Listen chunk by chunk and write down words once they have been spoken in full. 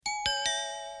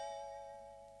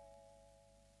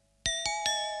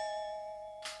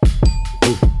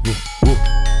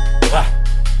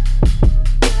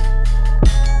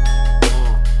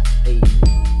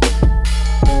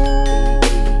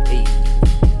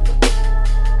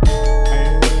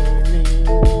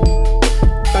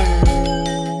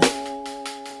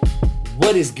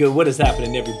What is good? What is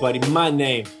happening, everybody? My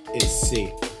name is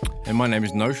C. And my name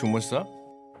is Notion. What's up?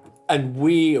 And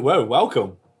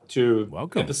welcome to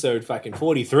episode fucking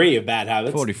 43 of Bad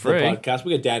Habits. 43? The podcast.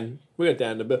 We got Dan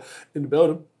in the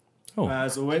building. Oh.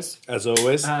 As always.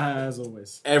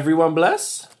 Everyone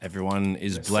bless? Everyone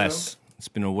is blessed. It's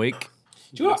been a week.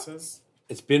 Do you know what?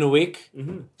 It's been a week.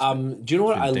 Mm-hmm. Do you know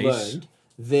what I learned?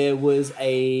 There was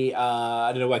a,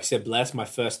 I don't know why I said bless. My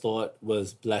first thought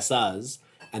was bless us.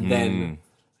 And then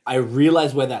I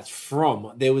realized where that's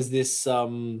from. There was this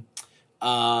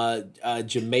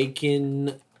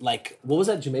Jamaican, like, what was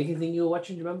that Jamaican thing you were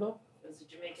watching? Do you remember? It was a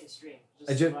Jamaican stream.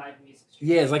 Just a live music stream.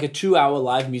 Yeah, it's like a 2-hour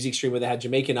live music stream where they had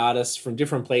Jamaican artists from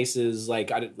different places,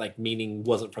 meaning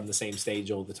wasn't from the same stage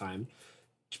all the time,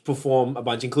 perform a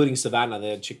bunch, including Savannah,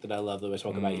 the chick that I love that we're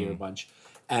talking about here a bunch.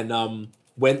 And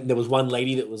when there was one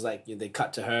lady that was like, they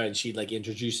cut to her and she'd like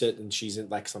introduce it, and she's in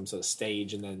like some sort of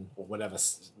stage and then or whatever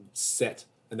set,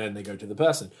 and then they go to the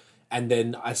person. And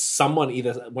then someone,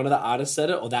 either one of the artists said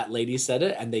it or that lady said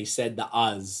it, and they said the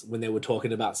us when they were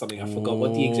talking about something. I forgot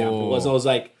what the example was. I was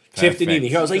like, Tiff didn't even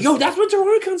hear. I was like, yo, that's where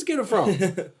Toronto comes get it from.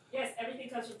 Yes, everything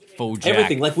comes from Jamaica. Full jack.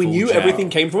 Everything. Like we knew everything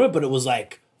came from it, but it was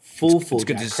like full It's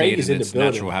good jack. to see Craig it is in in the its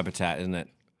building. natural habitat, isn't it?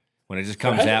 When it just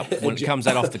comes out, when it comes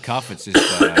out off the cuff, it's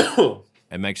just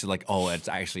it makes it like, oh, it's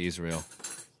actually Israel.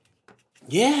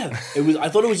 Yeah, it was. I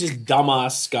thought it was just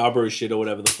dumbass Scarborough shit or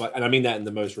whatever the fuck, and I mean that in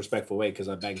the most respectful way because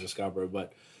I banged with Scarborough,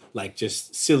 but like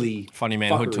just silly, funny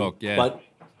man hood talk. Yeah, but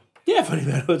yeah, funny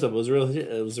man hood talk. It was a real.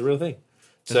 It was a real thing.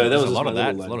 So that was a lot of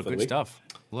that. A little lot of for the good week. stuff.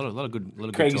 A lot of good.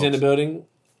 Craig's good in the talks. building.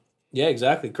 Yeah,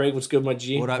 exactly. Craig, what's good, my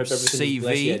G? What up, Hope everything's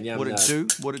blessed. CV? Yeah, What it do?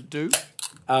 What it do?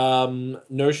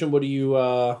 Notion, what are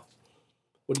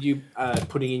you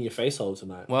putting in your face hole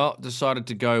tonight? Well, decided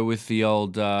to go with the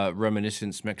old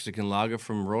reminiscence Mexican lager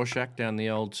from Rorschach down the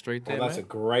old street there. That's mate. a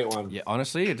great one. Yeah,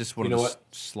 honestly, I just wanted You know to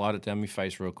what? slide it down my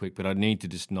face real quick, but I need to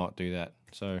just not do that.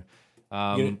 So, You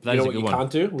that know is a what good you one.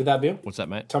 can't do with that beer? What's that,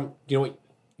 mate? You know what?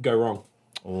 Go wrong.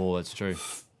 Oh, that's true.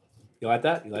 You like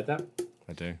that? You like that?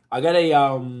 I do. I got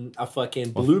a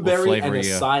fucking blueberry and flavour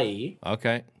acai.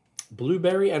 Okay.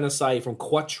 Blueberry and acai from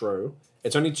Quattro.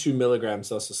 It's only 2 milligrams,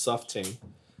 so it's a soft thing.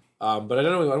 But I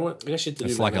don't know. I got shit to do.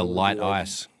 It's like a light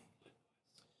ice.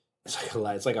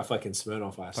 It's like a fucking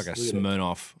Smirnoff ice. It's like a Look at it.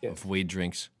 Smirnoff Yeah. of weed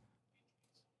drinks.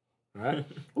 All right.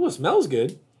 Oh, it smells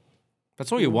good.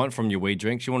 That's all you want from your weed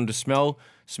drinks. You want it to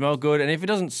smell good, and if it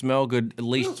doesn't smell good, at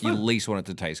least you at least want it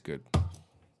to taste good.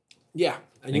 Yeah.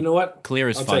 And you know what? Clear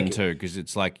is I'll fun take it. too, because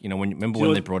it's like, when you know they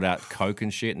what- brought out Coke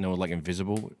and shit, and they were like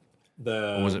invisible.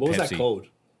 Or was it what was Pepsi? that called?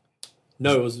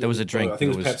 No, it was. There was a drink I think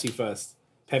it that was was- Pepsi first.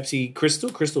 Pepsi Crystal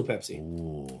Pepsi.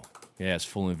 Ooh, yeah, it's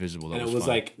full invisible. That And it was fun.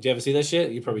 like, do you ever see that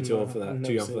shit? You're probably too old for that. I've Too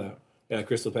never young for seen that. Yeah,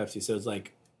 Crystal Pepsi. So it's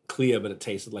like clear, but it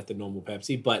tasted like the normal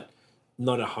Pepsi, but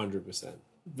not 100%.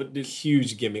 But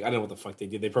Huge gimmick. I don't know what the fuck they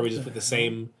did. They probably just put the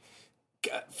same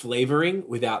flavoring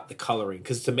without the coloring.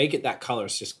 Because to make it that color,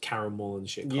 it's just caramel and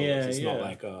shit colors. Yeah, It's not yeah.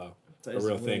 like a that is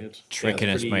real thing. weird. Tricking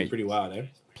us, pretty, mate. Pretty wild, eh?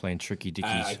 Playing tricky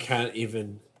dickies. I can't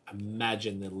even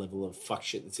imagine the level of fuck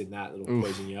shit that's in that. That'll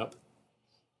poison you up.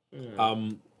 You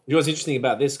know what's interesting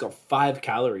about this? It's got 5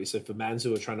 calories. So for mans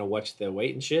who are trying to watch their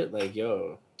weight and shit, like,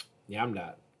 yo, yam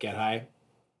that. Get high.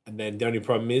 And then the only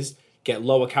problem is get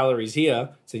lower calories here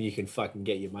so you can fucking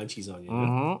get your munchies on you.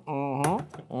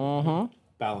 know?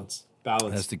 Balance.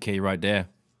 That's the key right there.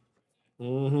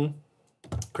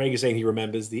 Craig is saying he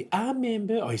remembers the I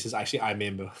remember. Oh, he says, actually, I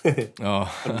remember.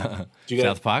 Oh, Did you guys,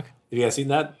 South Park? have you guys seen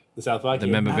that? The South Park? The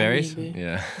Yeah. member I berries? remember.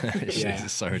 Yeah. Shit, Yeah.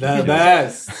 it's so The ridiculous.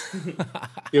 best.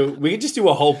 Yo, we could just do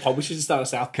a whole pod. We should just start a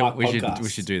South Park We podcast.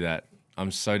 should do that.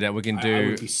 I'm so down. We can I do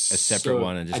would be a separate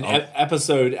one and just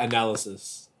episode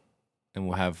analysis. and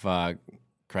we'll have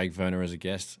Craig Werner as a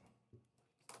guest.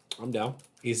 I'm down.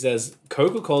 He says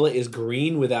Coca-Cola is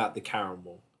green without the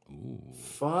caramel.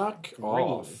 Fuck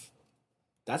off.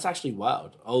 That's actually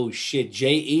wild. Oh shit.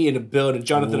 J.E. in the building.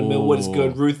 Jonathan Millwood is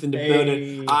good. Ruth in the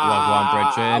building. Wagwan,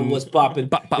 Bretchen. What's popping?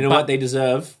 You know what they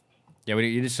deserve? Yeah,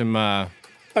 we did some Bam,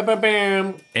 bam,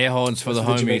 bam. air horns for That's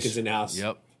the the homies. Jamaicans in the house.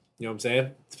 Yep. You know what I'm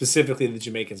saying? Specifically the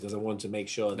Jamaicans, because I wanted to make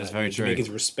sure That's that very the true. Jamaicans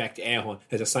respect air horn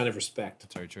as a sign of respect.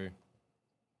 That's very true.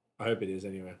 I hope it is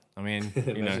anyway. I mean,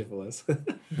 Imagine know, if it was.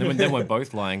 then we're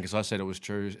both lying because I said it was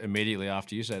true immediately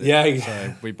after you said it. Yeah,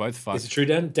 So we both Is fucked. it true,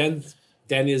 Dan?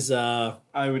 Dan is I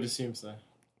would assume so.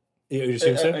 you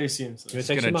assume so? I assume so. You wanna text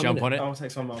Gonna your mum, jump innit? on it. I'll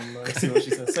text my mum. See what she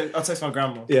says. I'll text my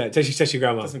grandma. Yeah, text your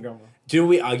grandma. Text my grandma. Do you know what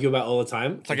we argue about all the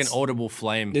time? It's like an audible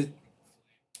flame.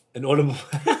 An audible.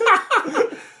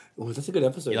 Oh, that's a good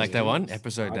episode. You like that one?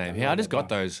 Episode I name. like Yeah, I just that got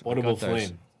one. those. I Audible got those.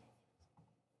 flame.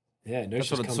 Yeah, no,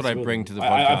 That's what I bring to the I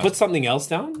podcast. put something else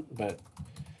down, but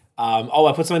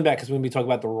I put something back because we're going to be talking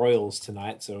about the Royals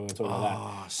tonight, so we're going to talk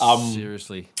about that.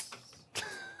 Seriously.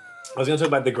 I was going to talk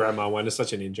about the grandma one. It's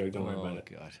such an in-joke. Don't worry about it.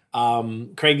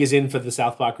 God. Craig is in for the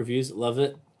South Park reviews. Love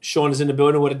it. Sean is in the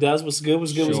building. What it does? What's good?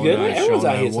 What's good? What's good? Everyone's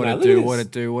out here tonight. What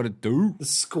it do? The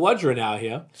squadron out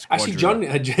here. Actually,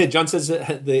 John says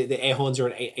that the air horns are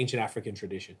an ancient African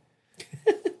tradition.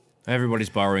 Everybody's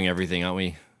borrowing everything, aren't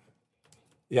we?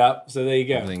 Yeah, so there you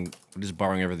go. We're just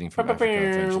borrowing everything from Africa,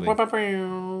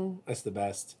 essentially. That's the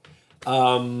best.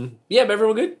 Yeah, but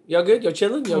everyone good? Y'all good? Y'all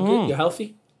chilling? Y'all good? You're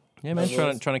healthy? Yeah, man,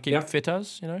 trying to keep fit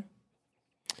us, you know.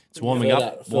 It's warming Feel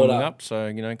up, that, feel up, so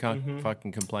you know, can't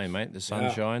fucking complain, mate. The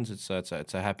sun shines. It's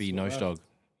a happy nose dog.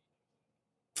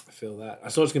 I feel that. I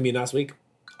thought it's gonna be a nice week.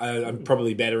 I'm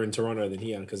probably better in Toronto than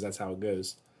here because that's how it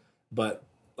goes. But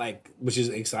which is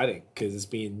exciting because it's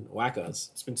been whackers.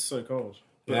 It's been so cold.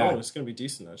 But Yeah. it's going to be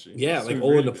decent, actually. Yeah, It's like been all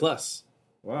really in the good. plus.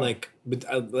 Wow.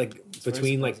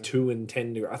 Between surprising. 2 and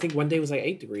 10 degrees. I think one day was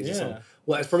 8 degrees or Yeah. something.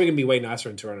 Well, it's probably gonna be way nicer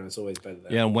in Toronto. It's always better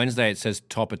there. Yeah, on Wednesday it says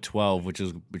top of 12, which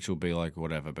will be like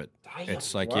whatever. But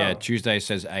it's like Wow. Tuesday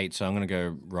says 8, so I'm gonna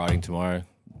go riding tomorrow.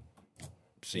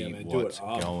 See Yeah, man, do what's it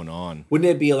up. going on. Wouldn't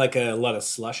it be like a lot of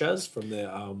slushes from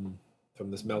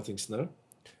this melting snow?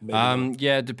 Maybe not.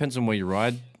 Yeah, it depends on where you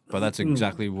ride, but that's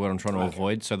exactly what I'm trying to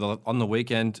avoid. So on the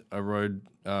weekend, I rode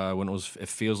when it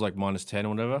feels like -10 or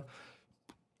whatever.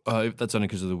 That's only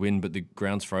because of the wind, but the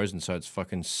ground's frozen, so it's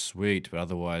fucking sweet. But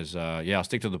otherwise, I'll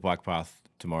stick to the bike path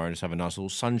tomorrow and just have a nice little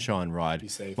sunshine ride. Be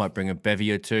safe. Might bring a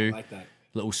bevy or two, I like that.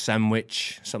 little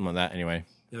sandwich, something like that. Anyway,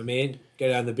 You know what I mean? Go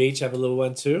down the beach, have a little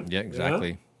one too. yeah,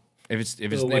 exactly. If it's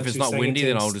Little if it's 1-2 not windy,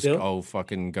 then still. I'll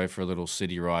fucking go for a little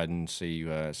city ride and see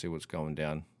what's going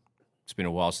down. It's been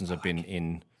a while since I've been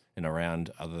in and around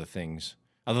other things,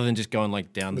 other than just going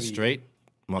like down the street.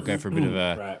 Might go for a bit of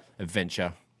a Right.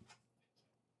 adventure.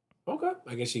 Okay.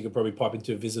 I guess you could probably pop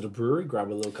into a visitor brewery,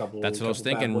 grab a little couple. That's what I was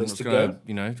couple bad thinking. I boys was to gonna,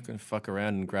 go. gonna fuck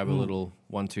around and grab a little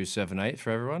 1278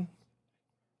 for everyone.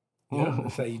 Yeah,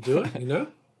 that's how you do it. You know.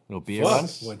 Little beer run.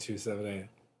 1278.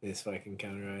 This fucking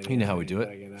counter right You know how we do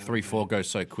Fucking it. hell, 3-4 man. goes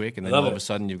so quick, and then love all of it. a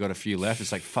sudden you've got a few left.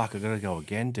 It's like fuck, I gotta go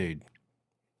again, dude.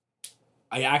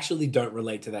 I actually don't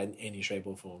relate to that in any shape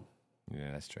or form.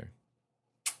 Yeah, that's true.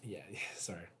 Yeah.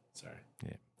 Sorry.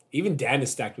 Yeah. Even Dan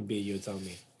is stacked with beer. You were telling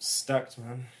me. Stacked,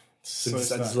 man. So So just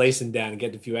stacked. lacing down and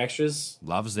getting a few extras.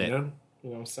 Loves You it. know. You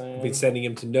know what I'm saying? Been sending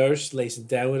him to Nosh, lacing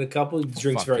down with a couple. He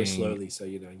drinks very Fucking- slowly, so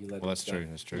you let. Well, that's him true.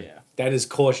 That's true. Yeah. Dan is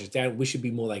cautious. Dan, we should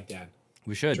be more like Dan.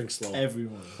 We should. Drink slow.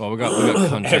 Everyone. Well, we got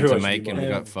content to Everyone should make, be and we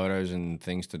more. got photos and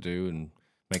things to do, and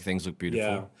make things look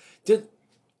beautiful. Yeah.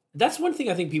 That's one thing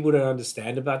I think people don't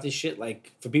understand about this shit.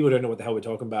 Like, for people who don't know what the hell we're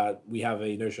talking about, we have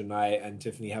a Notion Night and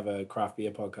Tiffany have a craft beer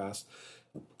podcast.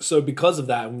 So because of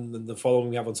that, and the following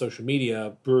we have on social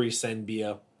media, breweries send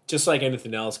beer, just like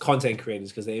anything else, content creators,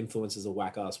 because their influence is a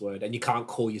whack-ass word. And you can't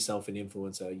call yourself an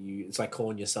influencer. It's like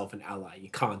calling yourself an ally. You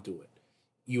can't do it.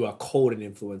 You are called an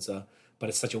influencer, but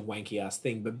it's such a wanky-ass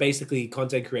thing. But basically,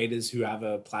 content creators who have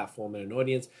a platform and an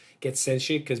audience get sent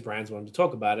shit because brands want them to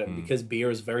talk about it. Because beer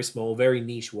is very small, very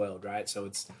niche world, right? So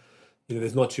it's,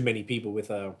 there's not too many people with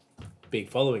a big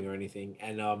following or anything.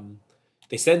 And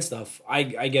they send stuff. I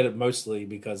get it mostly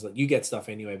because you get stuff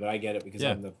anyway, but I get it because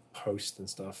I'm the host and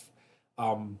stuff.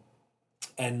 And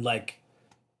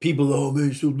people, oh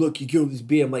man, so lucky you killed this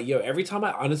beer. I'm like, yo, every time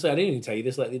I didn't even tell you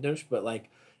this lately, Nosh, but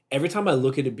every time I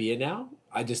look at a beer now,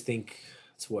 I just think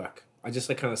it's work. I just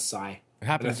kind of sigh. It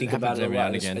happens, And I think it happens about it a every lot. now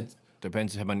and It's- again.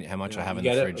 Depends how much I have in you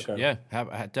the get it? fridge. Okay.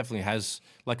 Yeah, it definitely has.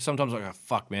 Like sometimes I'm like,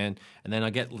 fuck, man, and then I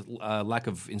get lack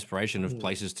of inspiration of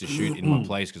places to shoot in one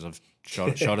place because I've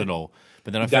shot it all.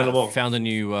 But then I done them all. found a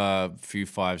new few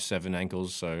 5-7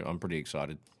 ankles, so I'm pretty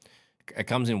excited. It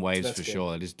comes in waves That's for good.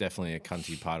 sure. It is definitely a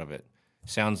cunty part of it.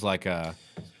 Sounds like a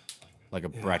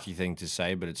bratty thing to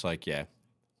say, but it's like, yeah,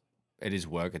 it is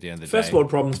work at the end of the First day.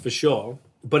 world problems for sure,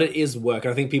 but it is work.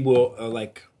 I think people are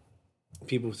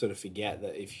people sort of forget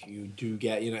that if you do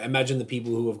get, imagine the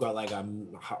people who have got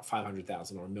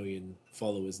 500,000 or 1 million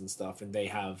followers and stuff, and they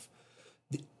have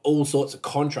all sorts of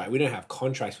contracts. We don't have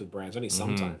contracts with brands, only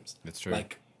sometimes. That's true.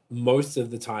 Most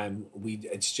of the time,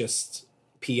 it's just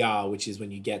PR, which is when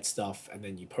you get stuff and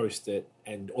then you post it,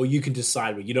 or you can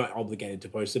decide where you're not obligated to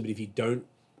post it, but if you don't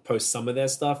post some of their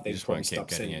stuff, they just probably won't keep stop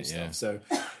getting sending you it, stuff. So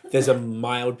there's a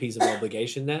mild piece of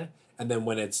obligation there. And then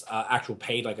when it's actual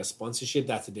paid, like a sponsorship,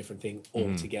 that's a different thing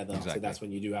altogether. So exactly. that's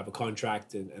when you do have a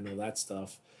contract and all that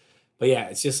stuff. But yeah,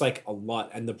 it's just a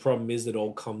lot. And the problem is it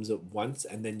all comes at once.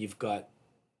 And then you've got,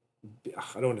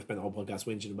 I don't want to spend the whole podcast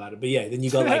whinging about it, but yeah, then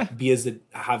you got beers that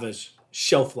have a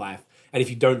shelf life. And if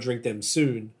you don't drink them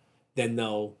soon, then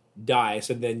they'll die.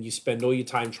 So then you spend all your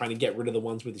time trying to get rid of the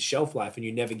ones with the shelf life, and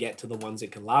you never get to the ones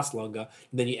that can last longer.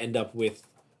 And then you end up with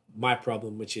my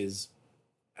problem, which is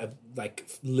like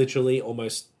literally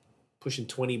almost pushing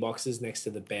 20 boxes next to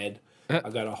the bed. I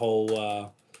got a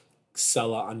whole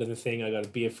cellar under the thing. I got a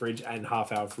beer fridge and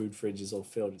half-hour food fridge is all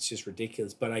filled. It's just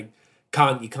ridiculous. But you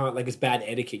can't, like, it's bad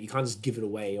etiquette. You can't just give it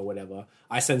away or whatever.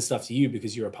 I send stuff to you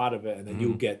because you're a part of it, and then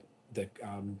you'll get the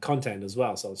content as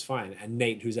well, so it's fine. And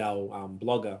Nate, who's our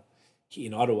blogger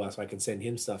in Ottawa, so I can send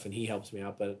him stuff, and he helps me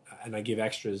out. And I give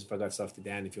extras if I got stuff to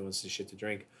Dan if he wants shit to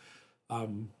drink.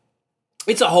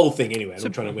 It's a whole thing anyway.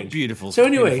 I'm trying to win. Beautiful. So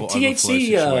anyway, beautiful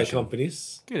THC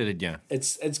companies. Good, yeah.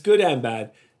 It's good and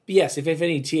bad. But yes, if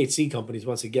any THC companies,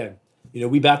 once again,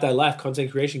 we about that life. Content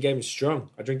creation game is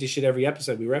strong. I drink this shit every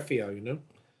episode. We ref for you, But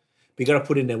you got to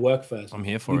put in their work first. I'm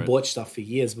here for it. We bought stuff for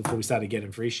years before we started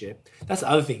getting free shit. That's the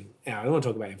other thing. I don't want to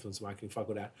talk about influencer marketing. Fuck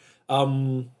with that.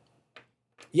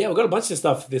 Yeah, we've got a bunch of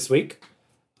stuff this week.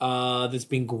 There's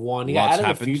been Guani. I added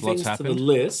a few things to the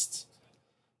list.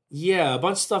 Yeah, a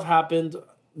bunch of stuff happened.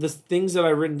 The things that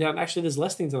I've written down, actually, there's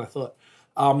less things than I thought.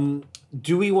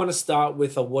 Do we want to start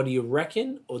with a what do you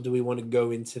reckon, or do we want to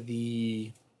go into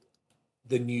the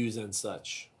news and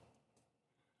such?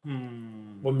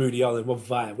 What mood y'all in? What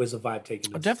vibe? Where's the vibe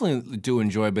taking us? I definitely do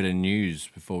enjoy a bit of news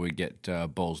before we get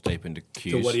balls deep into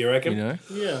cues. So what do you reckon? Yeah.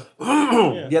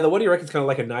 Yeah, the what do you reckon is kind of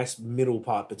like a nice middle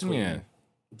part between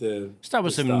the start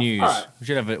with some stuff. news. Right.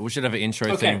 We should have an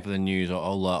intro theme for the news.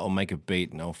 I'll make a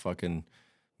beat and I'll fucking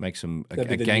make some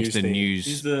a gangster news.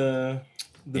 He's the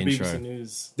intro. BBC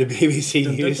News. The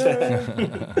BBC News.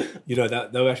 That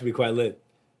would actually be quite lit.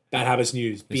 Bad Habits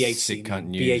News. BHC. Sick cunt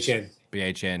news. BHN.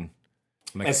 BHN.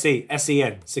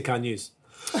 SCN. Sick cunt news.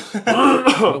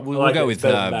 We'll go with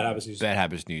Bad Habits News. Bad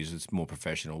Habits News. It's more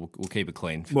professional. We'll keep it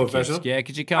clean. More professional? Yeah,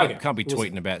 because you can't be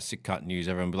tweeting about sick cunt news.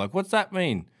 Everyone will be like, what's that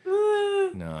mean?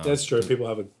 No. That's true. People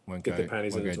won't get their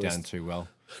panties in a go twist. down too well.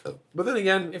 But then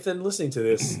again, if they're listening to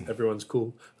this, everyone's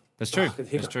cool. That's true.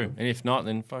 That's true. And if not,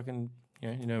 then fucking,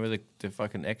 you know where the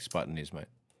fucking X button is, mate.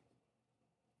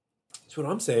 That's what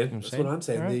I'm saying. That's what I'm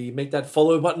saying. Right. They make that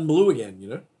follow button blue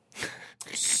again,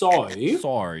 Sorry.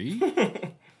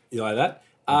 You like that?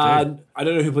 I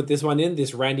don't know who put this one in.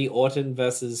 This Randy Orton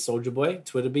versus Soulja Boy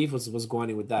Twitter beef was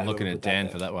going with that. I'm looking at Dan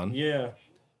for that one. Yeah,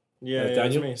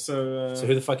 Daniel? me. So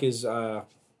who the fuck is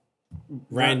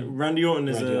Randy Orton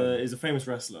is a famous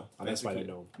wrestler. Oh, that's why I don't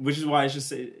know. Which is why it's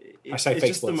just I say it's fake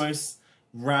just sports. the most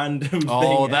random thing.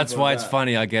 Oh, that's ever why it's that-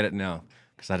 funny. I get it now.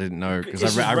 Because I didn't know. Because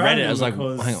It's I just read it. I was like,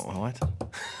 random hang on, what?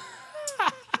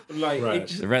 Like Right. it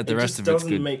just, The rest it of just it's doesn't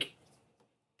good. make.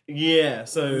 Yeah,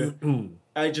 so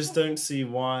I just don't see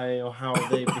why or how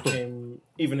they became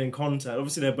even in contact.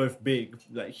 Obviously, they're both big,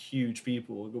 like huge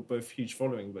people, got both huge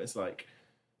following. But it's like,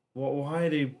 why are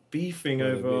they beefing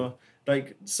over?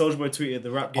 Like Soulja Boy tweeted,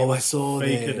 the rap game I is saw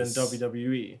faker this. than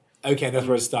WWE, Okay, that's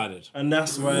where it started. and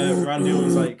that's where Randy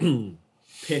was like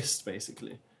pissed,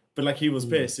 basically. But like he was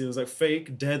pissed. He was like,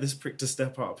 "Fake, dare this prick to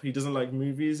step up. He doesn't like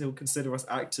movies. He'll consider us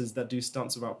actors that do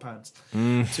stunts without pads,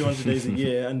 200 days a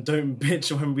year, and don't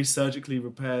bitch when we surgically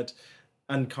repaired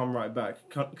and come right back.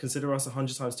 Consider us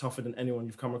 100 times tougher than anyone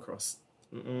you've come across."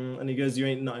 And he goes, "You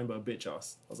ain't nothing but a bitch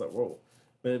ass." I was like, "Whoa!"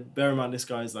 But bear in mind, this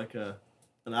guy's like an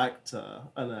actor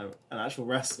and an actual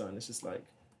wrestler, and it's just like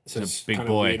So He's a big kind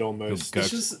of boy. weird almost. He'll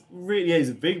it's just really he's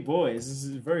a big boy. This is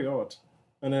very odd.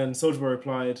 And then Soulja Boy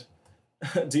replied,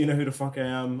 "Do you know who the fuck I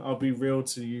am? I'll be real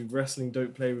to you. Wrestling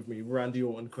don't play with me. Randy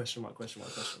Orton, question mark, question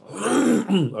mark,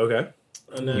 question mark." Okay.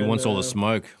 And then, He wants all the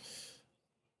smoke.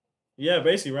 Yeah,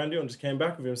 basically Randy Orton just came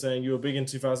back with him saying, "You were big in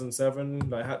 2007.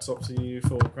 Like, hats off to you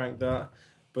for Crank That."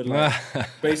 But like,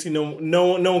 basically, no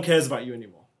one cares about you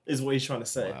anymore. Is what he's trying to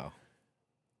say. Wow.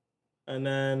 And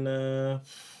then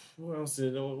what else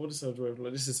did Soulja Boy reply?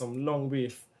 This is some long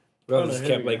beef. Well, Oh, just no,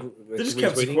 kept here we like They just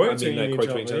kept retweeting? quoting like, each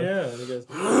quoting other. Yeah, and he goes,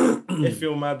 "If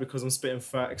you're mad because I'm spitting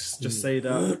facts, just say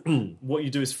that what you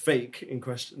do is fake in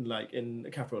question, like in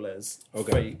capital letters.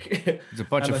 Okay. Fake." There's a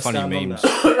bunch And of I funny stand on memes.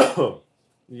 that.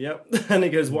 Yep. And he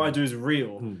goes, "What I do is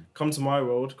real. Come to my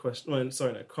world, come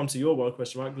to your world,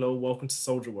 question mark, lol, welcome to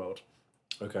Soldier World."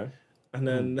 Okay. And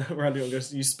then Randy Orton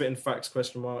goes, "You spitting facts,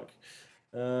 question mark.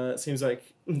 It seems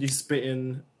like you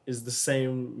spitting is the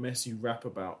same mess you rap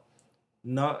about.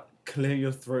 Not clear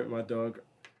your throat, my dog,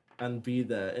 and be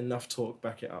there. Enough talk,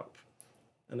 back it up."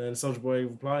 And then Soulja Boy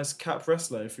replies, "Cap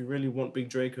wrestler, if you really want Big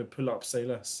Draco, pull up, say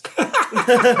less."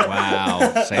 Wow.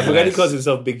 Say I forgot he less. calls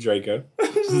himself Big Draco.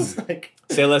 It's like,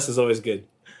 Say less is always good.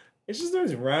 It's just the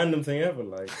most random thing ever.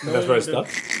 Like That's where it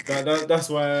stopped. That's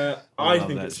why I love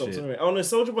think that it stopped. shit. Anyway. Oh no,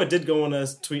 Soldier Boy did go on a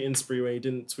tweeting spree where he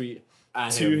didn't tweet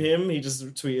to him. He just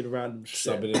tweeted random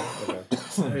shit. Subbing it. Okay.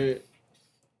 So,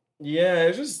 yeah,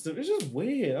 it's just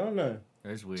weird. I don't know.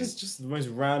 That's weird. Just the most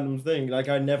random thing. Like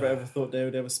I never ever thought they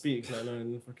would ever speak. Like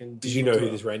no fucking. Did you know who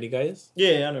this Randy guy is?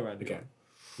 Yeah, I know Randy. Okay.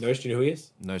 Notice, do you know who he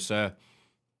is? No, sir.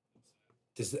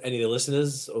 Does any of the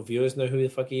listeners or viewers know who the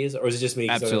fuck he is, or is it just me?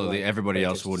 'Cause I don't, Absolutely. like, Everybody pay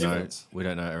else will attention to know. sports? We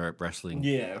don't know wrestling.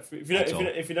 Yeah,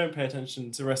 if you don't pay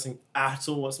attention to wrestling at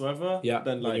all whatsoever, Yeah,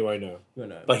 then like you won't know. you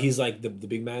know. But he's like the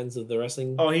big mans of the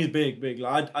wrestling. Oh, he's big.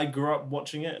 Like I grew up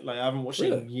watching it. Like I haven't watched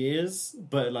it in years,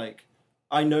 but like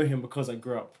I know him because I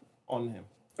grew up on him.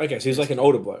 Okay, so he's like an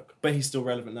older bloke. But he's still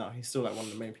relevant now. He's still like one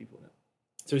of the main people in it.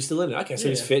 So he's still in it. Okay, so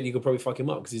he's Yeah. fit. You could probably fuck him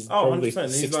up because he's Oh, probably 100%.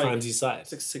 He's six like times his size.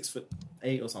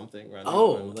 6'8" or something. Right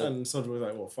Oh, now. And Soldier was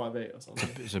like what 5'8" or something.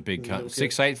 It's a big Little cut.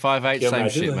 kid. 6'8", 5'8", Can you same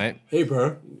imagine shit, that? mate. Hey,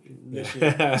 bro.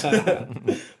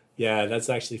 Literally. Yeah, that's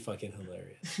actually fucking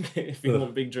hilarious. If you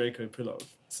want Big Draco, pull up.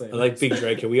 I like Big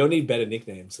Draco. We all need better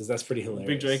nicknames because that's pretty hilarious.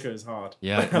 Big Draco is hard.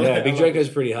 Yeah. Yeah, Big I Draco's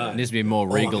pretty hard. It needs to be more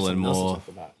Oh, regal I've got and something else to more talk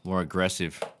about. more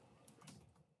aggressive.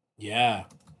 Yeah.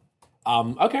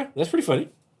 Okay, that's pretty funny.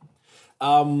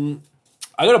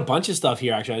 I got a bunch of stuff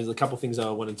here, actually. There's a couple things I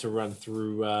wanted to run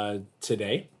through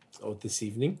today or this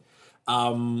evening.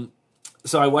 So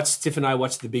Tiff and I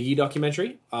watched the Biggie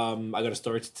documentary. I got a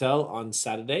story to tell on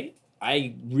Saturday.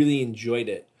 I really enjoyed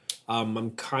it.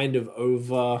 I'm kind of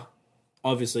over,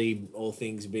 obviously, all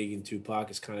things Big and Tupac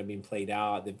has kind of been played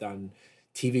out. They've done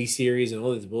TV series and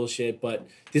all this bullshit, but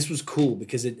this was cool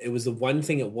because it was the one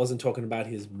thing it wasn't talking about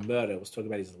his murder, it was talking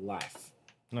about his life,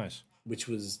 Nice. which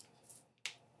was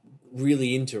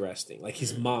really interesting. Like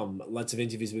his mum, lots of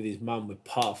interviews with his mum, with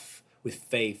Puff, with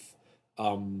Faith.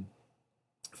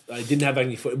 I didn't have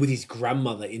any with his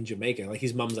grandmother in Jamaica. Like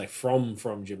his mum's like from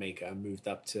Jamaica and moved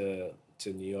up to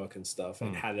New York and stuff,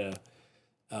 and had a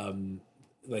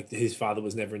like his father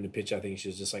was never in the picture. I think she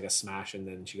was just like a smash, and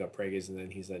then she got preggers, and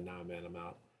then he's like, "Nah, man, I'm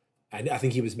out." And I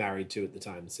think he was married too at the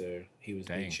time, so he was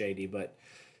being shady. But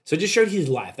so it just showed his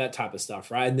life, that type of stuff,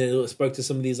 right? And then it spoke to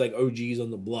some of these like OGs on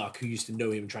the block who used to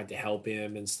know him, tried to help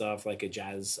him and stuff, like a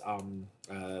jazz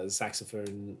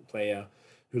saxophone player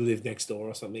who lived next door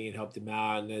or something and helped him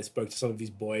out. And then it spoke to some of his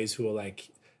boys who were like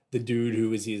the dude who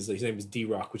was his name was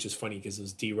D-Rock, which is funny because it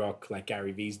was D-Rock, like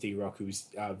Gary V's D-Rock, who's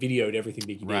videoed everything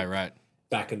Biggie did. Right.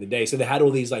 Back in the day. So they had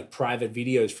all these like private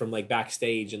videos from like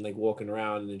backstage and like walking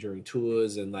around and during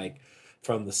tours and like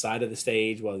from the side of the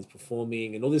stage while he's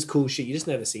performing and all this cool shit you just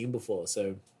never seen before.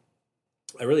 So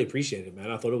I really appreciate it,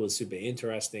 man. I thought it was super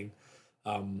interesting.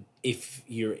 If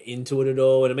you're into it at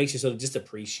all, and it makes you sort of just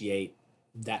appreciate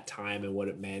that time and what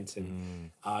it meant.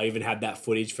 And I even had that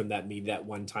footage from that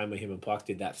one time where him and Pac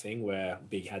did that thing where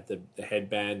Big had the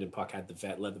headband and Pac had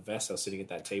the leather vest. I was sitting at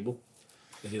that table.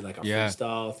 They did like a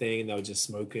freestyle thing and they were just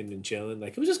smoking and chilling.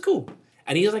 Like it was just cool.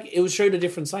 And he was like, it was showed a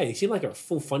different side. He seemed like a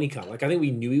full funny cunt. Like I think we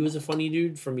knew he was a funny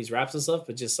dude from his raps and stuff,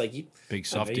 but just like Big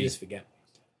softy. You just forget.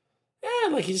 Yeah,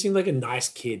 like he just seemed like a nice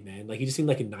kid, man. Like he just seemed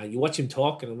like a nice. You watch him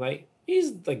talk, and I'm like,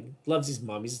 he's like loves his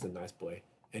mom. He's just a nice boy.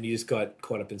 And he just got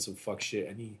caught up in some fuck shit.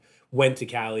 And he went to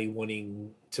Cali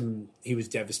wanting to. He was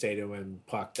devastated when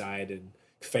Pac died, and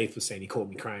Faith was saying he caught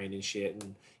me crying and shit.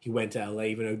 And he went to LA,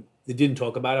 even though they didn't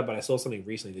talk about it. But I saw something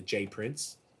recently that Jay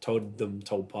Prince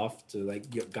told Puff to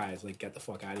like, yo, guys, like get the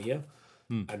fuck out of here,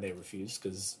 and they refused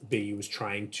because Biggie was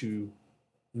trying to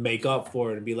make up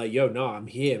for it and be like, yo, no, I'm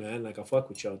here, man. Like I fuck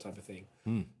with y'all type of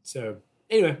thing. So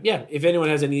anyway, yeah, if anyone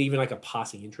has any even like a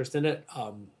passing interest in it,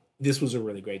 this was a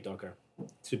really great docker.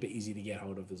 Super easy to get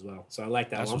hold of as well. So I like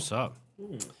that. That's one. what's up.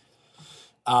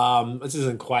 This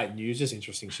isn't quite news, just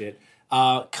interesting shit.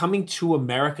 Coming to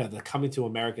America, the Coming to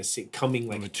America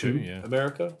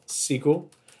America sequel.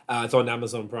 It's on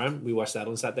Amazon Prime. We watched that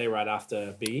on Saturday right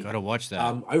after B. Gotta watch that.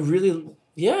 I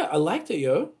liked it,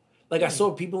 yo. Like I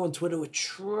saw people on Twitter were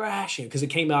trashing because it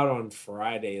came out on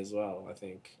Friday as well, I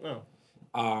think.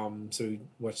 So we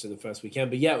watched it the first weekend.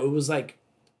 But yeah, it was like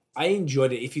I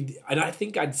enjoyed it. And I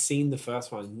think I'd seen the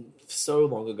first one so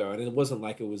long ago, and it wasn't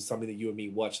like it was something that you and me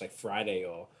watched like Friday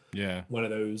or one of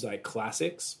those like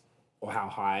classics or How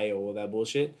High or all that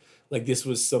bullshit. Like this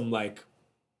was some like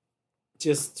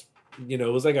just it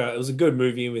was a good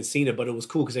movie and we'd seen it, but it was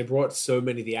cool because they brought so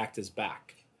many of the actors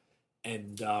back,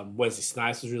 and Wesley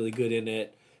Snipes was really good in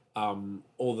it.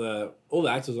 All the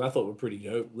actors I thought were pretty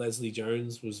dope. Leslie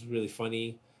Jones was really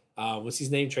funny. What's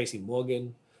his name? Tracy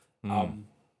Morgan.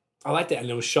 I liked it, and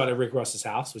it was shot at Rick Ross's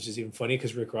house, which is even funny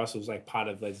because Rick Ross was like part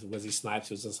of Wesley Snipes.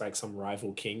 It was just like some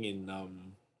rival king in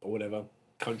or whatever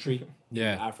country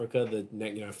Yeah. in Africa,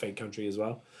 fake country as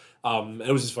well. And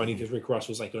it was just funny because Rick Ross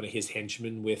was like one of his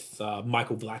henchmen with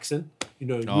Michael Blackson.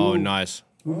 Oh, nice.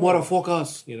 You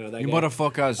motherfuckers. That You guy.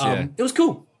 motherfuckers, yeah. It was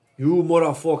cool. You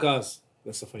motherfuckers.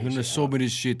 That's the funny I'm gonna shit. saw me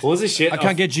this shit. What was this shit? I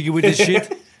can't get jiggy with this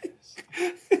shit.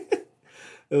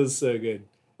 It was so good.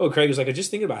 Oh, Craig was like, I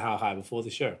just thinking about How High before the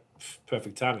show.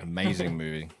 Perfect timing. Amazing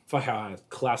movie. Fuck How High.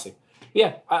 Classic.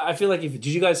 Yeah, I feel like did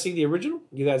you guys see the original?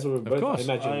 You guys were both. course. I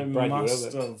imagine I Brad, you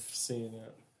must were. have seen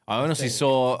it. I honestly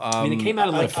saw. I mean, it came out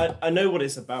in like I know what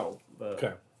it's about, but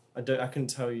okay. I couldn't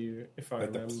tell you if I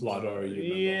Like the remember. plot or you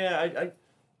remember. Yeah,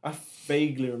 I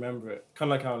vaguely remember it.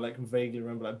 Kind of like how I vaguely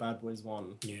remember Bad Boys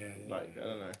 1. Yeah. Like I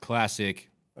don't know. Classic.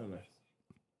 I don't know.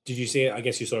 Did you see it? I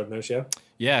guess you saw it, no, yeah?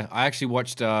 Yeah, I actually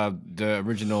watched the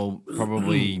original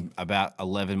probably about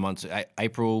 11 months,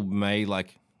 April, May,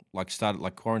 like started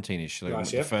like quarantine-ish. Like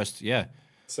Last the year? first, yeah.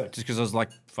 So, Just because I was like,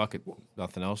 fuck it,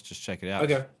 nothing else, just check it out.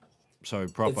 okay. So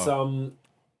proper. It's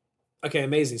okay,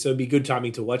 amazing. So it'd be good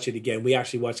timing to watch it again. We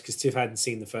actually watched because Tiff hadn't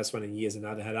seen the first one in years, and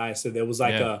neither had I. So there was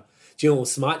like Yeah. do you know what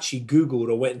was smart? She Googled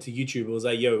or went into YouTube and was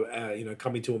like, "Yo,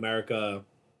 Coming to America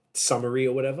summary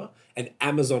or whatever." And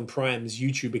Amazon Prime's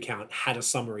YouTube account had a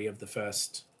summary of the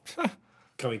first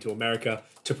Coming to America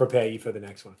to prepare you for the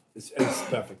next one. It's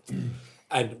perfect.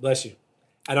 And bless you.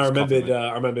 And I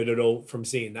remembered it all from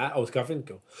seeing that. I was coughing,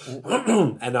 cool.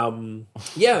 And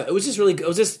yeah, it was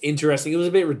just interesting. It was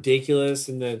a bit ridiculous,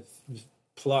 and the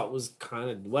plot was kind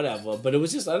of whatever. But it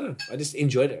was just, I don't know. I just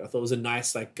enjoyed it. I thought it was a nice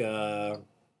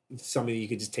something you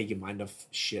could just take your mind off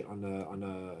shit on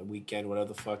a weekend,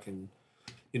 whatever the fuck, and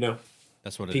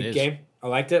That's what it peak is. game. I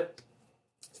liked it.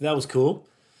 So that was cool.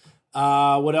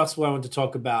 What else do I want to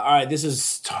talk about? All right, this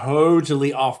is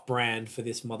totally off brand for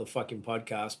this motherfucking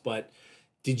podcast, but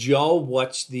did y'all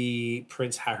watch the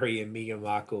Prince Harry and Meghan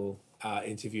Markle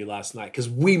interview last night? Because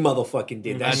we motherfucking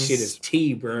did. That That's shit is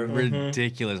tea, bro.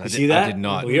 Ridiculous. You see that? I did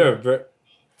not. Well, you're bro.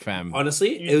 Fam.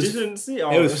 Honestly, You didn't see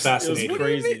it? it was fascinating. It was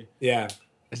crazy. Yeah.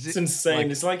 It's insane.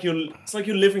 It's like you're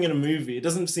living in a movie. It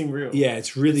doesn't seem real. Yeah,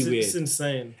 it's really weird. It's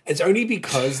insane. It's only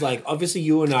because, obviously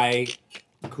you and I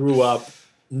grew up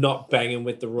not banging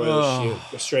with the royal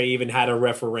shit. Australia even had a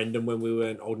referendum when we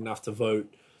weren't old enough to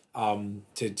vote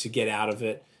to get out of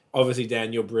it. Obviously,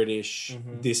 Dan, you're British.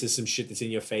 Mm-hmm. This is some shit that's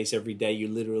in your face every day. You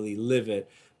literally live it.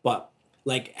 But,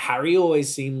 Harry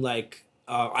always seemed like...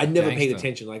 I never paid Gangster.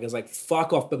 attention. I was like,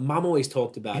 fuck off. But Mum always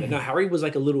talked about it. No, Harry was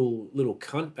like a little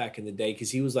cunt back in the day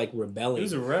because he was rebelling. He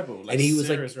was a rebel. And he was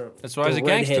serious like- rebel. That's why he's a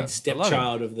gangster. redhead I love it.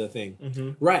 stepchild of the thing.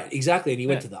 Mm-hmm. Right, exactly. And he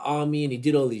went Yeah. to the army and he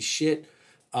did all this shit.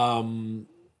 Craig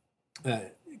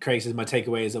says, my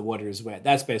takeaway is that water is wet.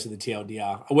 That's basically the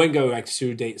TLDR. I won't go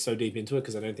so deep into it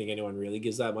because I don't think anyone really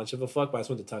gives that much of a fuck, but I just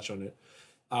want to touch on it.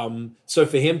 So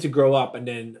for him to grow up and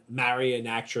then marry an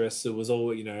actress, it was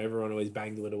all, everyone always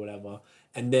banged with or whatever.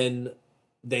 And then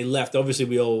they left. Obviously,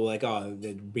 we all were like, oh,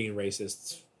 they're being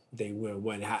racists. They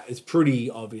weren't. It's pretty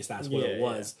obvious that's what it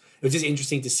was. Yeah. It was just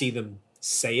interesting to see them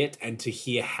say it and to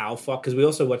hear how far. Because we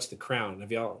also watched The Crown.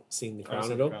 Have y'all seen The Crown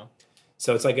at all? Crown.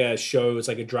 So it's like a show. It's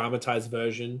like a dramatized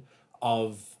version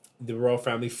of the royal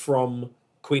family from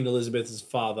Queen Elizabeth's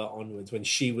father onwards, when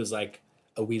she was like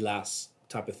a wee lass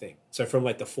type of thing. So from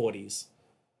like the 40s.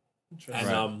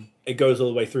 And it goes all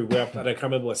the way through. I can't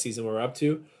remember what season we're up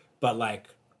to, but like,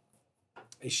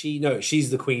 she's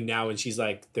the queen now and she's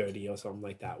like 30 or something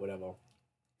like that, whatever.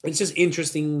 It's just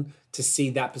interesting to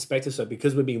see that perspective. So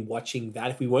because we've been watching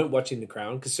that, if we weren't watching The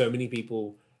Crown, because so many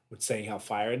people were saying how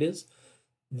fire it is,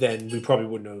 then we probably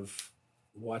wouldn't have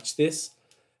watched this.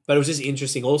 But it was just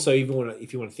interesting. Also, even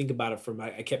if you want to think about it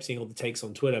I kept seeing all the takes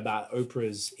on Twitter about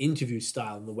Oprah's interview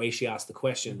style and the way she asked the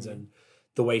questions and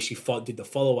the way she did the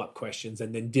follow-up questions,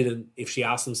 and then didn't, if she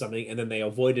asked them something and then they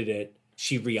avoided it,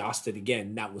 she re-asked it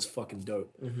again. That was fucking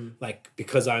dope. Like,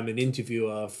 because I'm an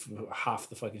interviewer for half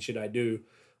the fucking shit I do,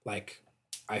 like,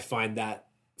 I find that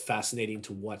fascinating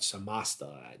to watch a master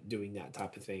at doing that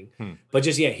type of thing. But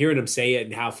just, hearing him say it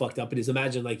and how fucked up it is.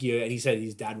 Imagine, like, and he said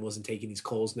his dad wasn't taking his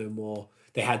calls no more.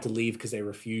 They had to leave because they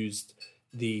refused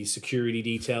the security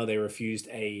detail. They refused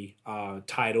a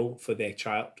title for their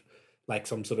child, like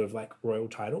some sort of like royal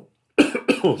title.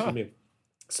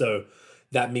 So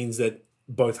that means that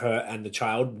both her and the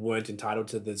child weren't entitled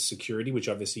to the security, which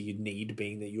obviously you'd need,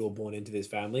 being that you were born into this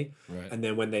family. Right. And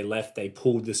then when they left, they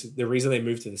pulled this. The reason they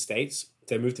moved to the States,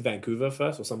 they moved to Vancouver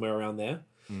first or somewhere around there.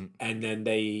 And then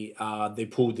they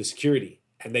pulled the security.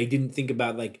 And they didn't think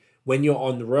about, like, when you're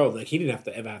on the road, like, he didn't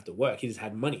ever have to work. He just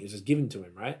had money. It was just given to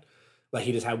him, right? Like,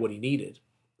 he just had what he needed.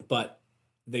 But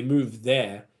they moved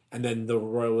there, And then the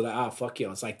royal were like, fuck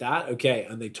you. It's like that? Okay.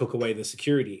 And they took away the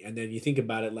security. And then you think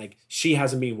about it, like, she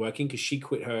hasn't been working because she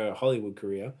quit her Hollywood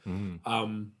career.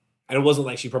 And it wasn't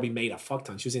like she probably made a fuck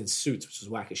ton. She was in Suits, which was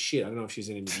whack as shit. I don't know if she was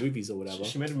in any movies or whatever.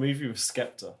 She made a movie with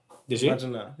Skepta. Did she?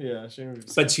 Imagine that. Yeah.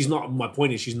 But she's not, my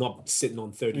point is, she's not sitting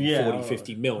on 30, 40,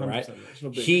 50 mil, right?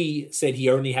 He said he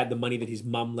only had the money that his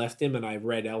mum left him. And I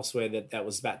read elsewhere that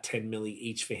was about 10 milli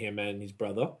each for him and his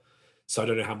brother. So I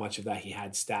don't know how much of that he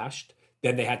had stashed.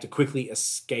 Then they had to quickly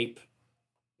escape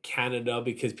Canada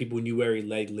because people knew where he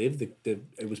lived.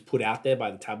 It was put out there by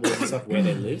the tabloids and stuff where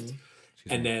they lived.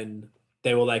 And then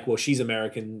they were like, well, she's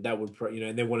American. That would,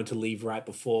 and they wanted to leave right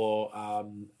before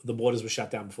the borders were shut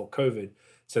down before COVID.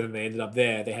 So then they ended up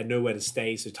there. They had nowhere to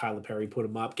stay. So Tyler Perry put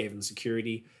them up, gave them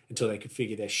security until they could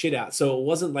figure their shit out. So it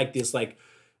wasn't like this like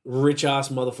rich ass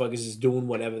motherfuckers just doing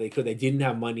whatever they could. They didn't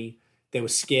have money. They were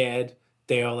scared.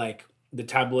 They are like, the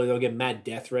tabloid, they'll get mad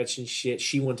death threats and shit.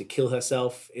 She wanted to kill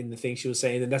herself in the thing she was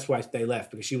saying. And that's why they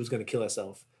left, because she was going to kill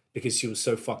herself because she was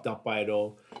so fucked up by it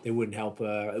all. They wouldn't help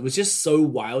her. It was just so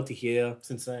wild to hear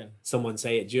it's insane. Someone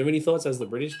say it. Do you have any thoughts as the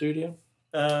British dude here?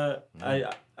 I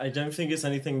don't think it's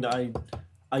anything that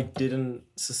I didn't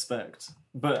suspect.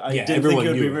 But I didn't everyone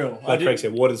think it would knew be real. Like Craig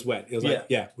said, water's wet. It was like,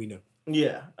 yeah, we know.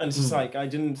 Yeah. And it's just like, I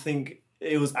didn't think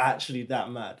it was actually that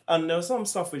mad. And there was some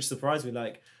stuff which surprised me,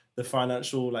 like the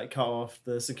financial like cut off,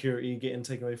 the security getting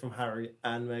taken away from Harry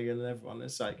and Meghan and everyone.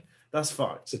 It's like, that's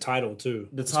fucked. The title too.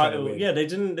 The title,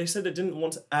 they said they didn't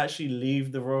want to actually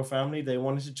leave the royal family. They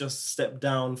wanted to just step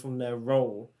down from their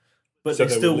role, but so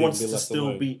they still wanted to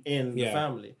still be in the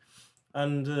family.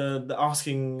 And they're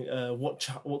asking what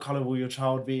color will your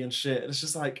child be and shit. And it's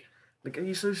just like are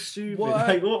you so stupid? What?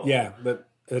 Like, what? Yeah, but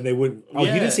they wouldn't. Oh,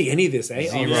 you didn't see any of this, eh?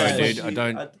 Zero, dude. I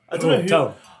don't know who.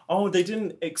 Tell. Oh, they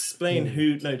didn't explain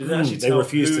who. No, they didn't actually tell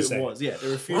refused who to it say. was. Yeah, they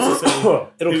refused to say.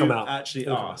 It'll who come out. Actually,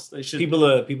 It'll asked. They should. People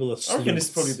are. I reckon it's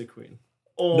probably the Queen.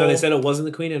 Or, no, they said it wasn't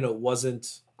the Queen, and it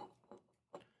wasn't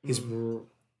his.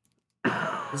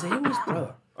 Was it him or his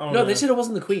brother? No, they said it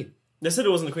wasn't the Queen. They said it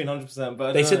wasn't the Queen, 100%.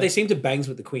 But they said they seemed to bangs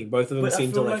with the Queen. Both of them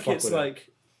seemed to like fuck it's with her. like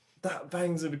that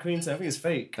bangs with the Queen. So I think it's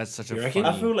fake. That's such a. You reckon?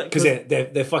 I feel like because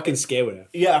they're fucking scared with her.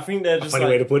 Yeah, I think they're just funny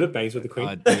way to put it. Bangs with the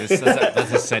Queen. That's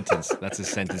a sentence. That's a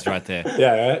sentence right there.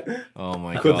 Yeah, right. Oh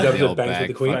my Could god, the old bangs bag. with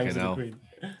the Queen. Fucking hell.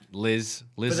 Lizzie.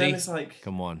 But then it's like,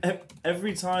 come on.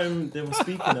 Every time they were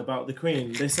speaking about the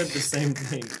Queen, they said the same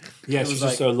thing. Yeah, she's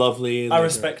just so lovely. I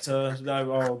respect her.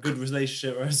 Good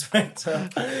relationship. I respect her.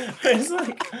 It's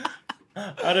like,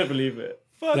 I don't believe it.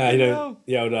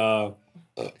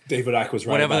 David Icke was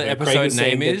right. Whatever the episode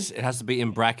name is, that, it has to be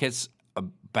in brackets.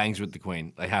 Bangs with the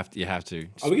Queen. You have to.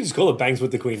 Oh, we can just call it Bangs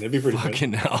with the Queen. That'd be pretty.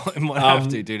 Fucking hell, it might have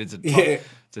to, dude.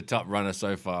 It's a top runner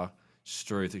so far.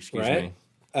 Struth, excuse me.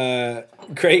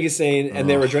 Craig is saying, and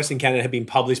their address in Canada had been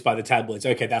published by the tabloids.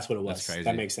 Okay, that's what it was. That's crazy.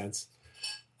 That makes sense.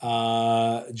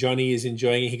 Johnny is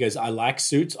enjoying it. He goes, I like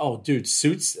Suits. Oh, dude,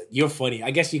 Suits, you're funny.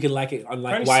 I guess you can like it,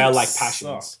 unlike why I like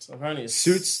Passions.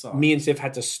 Suits, me and Tiff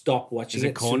had to stop watching it. Is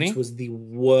it corny? Suits was the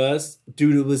worst.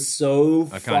 Dude, it was so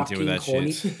fucking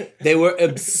corny. They were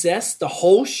obsessed. The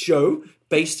whole show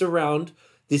based around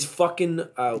this fucking,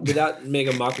 without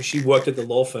Meghan Markle, she worked at the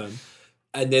law firm.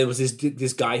 And there was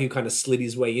this guy who kind of slid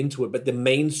his way into it. But the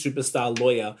main superstar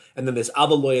lawyer, and then this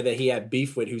other lawyer that he had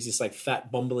beef with, who's this like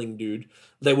fat bumbling dude,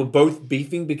 they were both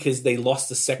beefing because they lost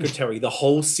the secretary. The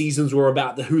whole seasons were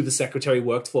about who the secretary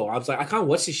worked for. I was like, I can't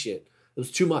watch this shit. It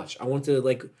was too much. I wanted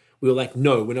to we were like,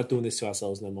 no, we're not doing this to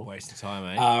ourselves no more. Waste of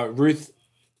time, eh? Ruth,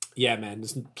 yeah, man,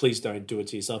 please don't do it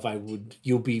to yourself.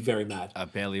 You'll be very mad. I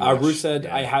barely watched. Ruth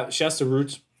said, shouts to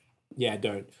Ruth. Yeah,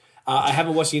 don't. I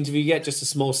haven't watched the interview yet, just a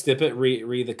small snippet.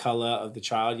 Read the color of the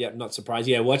child. Yeah, I'm not surprised.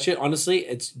 Yeah, watch it. Honestly,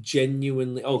 it's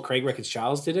genuinely... Oh, Craig reckons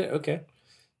Charles did it? Okay.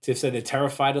 Tiff said they're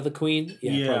terrified of the Queen.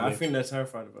 Yeah, probably. I think they're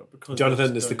terrified of it. Because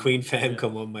Jonathan is the Queen fan. Yeah.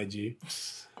 Come on, my G.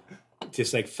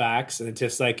 Tiff's like, facts. And then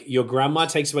Tiff's like, your grandma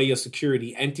takes away your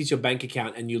security, empties your bank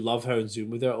account, and you love her and Zoom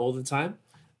with her all the time?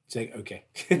 It's like, okay.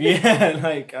 Yeah,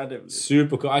 like, I don't...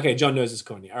 Super cool. Okay, John knows it's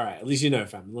corny. All right, at least you know,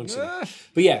 fam.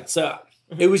 But yeah, so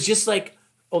it was just like...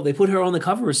 Oh, they put her on the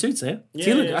cover of Suits, eh? I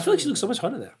feel like she looks so much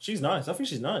hotter there. She's nice. I think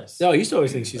she's nice. No, I used to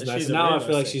always think she's nice. Now I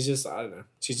feel like she's just, I don't know.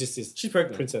 She's just this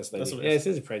pregnant. Princess lady. That's what it is.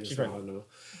 She's pregnant. She's pregnant.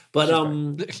 But,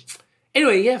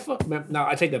 anyway, yeah, fuck, man. No,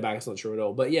 I take that back. It's not true at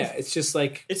all. But yeah, it's just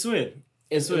like... It's weird.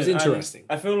 It was interesting.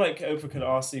 I feel like Oprah could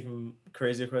ask even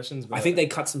crazier questions. But I think they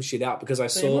cut some shit out because I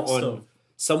saw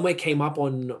somewhere came up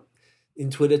in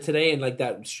Twitter today, and like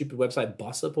that stupid website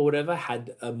Bossip or whatever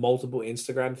had a multiple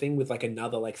Instagram thing with like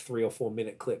another like 3 or 4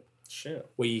 minute clip. Shit.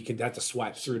 Where you can have to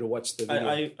swipe through to watch the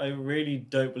video. I really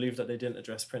don't believe that they didn't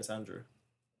address Prince Andrew.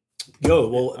 Yo,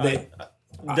 well,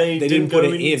 they didn't put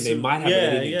go it in. They might have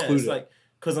it included. It's like,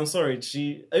 because I'm sorry,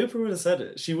 Oprah would have said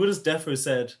it. She would have definitely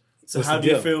said, so What's how the do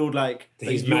you deal? feel like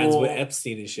He's bands with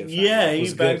Epstein and shit. Yeah, he's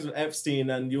he's bangs with Epstein,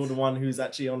 and you're the one who's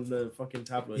actually on the fucking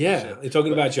tabloid. Yeah, and shit. they're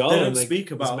talking about y'all. They don't and, like,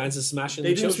 speak about. this man's a smashing.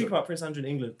 They the didn't speak children. about Prince Andrew in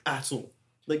England at all,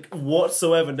 like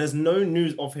whatsoever. There's no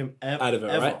news of him out of it,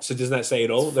 ever. right? So doesn't that say it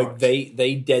all? It's Like fucked.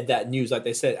 they did that news, like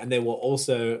they said, and they were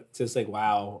also just like,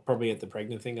 wow, probably at the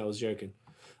pregnant thing. I was joking.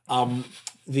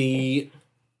 They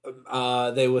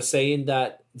were saying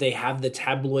that they have the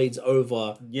tabloids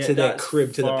over to their that's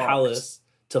crib, to the fucked. palace,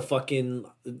 to fucking.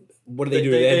 What do they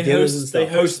do? They They have dinners and host, stuff.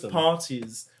 they host them.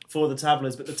 parties for the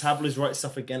tabloids, but the tabloids write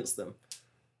stuff against them.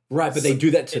 Right, but they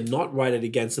do that to not write it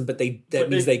against them. But that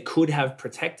means they they could have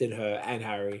protected her and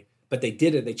Harry, but they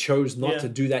didn't. They chose not Yeah. to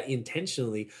do that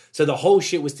intentionally. So the whole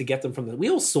shit was to get them from the. We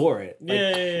all saw it. Like,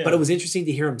 Yeah. But it was interesting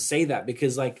to hear him say that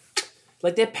because like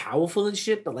they're powerful and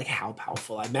shit, but like how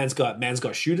powerful? Like man's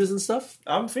got shooters and stuff.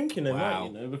 I'm thinking they Wow.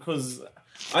 might, because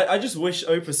I just wish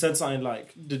Oprah said something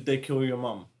like, "Did they kill your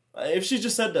mum?" If she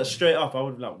just said that straight up, I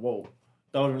would be like, "Whoa."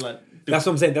 That would have been like. the That's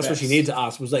what I'm saying. That's what she best. needed to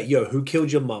ask was like, "Yo, who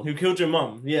killed your mom?" Who killed your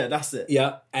mum? Yeah, that's it.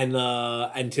 Yeah, and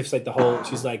Tiff's like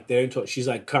she's like they don't talk. She's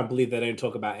like can't believe they don't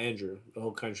talk about Andrew. The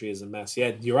whole country is a mess.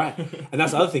 Yeah, you're right, and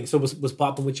that's the other thing. So was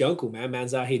popping with your uncle, man.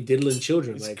 Man's out here diddling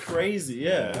children, It's like crazy,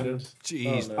 yeah. And-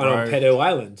 Jeez, Oh, no. bro. on Pedo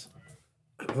Island.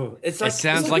 It's like It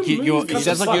sounds it's like a you're. movie. It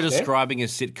sounds like Fuck, you're man. describing a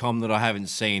sitcom that I haven't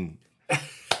seen,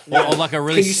 or like a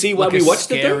really Can you see why like we a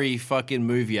watched it, though? scary fucking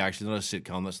movie. Actually, not a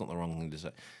sitcom. That's not the wrong thing to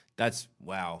say. That's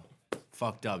wow,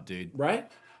 fucked up, dude. right?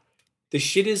 The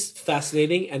shit is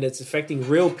fascinating and it's affecting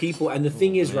real people. And the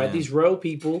thing is, right, these real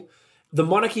people, the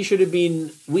monarchy should have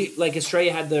been like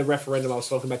Australia had the referendum I was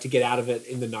talking about to get out of it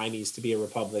in the 90s to be a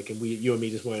republic, and you and me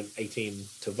just weren't 18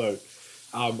 to vote.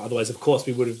 Otherwise, of course,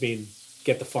 we would have been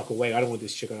get the fuck away. I don't want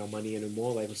this chick on our money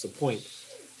anymore. Like, what's the point?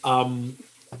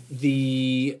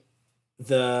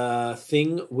 The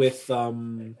thing with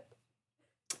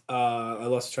I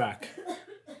lost track.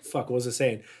 Fuck, what was I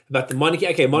saying? About the monarchy.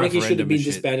 Okay, monarchy should have Referendum been and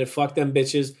shit. disbanded. Fuck them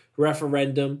bitches.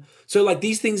 Referendum. So like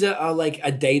these things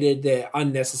are dated, they're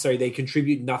unnecessary, they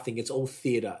contribute nothing. It's all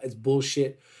theater. It's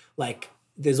bullshit. Like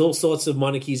there's all sorts of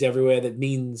monarchies everywhere that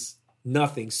means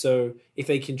nothing. So if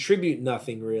they contribute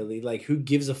nothing really, like who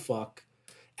gives a fuck?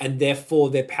 And therefore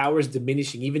their power is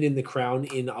diminishing. Even in The Crown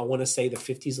in, I want to say the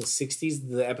 50s or 60s,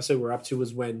 the episode we're up to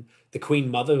was when the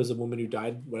Queen Mother, who was a woman who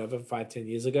died, 5-10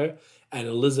 years ago, and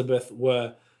Elizabeth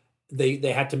were,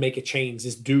 they had to make a change.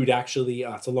 This dude actually,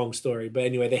 it's a long story, but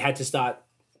anyway, they had to start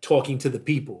talking to the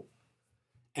people.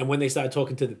 And when they started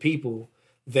talking to the people,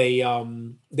 they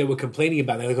were complaining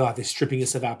about it. They're like, oh, they're stripping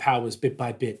us of our powers bit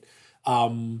by bit.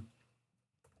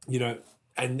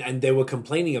 And they were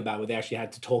complaining about it. They actually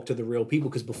had to talk to the real people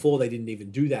because before they didn't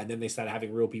even do that. And then they started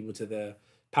having real people to the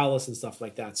palace and stuff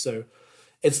like that. So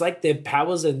it's like their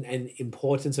powers and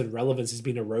importance and relevance has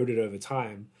been eroded over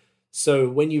time. So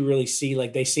when you really see,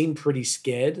 like, they seem pretty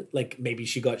scared. Like maybe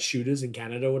she got shooters in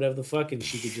Canada or whatever the fuck, and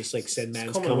she could just like send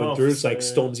mans coming Commonwealth, through. It's so, like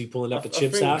Stormzy pulling up at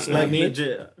Chip's think, house. You know what I mean?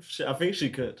 legit, I think she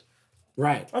could.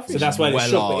 Right. I think So that's why they well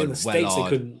shook. But in odd, the well States, they odd.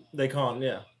 couldn't. They can't,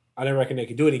 yeah. I don't reckon they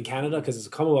could do it in Canada because it's a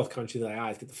Commonwealth country. They're like,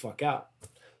 let's get the fuck out.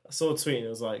 I saw a tweet and it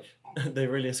was like, they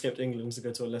really escaped England to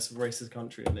go to a less racist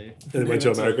country. And They went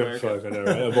to America. Fuck, I know,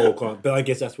 right? Of all kinds. But I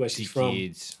guess that's where she's from.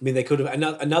 Kids. I mean, they could have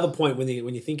another point when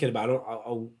you're thinking about it.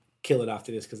 I'll kill it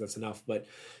after this because that's enough. But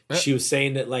she was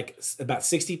saying that like about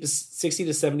 60 to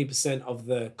 70% of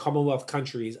the Commonwealth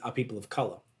countries are people of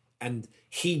color, and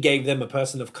he gave them a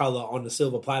person of color on the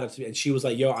silver platter. And she was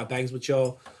like, "Yo, I bangs with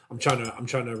y'all. I'm trying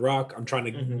to rock. I'm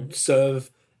trying to serve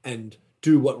and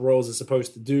do what royals are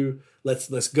supposed to do. Let's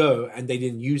go." And they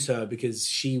didn't use her because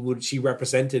she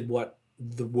represented what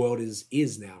the world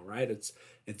is now, right? It's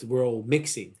we're all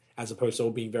mixing as opposed to all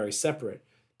being very separate.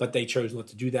 But they chose not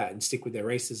to do that and stick with their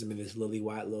racism in this lily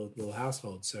white little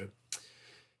household. So,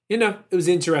 it was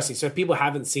interesting. So if people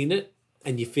haven't seen it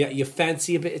and you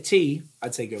fancy a bit of tea,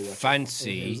 I'd say go watch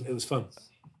Fancy. it. It was fun.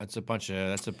 That's a bunch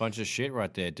of shit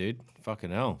right there, dude.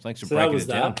 Fucking hell. Thanks for So that breaking was it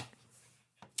down. that.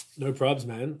 No probs,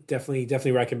 man.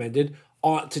 Definitely recommended.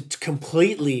 To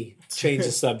completely change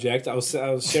the subject, I was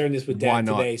sharing this with Why Dan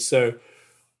not? today. So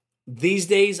these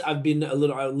days I've been a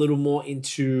little more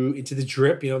into the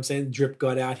drip. You know what I'm saying? Drip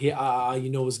got out here.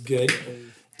 It was good.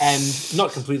 And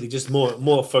not completely, just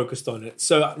more focused on it.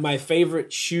 So my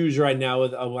favorite shoes right now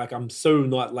are like, I'm so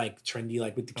not like trendy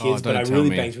like with the kids, but don't I tell really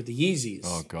me. bangs with the Yeezys.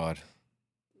 Oh god.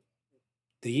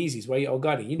 The Yeezys. Why you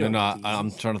got it? You know. No, about the I'm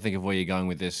Yeezys. trying to think of where you're going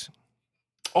with this.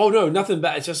 Oh no, nothing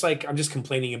bad. It's just like I'm just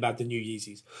complaining about the new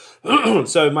Yeezys.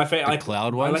 So my favorite, The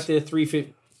cloud I ones? like the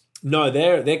 350. No,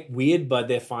 they're weird, but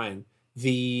they're fine.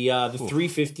 The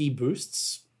 350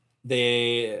 boosts.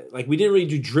 They like we didn't really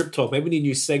do drip talk. Maybe we need a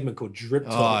new segment called drip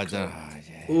talk.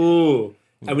 Yeah. Ooh,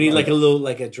 and we need like a little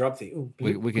like a drop thing.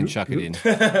 Ooh, We can chuck it in.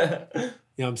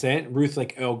 You know what I'm saying? Ruth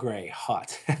like Earl Grey,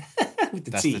 hot with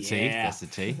the That's tea. the tea. Yeah. That's the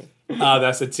tea.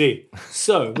 That's the tea.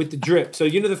 So with the drip, so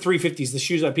you know the 350s, the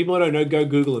shoes that people don't know, go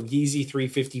Google them. Yeezy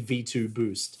 350 V2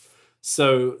 Boost.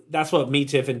 So that's what me,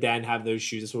 Tiff, and Dan have those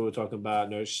shoes. That's what we're talking about.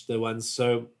 No, the ones.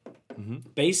 So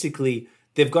basically,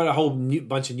 they've got a whole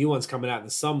bunch of new ones coming out in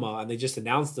the summer, and they just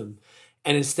announced them.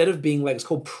 And instead of being like, it's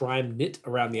called prime knit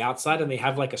around the outside, and they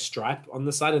have like a stripe on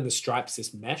the side, and the stripe's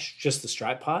this mesh, just the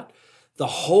stripe part. The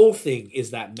whole thing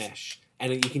is that mesh.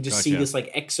 And you can just see this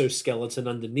like exoskeleton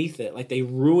underneath it. Like they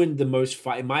ruined the most,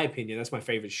 in my opinion, that's my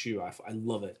favorite shoe. I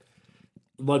love it.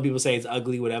 A lot of people say it's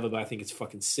ugly, whatever, but I think it's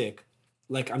fucking sick.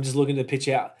 Like I'm just looking at the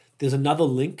picture out. There's another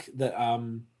link that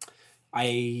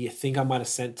I think I might have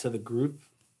sent to the group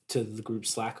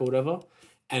Slack or whatever,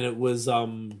 and it was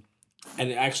and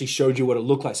it actually showed you what it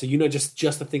looked like. So you know, just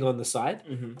the thing on the side,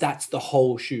 that's the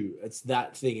whole shoe. It's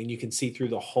that thing, and you can see through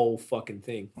the whole fucking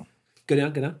thing. Go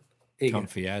down. There you go.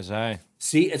 Comfy as, eh?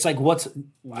 See, it's like what's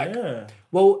like. Yeah.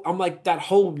 Well, I'm like that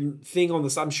whole thing on the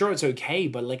side. I'm sure it's okay,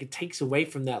 but like it takes away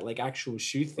from that like actual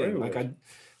shoe thing. Very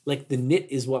Like the knit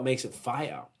is what makes it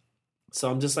fire.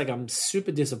 So I'm just like I'm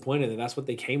super disappointed that that's what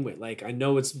they came with. Like I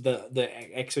know it's the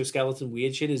exoskeleton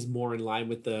weird shit is more in line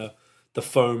with the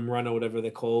foam run or whatever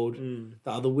they're called, the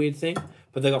other weird thing.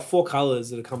 But they got 4 colors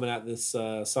that are coming out this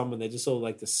summer. They're just all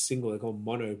like the single. They're called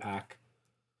mono pack.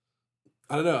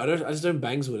 I don't know. I just don't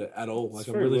bangs with it at all. Like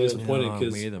I'm really disappointed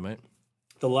because me either, mate.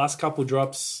 the last couple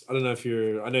drops. I don't know if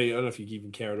you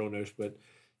even care at all, Nosh, but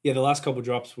yeah, the last couple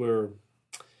drops were.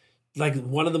 Like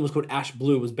one of them was called Ash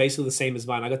Blue, was basically the same as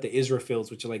mine. I got the Israfils,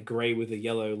 which are like gray with a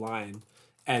yellow line,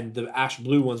 and the Ash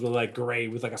Blue ones were like gray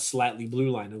with like a slightly blue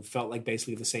line. It felt like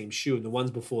basically the same shoe. And the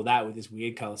ones before that with this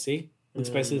weird color, see, it's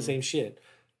basically the same shit.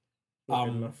 You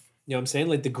know what I'm saying?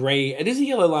 Like the gray, it is a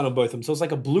yellow line on both of them, so it's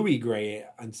like a bluey gray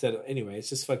instead of. Anyway, it's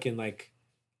just fucking like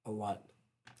a lot.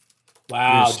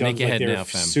 Wow, John's like now,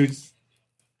 fam. Suits.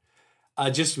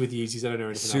 Just with Yeezys, I don't know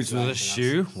anything Suits else. with a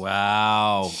shoe?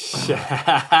 Wow. That's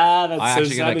I so actually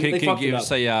sad. can They you fucked give it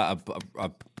us up.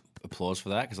 a applause for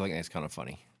that? Because I think that's kind of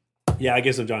funny. Yeah, I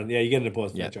guess so, John. Yeah, you get an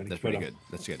applause for Yeah, that, Johnny. that's Well pretty done. good.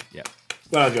 That's good. Yeah.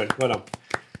 Well done, Johnny. Well done.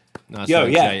 Nice Yo,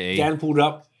 one, yeah. JE. Dan pulled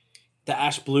up the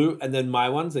Ash Blue and then my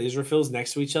ones, the Israfils,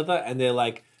 next to each other, and they're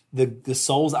like the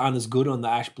soles aren't as good on the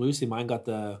Ash Blue. See, mine got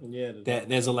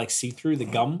there's a like see-through, the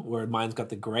gum, where mine's got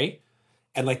the gray.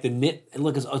 And like the knit, and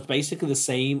look, it's basically the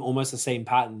same, almost the same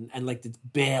pattern. And like it's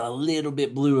bare a little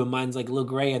bit blue, and mine's like a little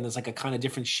gray, and there's like a kind of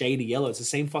different shade of yellow. It's the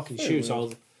same fucking shoe. So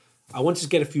I want to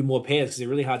just get a few more pairs because they're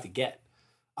really hard to get.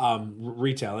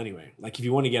 Retail anyway. Like if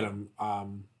you want to get them,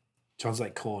 sounds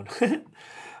like corn.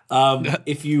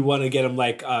 If you want to get them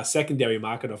like secondary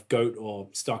market off Goat or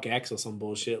StockX or some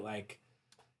bullshit, like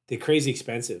they're crazy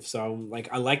expensive. So like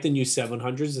I like the new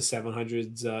 700s, the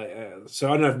 700s. So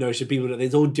I don't know if no shit people know,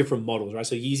 there's all different models, right?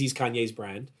 So Yeezy's Kanye's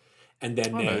brand. And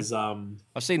then there's I've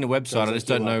seen the website, I just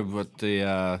don't know what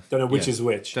the don't know which is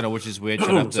which. Don't know which is which. I'd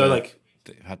have So to- like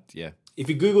yeah. if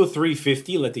you Google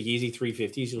 350, like the Yeezy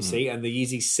 350s, you'll see, and the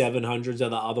Yeezy 700s are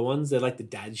the other ones. They're like the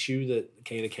dad shoe that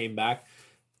kind of came back,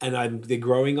 and they're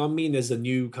growing on me. And there's a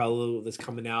new color that's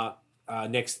coming out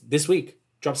this week,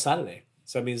 drops Saturday.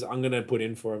 So that means I'm gonna put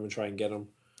in for them and try and get them.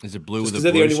 Is it blue with a Because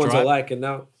blue they're the only ones I stripe? like, and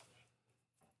now,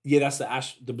 yeah, that's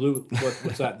the blue.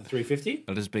 What's that? The 350?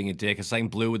 I'm just being a dick. I'm saying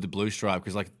blue with the blue stripe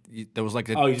because like there was like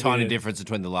a Oh, you tiny mean difference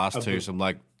between the last two. blue. So I'm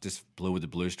like just blue with the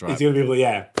blue stripe. It's gonna be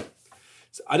yeah.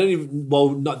 So I don't even.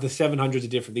 Well, not the 700s are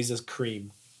different. These are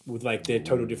cream with like their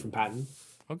total different pattern.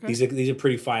 Okay. These are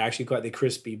pretty fire. Actually, they're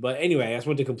crispy. But anyway, I just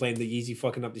wanted to complain that Yeezy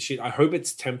fucking up the shit. I hope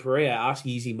it's temporary. I asked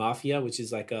Yeezy Mafia, which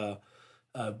is like a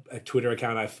Twitter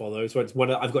account I follow. So it's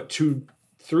I've got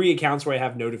 3 accounts where I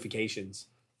have notifications,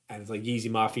 and it's like Yeezy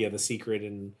Mafia, The Secret,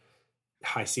 and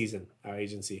High Season, our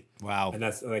agency. Wow. And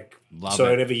that's like Love so.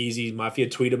 it. Whenever Yeezy Mafia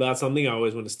tweet about something, I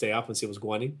always want to stay up and see what's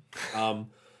going on.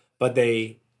 But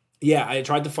I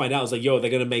tried to find out. I was like, yo,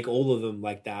 they're gonna make all of them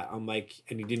like that. I'm like,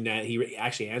 and he didn't. He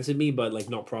actually answered me, but like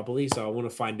not properly. So I want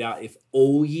to find out if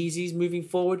all Yeezys moving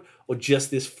forward or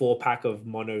just this 4-pack of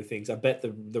mono things. I bet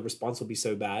the response will be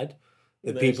so bad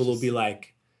that people will be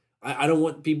like, I don't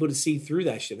want people to see through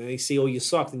that shit. And they see all your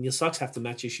socks, and your socks have to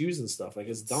match your shoes and stuff. Like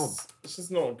it's dumb. It's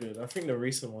just not good. I think the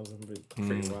recent ones have been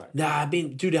pretty whack. Nah,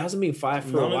 dude, it hasn't been fire for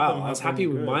None a of while. them I was have happy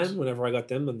been with good. mine whenever I got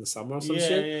them in the summer or some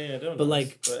shit. Yeah, they're But, nice.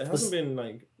 like, But it hasn't been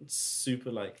like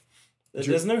super like. Drew-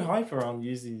 There's no hype around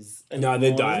Yeezys. No, anymore,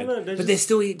 they died. isn't it? But they're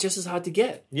still just as hard to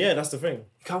get. Yeah, that's the thing.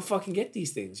 You can't fucking get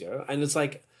these things, yo. And it's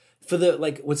like, For the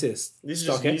what's this? These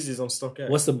are just StockX? Yeezys on StockX.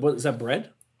 What is that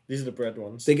bread? These are the bread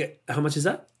ones. They get how much is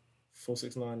that?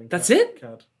 469. That's it?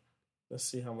 CAD. Let's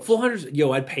see how much. 400.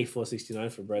 Yo, I'd pay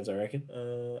 $4.69 for breads. I reckon.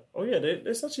 Oh yeah,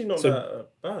 it's actually not that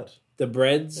bad. The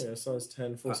breads. Yeah, size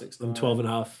 10, 469. I'm 12 and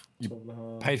a half. 12 and a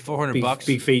half. Paid $400 Big, bucks.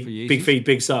 big feet, for Yeezys? big feet,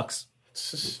 big socks.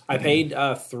 I paid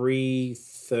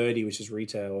 $330, which is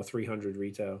retail, or $300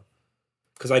 retail,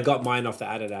 because I got mine off the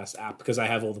Adidas app because I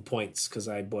have all the points because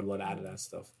I bought a lot of Adidas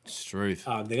stuff. It's truth.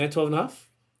 They got 12 and a half.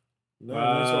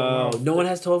 No, No one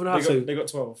has 12 and a half. They got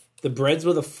 12. The breads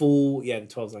were the full. Yeah, the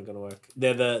 12's not gonna work.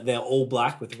 They're all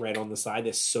black with red on the side.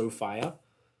 They're so fire.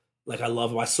 Like I love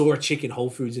them. I saw a chick in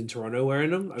Whole Foods in Toronto wearing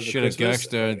them. Should have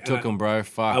ghost her and took them, bro.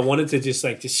 Fuck. I wanted to just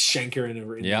shank her in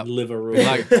the liver real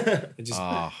Like- quick and just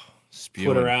Spewing.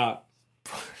 put her out.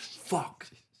 Fuck.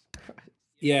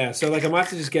 Yeah, so I might have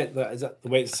to just get is that the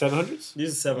weight 700s?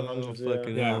 These are 700.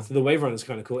 fucking yeah. Yeah, so the wave run is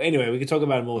kind of cool. Anyway, we could talk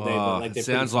about them all day, but they're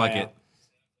sounds pretty like fire.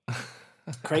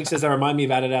 Craig says they remind me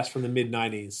of Adidas from the mid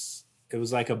 90s. It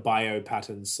was like a bio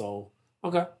pattern sole.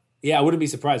 Okay. Yeah, I wouldn't be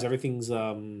surprised. Everything's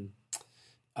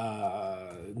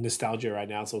nostalgia right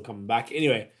now. It's all coming back.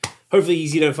 Anyway, hopefully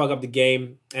Yeezy don't fuck up the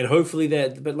game, and hopefully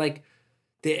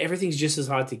everything's just as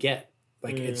hard to get.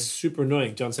 It's super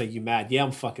annoying. John saying you mad? Yeah,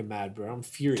 I'm fucking mad, bro. I'm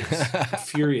furious.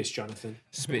 Furious, Jonathan.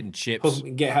 Spitting chips.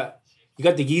 You got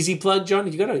the Yeezy plug, John.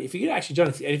 If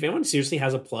anyone seriously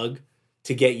has a plug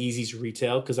to get Yeezy's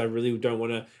retail, because I really don't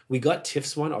want to. We got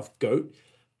Tiff's one off Goat,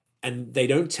 and they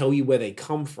don't tell you where they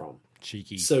come from.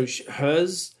 Cheeky. So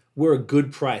hers were a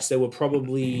good price. They were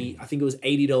probably, I think it was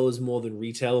 $80 more than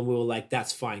retail, and we were like,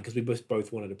 that's fine, because we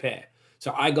both wanted a pair.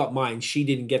 So I got mine. She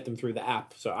didn't get them through the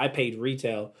app, so I paid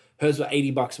retail. Hers were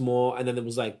 $80 more, and then there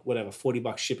was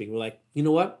 $40 shipping. We're like, you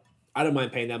know what? I don't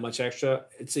mind paying that much extra.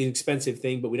 It's an expensive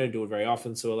thing, but we don't do it very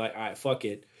often, so we're like, all right, fuck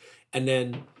it. And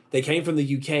then they came from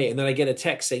the UK, and then I get a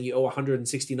text saying you owe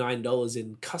 $169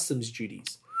 in customs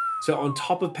duties. So on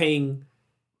top of paying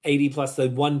 80 plus the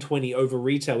 120 over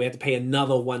retail, we had to pay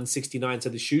another 169. So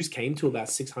the shoes came to about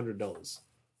 $600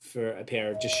 for a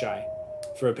pair of just shy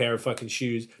for a pair of fucking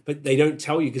shoes. But they don't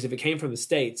tell you, because if it came from the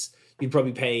States, you'd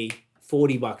probably pay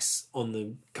 $40 on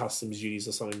the customs duties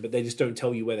or something, but they just don't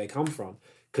tell you where they come from.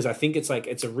 Because I think it's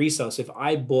a resale. So if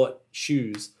I bought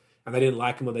shoes and I didn't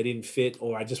like them or they didn't fit,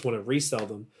 or I just want to resell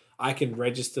them, I can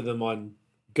register them on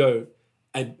Goat.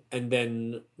 And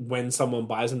then when someone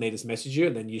buys them, they just message you,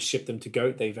 and then you ship them to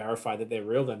Goat. They verify that they're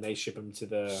real, then they ship them to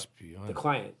the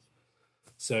client.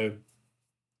 So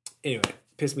anyway,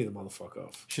 piss me the motherfucker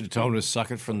off. Should have told him to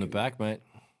suck it from the back, mate.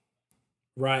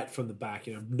 Right from the back,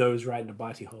 nose right in the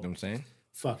bitey hole. You know what I'm saying?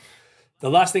 Fuck. The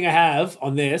last thing I have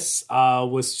on this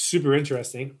was super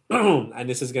interesting, and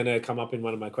this is going to come up in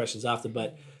one of my questions after,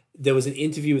 but there was an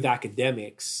interview with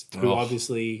Academics, who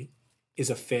obviously is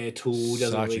a fair tool,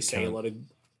 doesn't really say a lot of...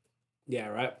 Yeah,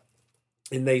 right?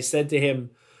 And they said to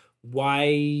him,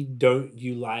 why don't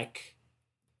you like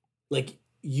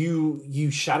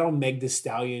you shat on Meg Thee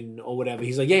Stallion or whatever.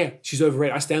 He's like, yeah, she's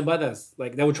overrated. I stand by that.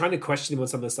 Like, they were trying to question him on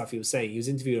some of the stuff he was saying. He was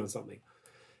interviewed on something.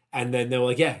 And then they were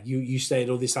like, yeah, you said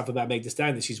all this stuff about Meg Thee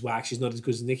Stallion, that she's whack, she's not as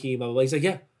good as Nicki, blah, blah, blah. He's like,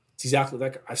 yeah, it's exactly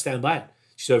like, I stand by it.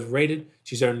 She's overrated.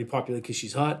 She's only popular because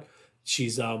she's hot.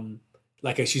 She's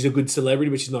she's a good celebrity,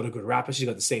 but she's not a good rapper. She's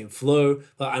got the same flow.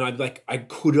 And I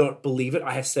could not believe it.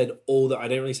 I have said all that. I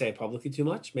don't really say it publicly too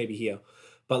much, maybe here.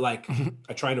 But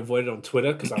I try and avoid it on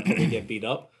Twitter because I'll probably get beat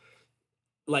up.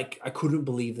 I couldn't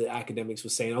believe that Academics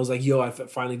was saying. I was like, yo, I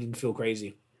finally didn't feel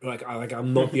crazy.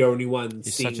 I'm not the only one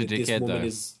He's seeing such a that this dickhead, woman though.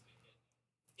 is.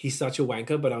 He's such a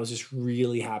wanker, but I was just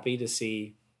really happy to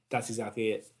see that's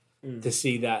exactly it. To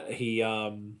see that he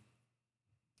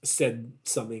said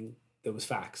something that was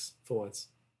facts for once.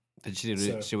 Did you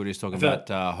see what he was talking about?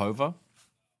 Hova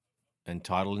and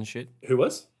title and shit. Who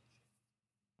was?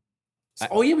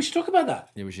 Oh yeah, we should talk about that.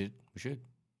 Yeah, we should. The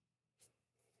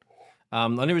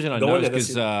only reason I know is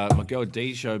because my girl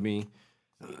Dee showed me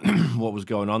what was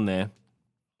going on there.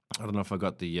 I don't know if I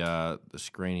got the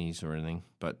screenies or anything,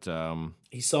 but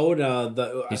he sold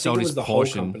he sold his the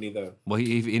portion. whole company though. Well,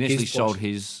 he initially sold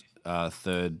his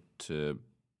third to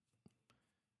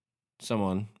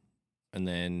someone, and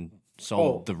then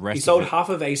sold the rest. He sold of it. half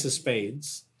of Ace of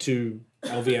Spades to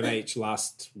LVMH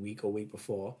last week or week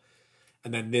before,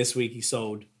 and then this week he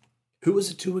sold. Who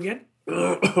was it to again?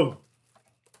 I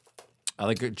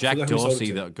think Jack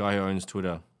Dorsey, the guy who owns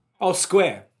Twitter. Oh,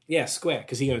 Square. Yeah, Square,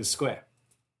 because he owns Square,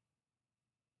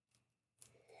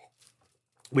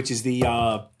 which is the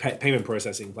payment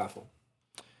processing platform.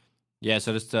 Yeah,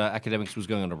 so just Academics was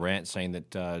going on a rant saying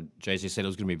that Jay-Z said it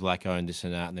was going to be black-owned, this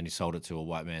and that, and then he sold it to a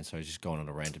white man, so he's just going on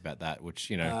a rant about that,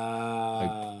 which,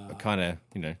 I kind of,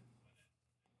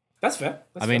 That's fair.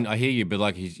 I mean, I hear you, but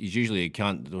like he's usually he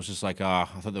can't. It was just like I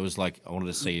thought there was like I wanted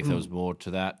to see if there was more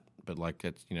to that, but like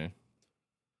it's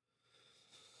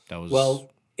that was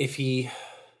if he,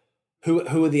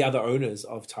 who are the other owners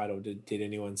of Tidal? Did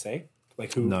anyone say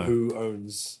like who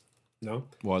owns? No.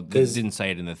 Well, they didn't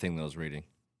say it in the thing that I was reading.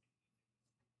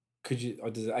 Could you? Or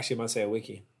does it actually might say a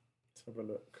wiki? Let's have a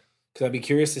look. Because I'd be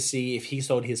curious to see if he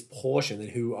sold his portion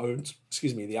and who owns.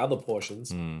 Excuse me, the other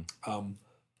portions.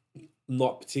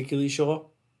 Not particularly sure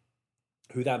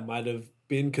who that might have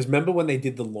been. Because remember when they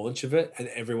did the launch of it and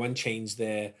everyone changed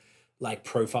their like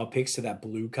profile pics to that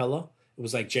blue color? It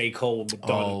was like J. Cole,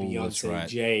 Madonna, Beyonce, right.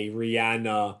 Jay,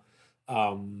 Rihanna,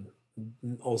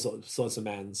 all sorts of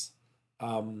mans.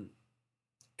 And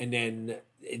then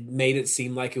it made it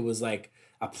seem like it was like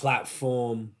a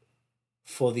platform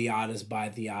for the artist by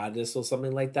the artist or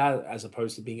something like that, as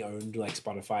opposed to being owned like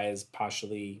Spotify is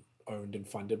partially owned and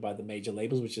funded by the major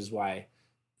labels, which is why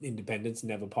independents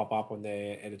never pop up on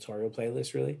their editorial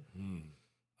playlist really.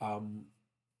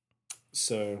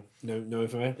 So no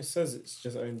information. It says it's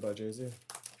just owned by Jay-Z.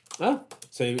 Oh,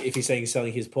 so if he's saying he's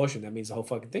selling his portion, that means the whole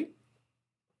fucking thing?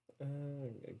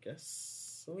 I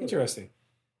guess so. Interesting.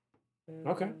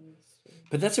 Okay.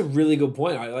 But that's a really good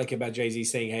point. I like about Jay-Z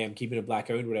saying, hey, I'm keeping it black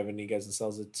owned, whatever, and he goes and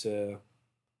sells it to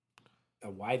a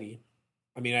whitey.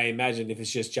 I mean, I imagine if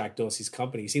it's just Jack Dorsey's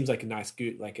company, he seems like a nice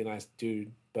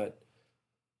dude, but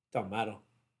don't matter.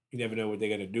 You never know what they're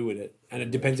going to do with it. And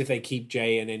it depends if they keep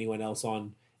Jay and anyone else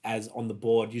on the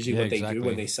board. Usually what they do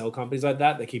when they sell companies like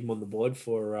that, they keep them on the board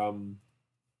for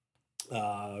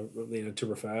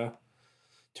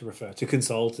to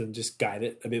consult and just guide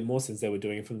it a bit more, since they were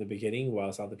doing it from the beginning,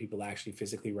 whilst other people are actually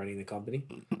physically running the company.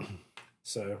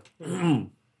 So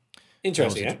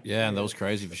interesting, yeah, and that was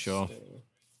crazy for sure.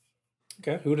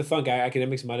 Okay, who would have thought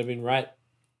Academics might have been right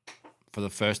for the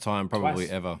first time, probably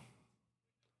twice. Ever.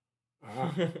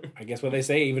 I guess what they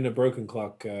say, even a broken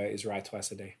clock is right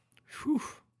twice a day. Whew.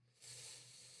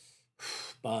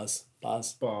 Bars.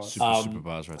 Super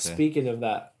bars right there. Speaking of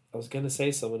that, I was going to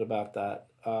say something about that.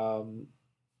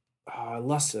 I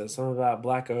lost it. Something about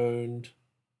black owned.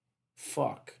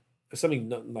 Fuck. Something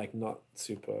not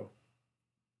super.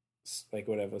 Like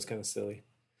whatever. It's kind of silly.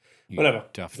 Whatever.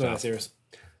 It's not that serious.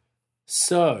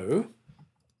 So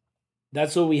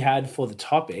that's all we had for the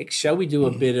topic. Shall we do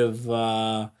a bit of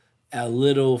our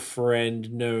little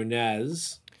friend known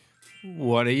as?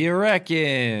 What do you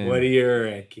reckon?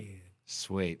 I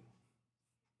Sweet.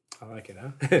 like it,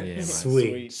 huh? Yeah,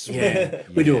 Sweet. Yeah.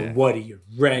 We're doing what do you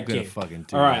reckon? We're gonna fucking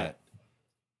do all right. that.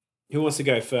 Who wants to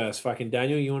go first? Fucking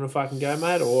Daniel, you want to fucking go,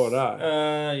 mate, or what?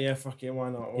 Yeah, fuck it, why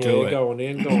not? Yeah, go on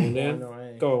then. Why not,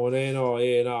 eh? Go on then. Oh,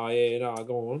 yeah, no,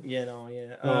 go on. Yeah, no,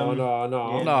 yeah.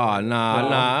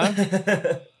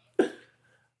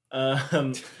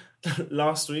 No.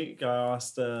 Last week I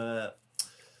asked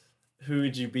who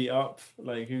would you beat up?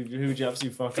 Like who would you absolutely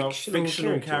fuck up?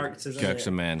 Fictional characters. Jerks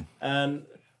a man. And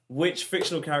which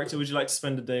fictional character would you like to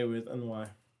spend a day with and why?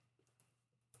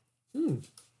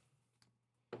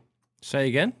 Say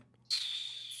again?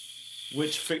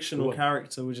 Which fictional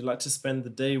character would you like to spend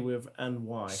the day with and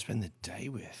why? Spend the day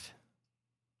with?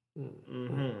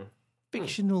 Mm-hmm.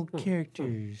 Fictional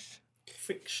characters.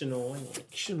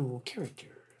 Fictional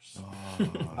characters.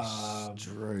 Oh,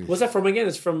 Drew. What's that from again?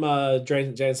 It's from Jay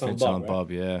and Silent Bob, right?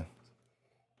 Bob, yeah.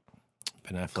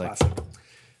 Ben Affleck.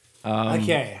 Classic.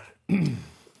 Okay.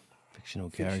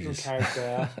 Fictional characters. Fictional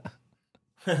character.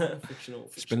 Fictional.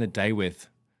 Spend the day with.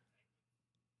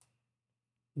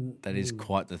 That is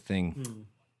quite the thing.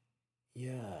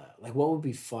 Yeah. Like, what would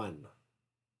be fun?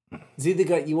 It's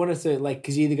either you want to like,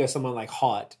 because you either go someone like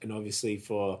hot and obviously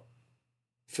for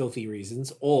filthy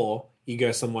reasons, or you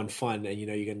go someone fun and you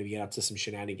know you're going to be up to some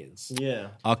shenanigans. Yeah.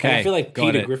 Okay. And I feel like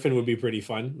Peter Griffin would be pretty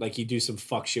fun. Like, you do some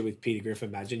fuck shit with Peter Griffin.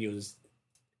 Imagine you'll just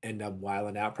end up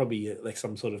wilding out. Probably like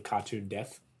some sort of cartoon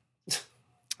death.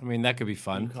 I mean, that could be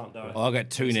fun. You can't die. Oh, I got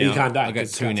two now. You can't die. I got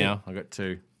two now. I got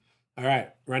two. All right,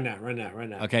 run that.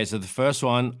 Okay, so the first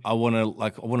one, I want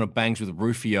to bangs with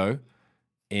Rufio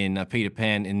in Peter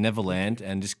Pan in Neverland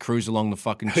and just cruise along the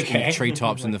fucking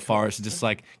treetops in the forest, and just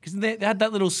like, because they had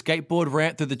that little skateboard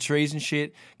ramp through the trees and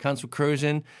shit. Cunts were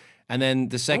cruising, and then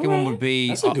the second one would be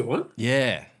that's a good one.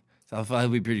 Yeah, so I thought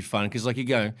that'd be pretty fun because like you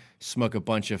go smoke a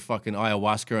bunch of fucking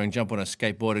ayahuasca and jump on a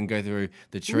skateboard and go through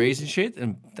the trees and shit,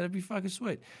 and that'd be fucking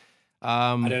sweet.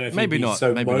 I don't know if maybe you'd be not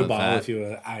so maybe mobile not if you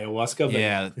were ayahuasca. But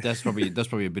yeah, that's probably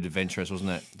a bit adventurous, wasn't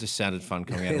it? Just sounded fun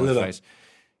coming out of my face.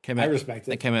 I respect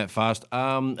it. They came out fast.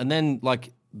 And then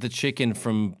like the chicken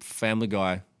from Family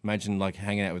Guy, Imagine like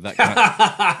hanging out with that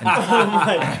guy Oh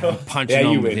my god. punching Yeah,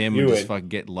 on you with win, him you and win. just fucking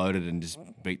get loaded and just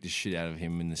beat the shit out of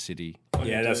him in the city.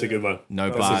 Yeah, that's a good one. No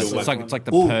That's a bars. good It's one. like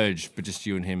the Ooh. purge, but just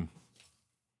you and him.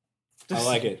 I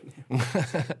like it.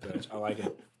 I like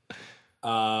it.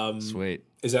 Sweet.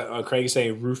 Is that Craig is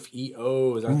saying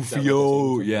Rufio? Is that what they're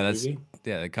Rufio. saying Yeah, from the that's movie?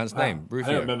 the cunt's Wow. name. I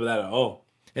Rufio. don't remember that at all.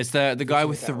 It's the guy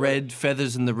with the that red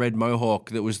feathers and the red mohawk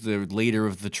that was the leader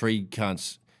of the tree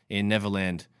cunts in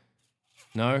Neverland.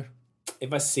 No?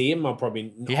 If I see him, I'll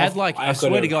probably. He had like, I I've got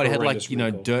swear a to God, he had horrendous like, you know,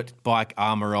 recall. dirt bike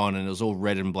armor on and it was all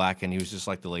red and black and he was just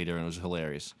like the leader and it was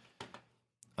hilarious.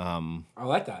 I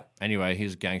like that. Anyway,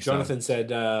 he's a gangster. Jonathan said,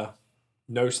 "No,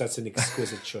 that's an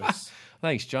exquisite choice."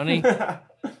 Thanks, Johnny.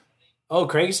 Oh,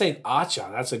 Craig is saying Archer.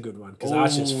 That's a good one because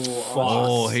Archer's fucked.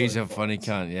 Oh, he's a funny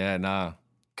cunt. Yeah, nah.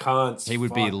 Can't. He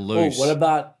would be fuck. loose. Oh, what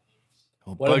about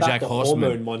BoJack the Horseman.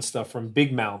 hormone monster from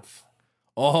Big Mouth?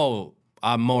 Oh,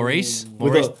 Maurice. With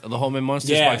Maurice, the- the hormone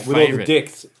monster Yeah, is my with all the favorite.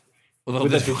 dicks. With all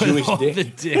with the Jewish all dick. the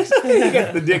dicks. You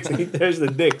got the dicks. There's the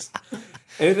dicks.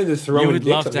 Anything to throw. You in would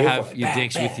dicks, love I'm to here have for. your Bam,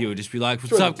 dicks bam. with you. Just be like, what's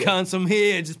Throw the up, dick. cunts? I'm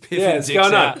here. Just piffing Yeah, the it's dicks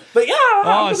going out. on. But yeah, Oh,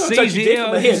 I'm gonna touch C's your dick here.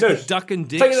 with my hand. He's No, ducking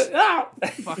take dicks. it out.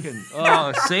 Fucking,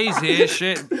 oh, C's here.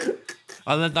 Shit.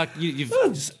 And then, like, you've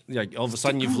just, like, all of a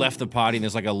sudden you've left the party and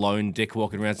there's like a lone dick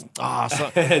walking around. Oh,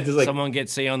 Just like, someone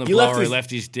gets C on the You left blower. He his-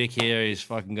 left his dick here. He's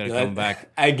fucking got to come back.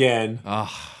 again.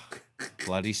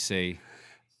 Bloody C.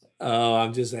 Oh,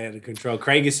 I'm just out of control.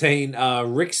 Craig is saying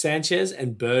Rick Sanchez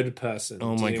and Bird Person.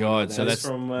 Oh Do my you know what God, that so is? that's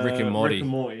From Rick and Morty. Rick and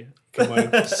Morty. Come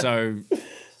on. So,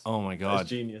 oh my That's God.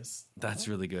 genius. That's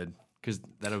really good. Because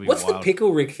that'll be What's wild. the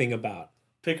Pickle Rick thing about?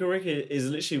 Pickle Rick is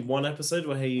literally one episode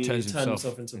where he Turns turned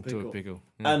himself himself into a pickle. pickle.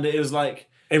 Yeah. And it was like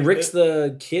And Rick's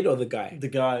the kid or the guy? the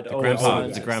guy, grandpa,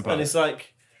 the grandpa. and it's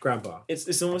like Grandpa.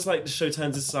 it's almost like the show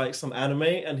turns into like some anime,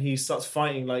 and he starts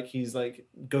fighting like he's like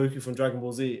Goku from Dragon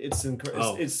Ball Z. It's incredible.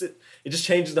 Oh. It just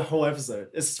changes the whole episode.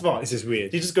 It's fun. This is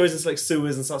weird. He just goes into like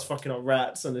sewers and starts fucking up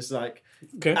rats, and it's like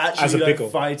Okay. actually As a like pickle.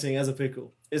 fighting as a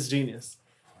pickle. It's genius.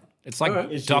 It's like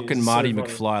Alright. It's Doc genius. and It's Marty so funny.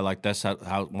 McFly. Like, that's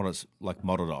how what it's like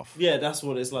modeled off. Yeah, that's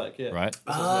what it's like. Yeah, Right?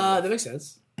 That makes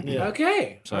sense. Yeah.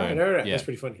 Okay. So, all right. yeah. That's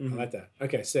pretty funny. I like that.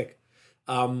 Okay, sick.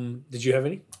 Did you have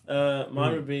any?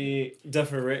 Mine would be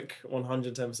definitely Rick,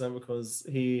 110%, because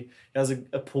he has a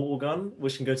portal gun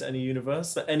which can go to any universe,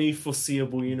 so any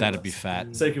foreseeable universe. That'd be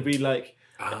fat. So it could be like,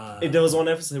 there was one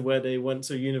episode where they went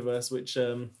to a universe which,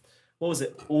 what was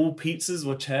it? All pizzas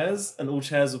were chairs and all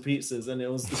chairs were pizzas, and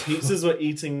it was the pizzas were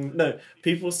eating. No,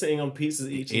 people were sitting on pizzas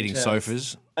Eating chairs.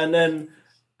 sofas. And then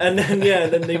yeah,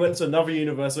 and then they went to another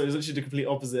universe where it was literally the complete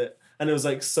opposite, and it was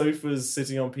like sofas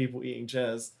sitting on people eating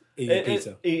chairs. Eating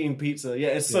pizza. Eating pizza. Yeah,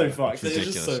 it's so fucked. It's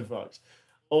just so ridiculous. fucked.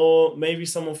 Or maybe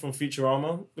someone from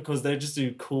Futurama, because they just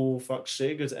do cool fuck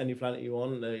shit. Go to any planet you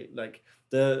want. And they like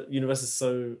the universe is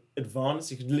so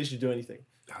advanced. You can literally do anything.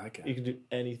 Okay. You can do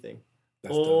anything.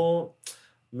 That's or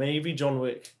maybe John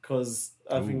Wick, because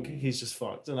I think he's just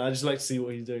fucked, and I just like to see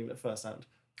what he's doing at first hand.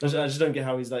 I just don't get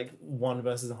how he's like 1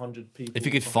 versus 100 people. If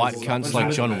you could fight cunts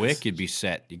like John Wick, you'd be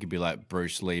set. You could be like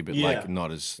Bruce Lee, but like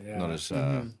not as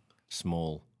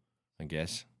small, I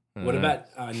guess. I What don't know.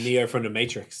 about Neo from the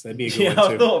Matrix? That'd be a good Yeah, one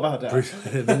I too. thought about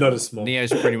that. But not as small.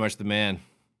 Neo's pretty much the man.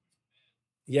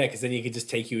 Yeah, because then you could just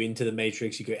take you into the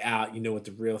Matrix. You go out. You know what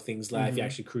the real thing's like. You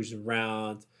actually cruising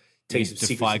around. Tell you You some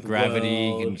defy secrets of the gravity.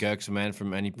 You world. can gurk a man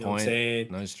from any You know what I'm point. saying?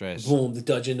 No stress. Boom, the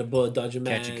dodging, the blood dodging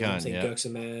man. Catch a You know what I'm cunt, saying? yeah. Gurks a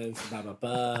man. Blah, blah,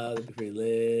 blah. That'd be pretty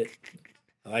lit.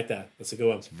 I like that. That's a good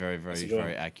one. Very, very, That's a good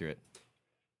very one. accurate.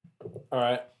 All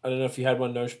right. I don't know if you had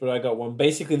one, Nosh, but I got one.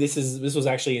 Basically, this was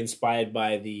actually inspired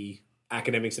by the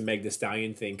Academics and Meg Thee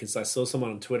Stallion thing, because I saw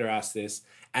someone on Twitter ask this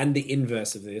and the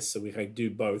inverse of this, so we can do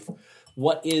both.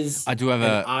 What is I do have an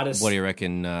a artist? what do you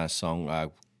reckon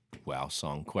song?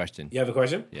 Song question. You have a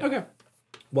question? Yeah. Okay.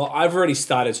 Well, I've already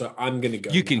started, so I'm going to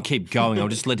go. You can now. keep going. I'm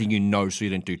just letting you know so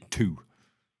you don't do two.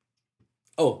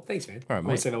 Oh, thanks, man. All right, I'm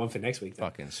going mate. to say that one for next week. Then.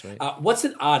 Fucking sweet. What's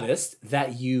an artist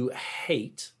that you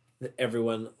hate that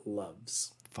everyone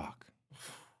loves? Fuck.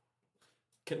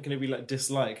 Can it be like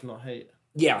dislike, not hate?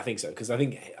 Yeah, I think so. Because I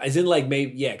think, as in, like,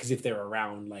 maybe, yeah, because if they're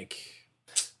around, like,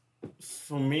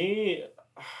 For me,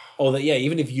 oh, that, yeah,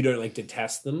 even if you don't, like,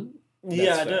 detest them.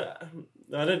 yeah, I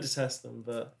fair. don't detest them,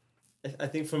 but I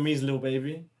think for me, it's Lil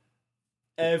Baby.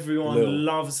 Everyone Lil.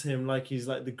 loves him like he's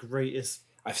like the greatest.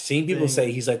 I've seen people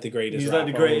say he's, like, the greatest He's like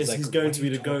the rapper. I was greatest. like, He's going what to are be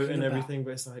you the goat talking and about? everything,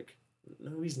 but it's like,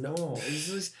 no, he's not.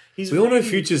 He's We all know really-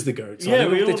 Future's the goat. So I Yeah,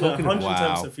 don't know we what all they're know. talking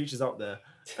about. 110% Future's up there.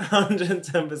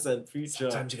 110% Future.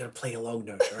 Sometimes you got to play along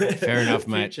notes, right? Fair enough,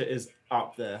 mate. Future is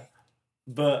up there,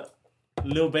 but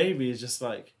Lil Baby is just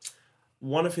like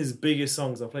one of his biggest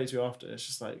songs, I'll play to you after, it's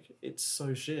just like, it's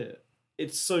so shit.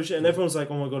 It's so shit. And everyone's like,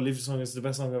 oh my God, Leave Your Song is the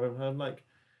best song I've ever heard. I'm like,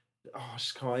 oh, I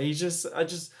just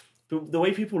can't. The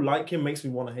way people like him makes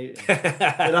me want to hate him.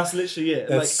 And that's literally it.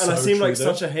 That's and I so seem true, like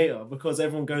though. such a hater because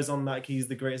everyone goes on like he's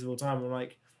the greatest of all time. I'm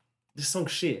like, this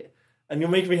song's shit. And you're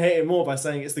making me hate it more by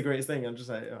saying it's the greatest thing. I'm just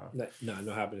like, oh. No,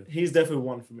 not happening. He's definitely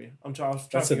one for me.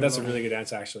 That's a really good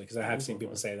answer, actually, because I have seen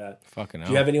people say that. Fucking hell.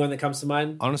 Do you have anyone that comes to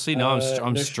mind? Honestly, no.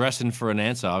 I'm stressing for an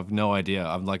answer. I've no idea.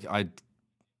 I'm like, All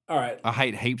right. I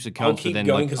hate heaps of cunts. I'll keep but then,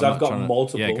 going like, because I'm I've not got trying to-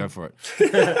 multiple. Yeah, go for it.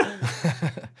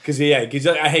 Because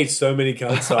I hate so many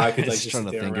cunts, so I could like Just just trying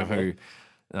to sit there think of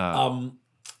around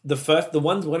who. the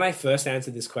ones when I first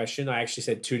answered this question, I actually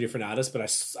said two different artists, but I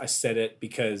said it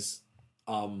because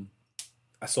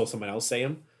I saw someone else say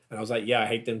him, and I was like, yeah, I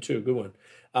hate them too. Good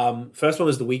one. First one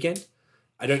was The Weeknd.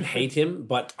 I don't hate him,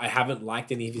 but I haven't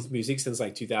liked any of his music since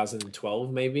like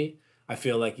 2012, maybe. I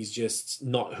feel like he's just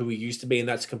not who he used to be, and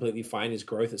that's completely fine. His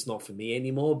growth, it's not for me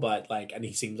anymore. But like, and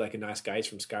he seems like a nice guy. He's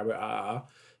from Scarborough,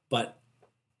 but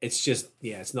it's just,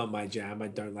 yeah, it's not my jam. I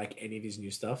don't like any of his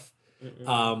new stuff.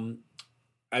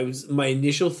 My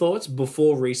initial thoughts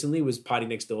before recently was Party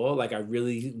Next Door. Like I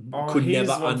really could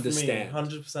never understand.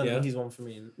 100%. Yeah? He's one for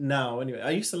me now. Anyway,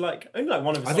 I used to only like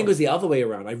one of his I think it was songs. the other way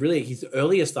around. His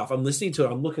earlier stuff, I'm listening to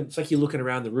it. I'm looking. It's like you're looking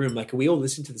around the room. Like, are we all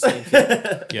listening to the same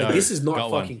thing? Yo, Like, this is not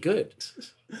got fucking one. good.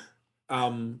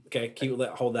 Okay,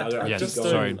 hold that. Yeah, just go.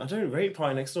 Sorry. I don't rate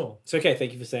Party Next Door. It's okay.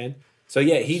 Thank you for saying. So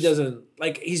yeah, he doesn't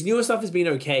like his newer stuff has been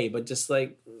okay, but just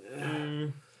like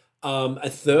a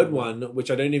third one, which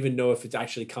I don't even know if it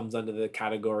actually comes under the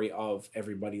category of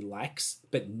everybody likes,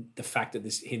 but the fact that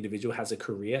this individual has a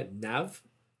career, Nav,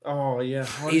 Oh yeah,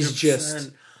 100%. is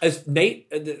just as Nate.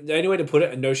 The only way to put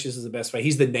it, and Notice is the best way.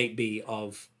 He's the Nate B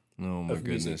of Oh my of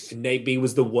goodness. music. Nate B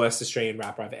was the worst Australian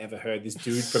rapper I've ever heard. This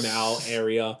dude from our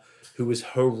area who was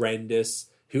horrendous,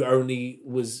 who only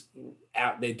was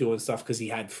out there doing stuff because he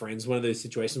had friends. One of those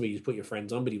situations where you just put your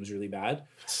friends on, but he was really bad.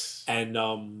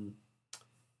 And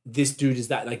this dude is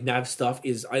that like Nav stuff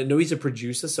is. I know he's a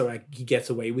producer, so like he gets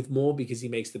away with more because he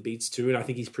makes the beats too, and I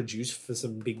think he's produced for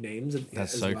some big names.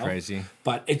 That's as so well. crazy.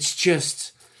 But it's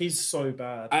just. He's so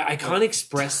bad. I can't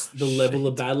express the level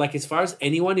of bad. Like as far as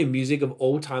anyone in music of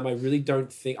all time, I really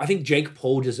don't think. I think Jake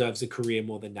Paul deserves a career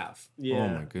more than Nav. Yeah. Oh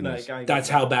my goodness. Like, That's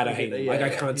how bad I hate him. Yeah, Like I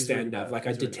yeah, can't he's stand really Nav. bad. Like I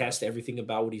He's really detest everything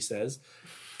about what he says.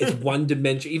 It's one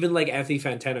dimension. Even like Anthony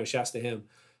Fantano, shouts to him.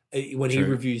 When he True.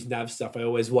 reviews Nav stuff, I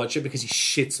always watch it because he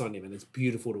shits on him, and it's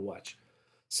beautiful to watch.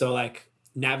 So like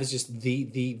Nav is just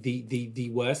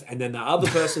the worst. And then the other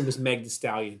person was Meg Thee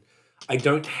Stallion. I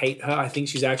don't hate her. I think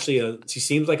she's actually she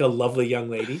seems like a lovely young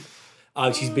lady.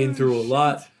 She's been through a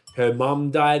lot. Her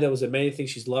mom died. There was a many things.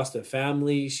 She's lost her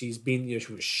family. She's been,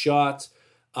 she was shot.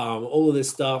 All of this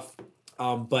stuff.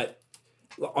 But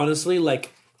honestly,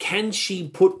 like, can she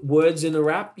put words in a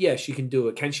rap? Yeah, she can do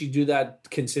it. Can she do that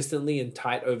consistently and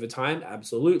tight over time?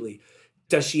 Absolutely.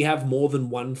 Does she have more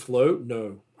than one flow?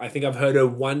 No. I think I've heard her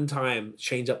one time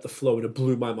change up the flow and it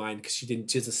blew my mind because she didn't.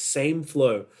 She's the same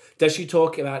flow. Does she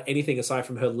talk about anything aside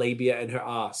from her labia and her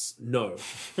ass? No.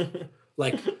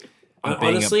 Like,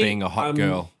 honestly, being a hot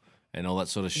girl and all that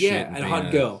sort of shit. yeah, and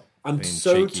hot girl. I'm being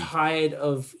so cheeky. tired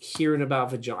of hearing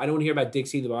about vagina. I don't want to hear about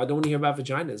dicks either, but I don't want to hear about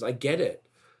vaginas. I get it.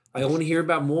 I want to hear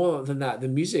about more than that. The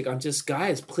music. I'm just,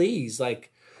 guys, please,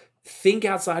 like, think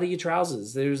outside of your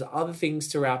trousers. There's other things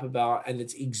to rap about, and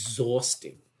it's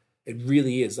exhausting. It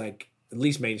really is, like, at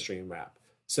least mainstream rap.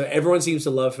 So everyone seems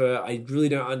to love her. I really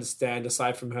don't understand,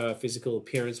 aside from her physical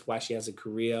appearance, why she has a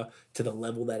career to the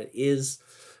level that it is.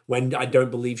 When I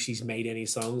don't believe she's made any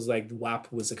songs. Like,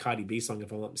 WAP was a Cardi B song,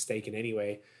 if I'm not mistaken,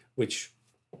 anyway, which,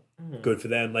 good for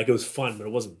them. Like, it was fun, but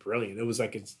it wasn't brilliant. It was,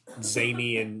 like, it's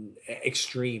zany and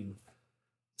extreme.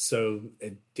 So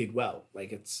it did well.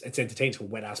 Like, it's entertaining for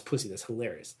wet-ass pussy. That's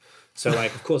hilarious. So,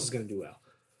 like, of course it's going to do well.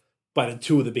 But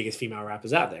two of the biggest female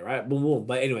rappers out there, right? Boom, boom.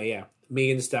 But anyway, yeah.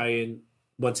 Megan Thee Stallion,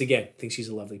 once again, think she's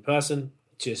a lovely person.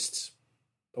 Just,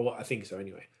 well, I think so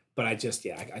anyway. But I just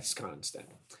can't understand.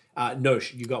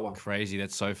 Nosh, you got one. Crazy,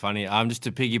 that's so funny. Just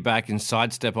to piggyback and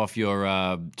sidestep off your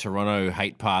Toronto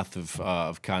hate path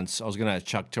of cunts, I was going to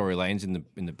chuck Tory Lanez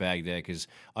in the bag there because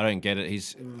I don't get it.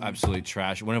 He's absolute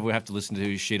trash. Whenever we have to listen to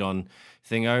his shit on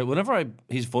Thingo, whenever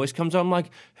his voice comes on, I'm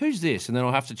like, who's this? And then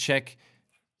I'll have to check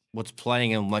what's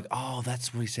playing, and I'm like, oh,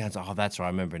 that's what he sounds. Oh, that's what I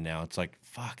remember now. It's like,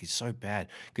 fuck, he's so bad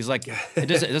because like it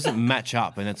doesn't match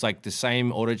up, and it's like the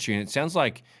same auto tune. It sounds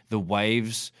like the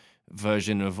Waves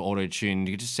version of auto tune.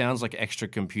 It just sounds like extra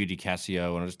computer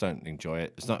Casio, and I just don't enjoy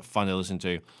it. It's not fun to listen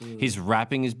to. His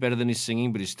rapping is better than his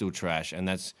singing, but he's still trash, and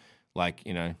that's like,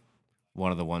 you know,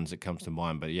 one of the ones that comes to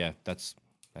mind. But yeah, that's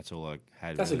That's all I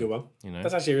had. That's really, a good one. You know,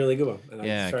 That's actually a really good one. And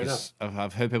yeah, fair because enough.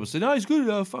 I've heard people say, "No, he's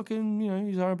good. Fucking,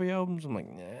 his R&B albums." I'm like,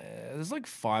 nah. There's like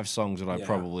 5 songs that I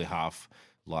probably half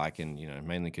like, and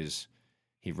mainly because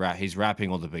he's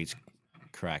rapping, all the beats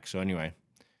crack. So anyway,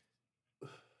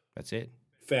 that's it.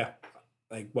 Fair.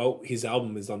 His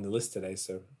album is on the list today,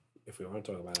 so if we want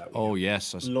to talk about that, Oh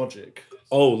yes, Logic.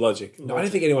 Logic. No, I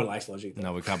don't think anyone likes Logic. Though.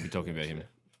 No, we can't be talking about him.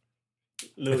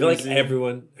 Lil I feel like Uzi.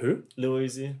 everyone who Lil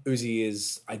Uzi. Uzi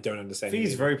is. I don't I understand. think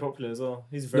he's him very popular as well.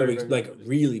 He's either. very, No, very like popular.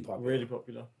 really popular. Really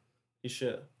popular. He's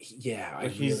shit. Yeah, I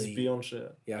Like he's really. beyond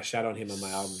shit. Yeah, I shout on him on my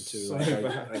album too. So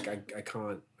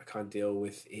I can't deal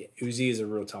with it. Uzi is a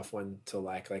real tough one to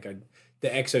like. The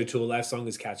EXO Tour Life song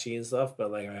is catchy and stuff,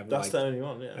 but I haven't. That's the only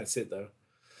one. Yeah. That's it though.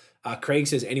 Craig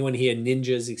says, anyone here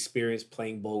Ninja's experience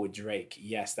playing ball with Drake?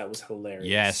 Yes, that was hilarious.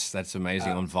 Yes, that's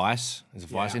amazing. On Vice, there's a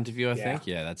Vice interview, I yeah. think.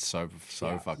 Yeah, that's so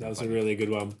fucking. That was funny. a really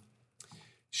good one.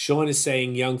 Sean is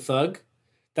saying Young Thug.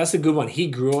 That's a good one. He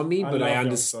grew on me, but love I Young Thug.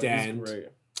 understand. He's great.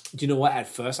 Do you know what? At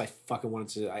first, I fucking wanted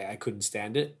to. I couldn't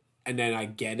stand it, and then I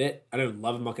get it. I don't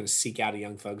love him. I'm not going to seek out a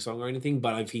Young Thug song or anything.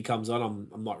 But if he comes on,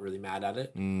 I'm not really mad at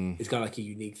it. It's got like a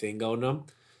unique thing going on.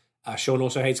 Sean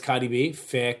also hates Cardi B.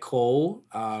 Fair call.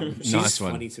 She's Nice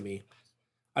one. funny to me.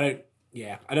 I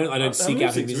don't seek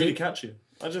out her music's music. really catchy.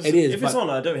 It is, If it's but- on,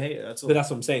 I don't hate it at all. But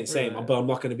that's what I'm saying. Same. Yeah. But I'm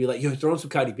not going to be like, yo, throw on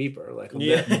some Cardi B, bro. Like, I'm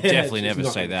Yeah. Definitely it's never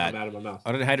not say gonna that. come out of my mouth.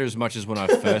 I don't hate her as much as when I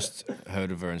first heard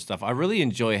of her and stuff. I really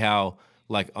enjoy how,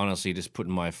 honestly, just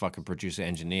putting my fucking producer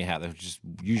engineer hat, that's just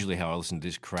usually how I listen to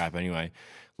this crap anyway.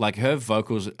 Like, her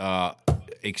vocals are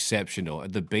exceptional.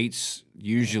 The beats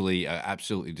usually are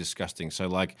absolutely disgusting. So,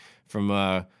 from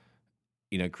a,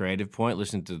 creative point,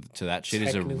 listening to that shit is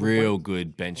a Technical real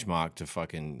good benchmark to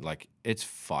fucking, it's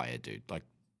fire, dude.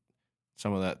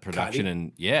 Some of that production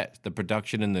Cardi? and the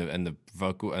production and the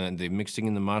vocal and the mixing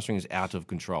and the mastering is out of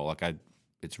control.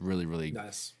 It's really, really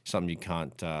Nice. something you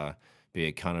can't be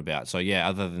a cunt about. So yeah,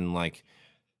 other than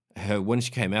her when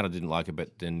she came out, I didn't like her,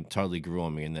 but then totally grew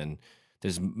on me. And then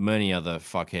there's many other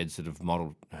fuckheads that have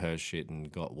modeled her shit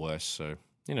and got worse. So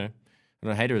I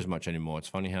don't hate her as much anymore. It's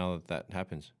funny how that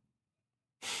happens.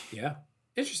 Yeah.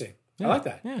 Interesting. I like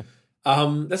that. Yeah.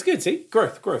 That's good. See?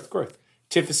 Growth.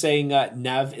 Tiff is saying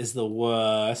Nav is the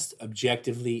worst.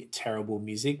 Objectively terrible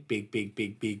music.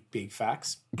 Big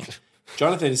facts.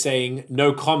 Jonathan is saying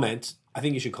no comment. I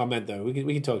think you should comment though. We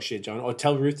can talk shit, John. Or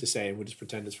tell Ruth to say it. We'll just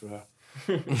pretend it's from her.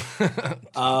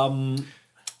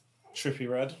 Trippie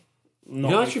Red. You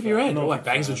not big Trippie fan. Red? Not Oh, big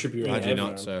bangs fan. with Trippie Red. I do ever.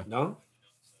 not, so. No?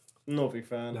 Not a big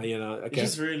fan. No, you're not. It's Okay.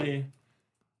 just really.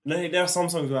 No, there are some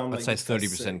songs where I'm I'd like, say this guy's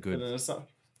 30% sick, good. but then there's some-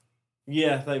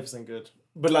 Yeah, 30% good.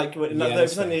 But like, Yeah,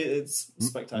 30% that's it's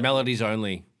spectacular. Melodies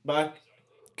only, But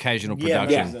occasional yeah,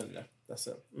 production. that's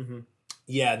it. Mm-hmm.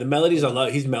 Yeah, the melodies are low.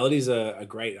 His melodies are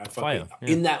great. I Fire, fucking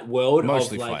yeah. in that world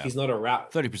Mostly of fire. he's not a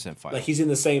rap. 30% fire. Like he's in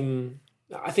the same.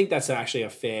 I think that's actually a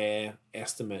fair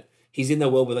estimate. He's in the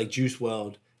world with Juice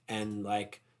WRLD and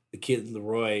the Kid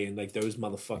Leroy and those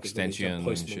motherfuckers. Extension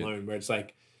Post and shit. Malone, where it's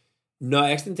no,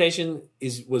 Extentation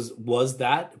was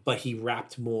that, but he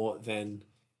rapped more than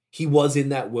he was in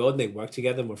that world. And they worked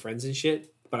together and were friends and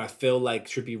shit. But I feel like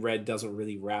Trippie Redd doesn't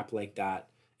really rap like that.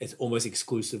 It's almost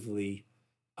exclusively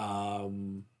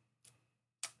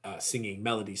singing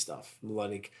melody stuff,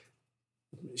 melodic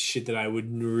shit that I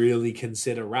wouldn't really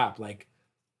consider rap.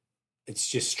 It's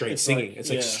just straight It's singing. It's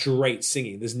yeah. straight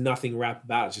singing. There's nothing rap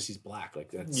about it. It's just he's black.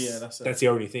 That's it. That's the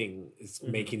only thing. It's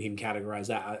making him categorize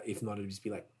that. If not, it'd just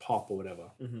be pop or whatever.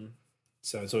 Mm-hmm.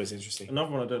 So it's always interesting.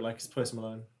 Another one I don't like is Post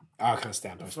Malone. I can't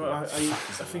stand Post Malone. I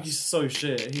think he's so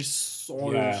shit. He's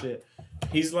so Yeah. shit.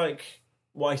 He's what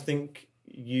I think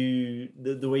the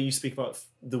way you speak about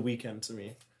The Weeknd to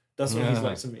me. That's what he's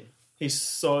like to me. He's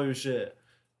so shit.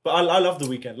 But I love The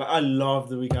Weeknd. I love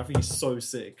The Weeknd. I think he's so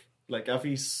sick. I think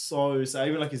he's so sick. I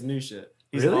even like his new shit.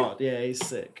 He's Really? hard. Yeah, he's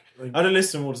sick. I don't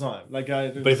listen to him all the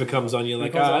time. But if it comes on, you're If like,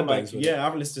 it comes I on, bangs with it. yeah, I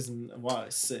haven't listened to him in a while.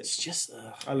 It's sick. It's just,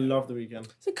 I love The Weeknd.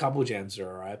 there's a couple jams that are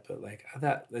alright, but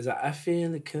there's I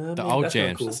feel it coming. The old That's not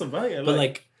jams. cool. That's a banger.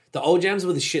 But the old jams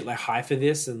with the shit High for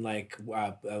This and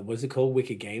what's it called,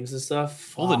 Wicked Games and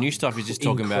stuff. All the new stuff is just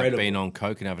talking about incredible. being on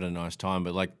coke and having a nice time,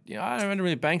 but I don't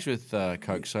really bangs with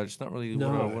coke, so it's not really what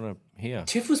I want to hear.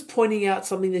 Tiff was pointing out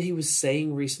something that he was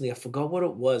saying recently. I forgot what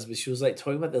it was, but she was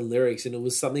talking about the lyrics, and it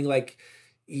was something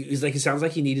it sounds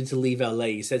like he needed to leave LA.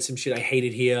 He said some shit. I hate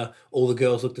it here. All the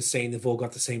girls look the same. They've all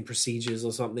got the same procedures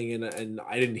or something, and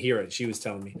I didn't hear it. She was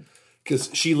telling me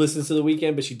because she listens to The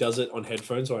Weeknd, but she does it on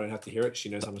headphones, so I don't have to hear it. She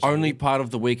knows how much. Only part of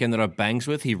The Weeknd that I bangs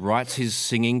with, he writes his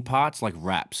singing parts like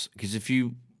raps. Because if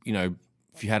you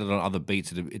if you had it on other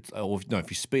beats, if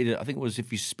you speed it, I think it was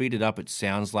if you speed it up, it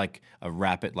sounds like a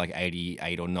rap at like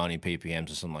 88 or 90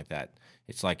 ppms or something like that.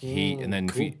 It's like and then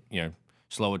cool. if you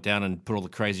slow it down and put all the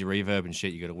crazy reverb and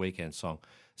shit, you got a Weeknd song.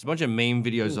 There's a bunch of meme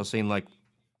videos I've seen, like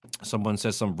someone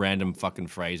says some random fucking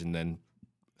phrase and then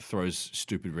throws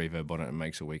stupid reverb on it and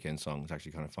makes a Weeknd song. It's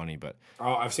actually kind of funny, but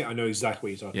I know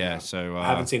exactly what you're talking about. so I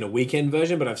haven't seen a Weeknd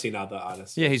version, but I've seen other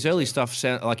artists. Yeah, his early stuff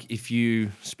sound like if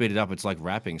you speed it up, it's like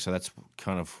rapping. So that's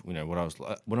kind of what I was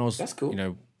when I was That's cool.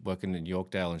 Working in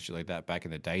Yorkdale and shit like that back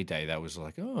in the day. That was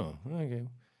like, oh, okay,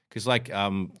 because like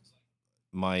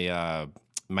my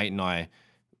mate and I,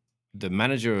 the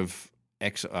manager of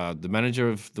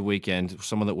the Weeknd,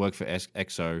 someone that worked for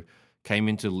EXO, came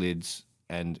into Lids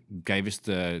and gave us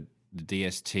the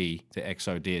DST, the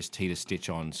EXO DST, to stitch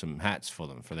on some hats for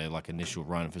them for their like initial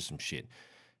run for some shit.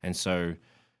 And so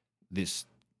this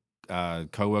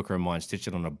co-worker of mine stitched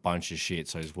it on a bunch of shit.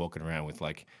 So he's walking around with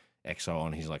like EXO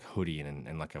on his like hoodie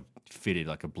and like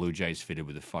a Blue Jays fitted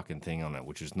with a fucking thing on it,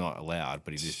 which was not allowed,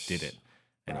 but he just did it.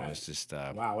 And it was just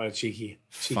wow, what a cheeky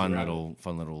fun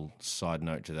little side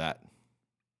note to that.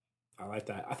 I like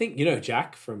that. I think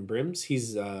Jack from Brims.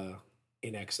 He's in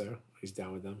EXO. He's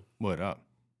down with them. Word up.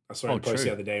 I saw him post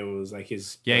the other day where it was like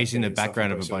his... Yeah, he's in the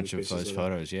background of a bunch of those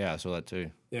photos. Yeah, I saw that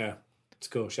too. Yeah, it's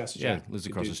cool. Shouts to Yeah, Jack. lives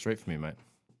across the street from me, mate.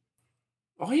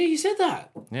 Oh, yeah, you said that.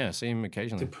 Yeah, I see him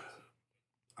occasionally.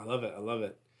 I love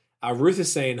it. Ruth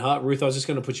is saying, Ruth, I was just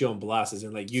going to put you on blast, as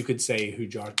in like you could say who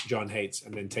John hates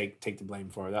and then take the blame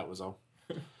for it. That was all.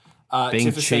 Being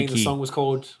Tiff is saying the cheeky. song was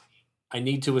called I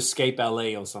Need to Escape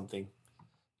LA or something.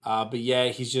 But yeah,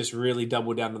 he's just really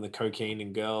doubled down on the cocaine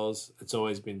and girls. It's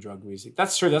always been drug music.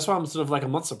 That's true. That's why I'm sort of like,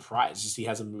 I'm not surprised. Just he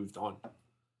hasn't moved on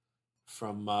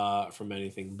from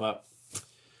anything. But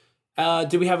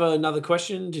did we have another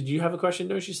question? Did you have a question,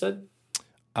 Nosh, you said?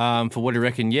 For what do you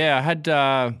reckon? Yeah, I had...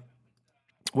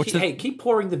 Hey, keep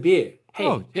pouring the beer.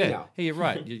 Hey, yeah. Hey, you're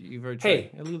right. You're very true.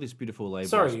 Hey. Look at this beautiful label.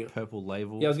 Sorry. This purple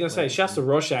label. Yeah, I was going to say, shouts to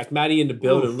Rorschach. Maddie in the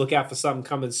building. Oof. Look out for something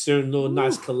coming soon. Little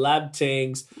nice collab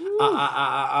things.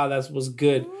 That was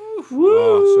good.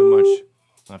 Oh, so much.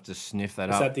 I have to sniff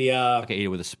that up. Is that the... I can eat it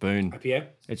with a spoon. IPA?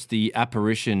 It's the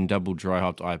Apparition Double Dry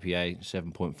Hopped IPA,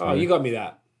 7.4. Oh, you got me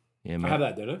that. Yeah, mate. I have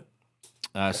that, don't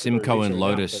I? Simcoe and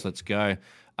Lotus. Let's go.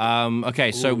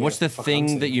 Okay, so what's the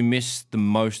thing that you miss the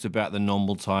most about the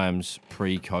normal times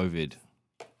pre-COVID?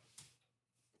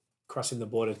 Crossing the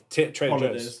border.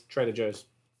 Trader Joe's.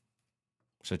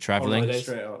 So traveling?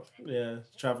 Straight up. Yeah,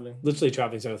 traveling. Literally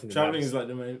traveling is the only thing. Traveling is like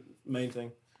the main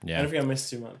thing. Yeah. I don't think I miss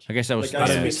too much. I guess that was, like,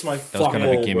 that was kind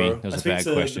of a gimme. That was a bad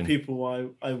question. I speak to the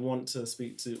people I want to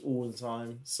speak to all the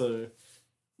time. So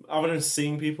other than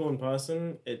seeing people in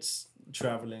person, it's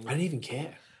traveling. I didn't even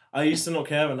care. I used to not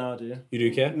care, but now I do. You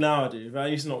do care? Now I do. But I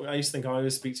used to think I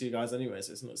always speak to you guys anyway,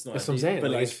 so it's not. That's what I'm saying.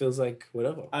 But like, it feels like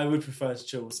whatever. I would prefer to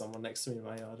chill with someone next to me in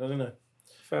my yard. I don't know.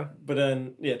 Fair. But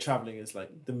then, yeah, traveling is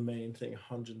like the main thing,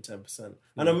 110%.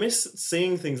 And I miss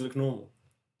seeing things look normal.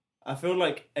 I feel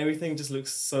like everything just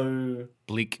looks so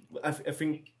bleak. I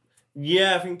think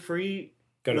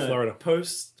Go to Florida.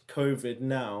 Post-COVID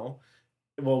now,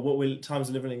 well, times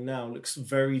we're living in now looks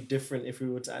very different if we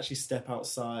were to actually step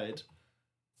outside.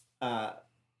 I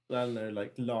don't know,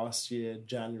 like last year,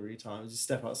 January times, you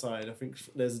step outside, I think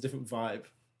there's a different vibe.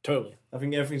 Totally. I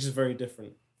think everything's just very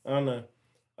different. I don't know.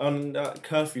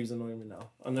 Curfews annoy me now.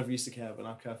 I never used to care, but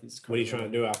now curfews. What are you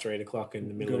trying to do after 8 o'clock in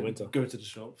the middle of winter? Go to the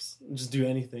shops. Just do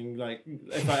anything. Like,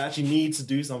 if I actually need to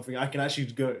do something, I can actually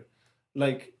go.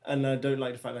 Like, and I don't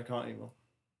like the fact that I can't anymore.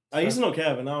 I used to not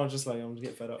care, but now I'm just like, I'm just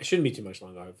getting fed up. It shouldn't be too much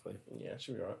longer, hopefully. Yeah, it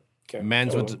should be alright. Okay.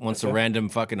 Mans wants a random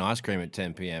fucking ice cream at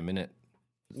 10 p.m., innit?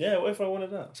 Yeah, what if I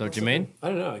wanted that? So what do you mean? I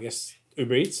don't know. I guess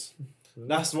Uber Eats.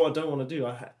 That's what I don't want to do.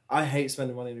 I hate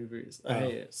spending money on Uber Eats. I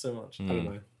hate it so much. I don't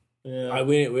know. Yeah.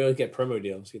 We always get promo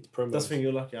deals. Get the promos. That's the thing,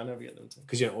 you're lucky. I never get them.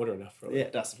 Because you don't order enough. Really. Yeah,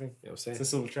 that's the thing. You know what I'm saying? It's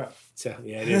a silver trap.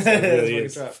 Yeah, it is. It really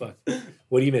is. Trap. Fuck.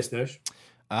 What do you miss, Nosh?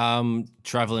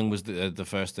 Traveling was the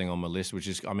first thing on my list, which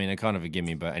is, I mean, a kind of a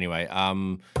gimme, but anyway.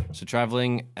 So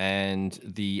traveling, and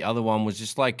the other one was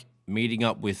just like meeting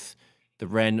up with the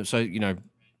random. So,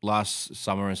 last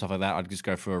summer and stuff like that, I'd just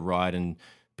go for a ride and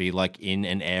be like in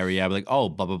an area, be like, oh,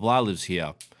 blah blah blah lives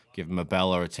here. Give them a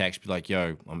bell or a text, be like,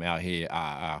 yo, I'm out here.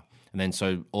 And then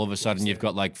so all of a sudden you've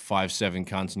got like 5-7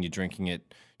 cunts and you're drinking at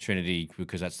Trinity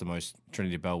because that's the most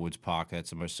Trinity Bellwoods Park. That's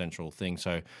the most central thing.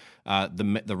 So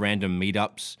the random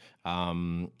meetups,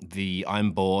 the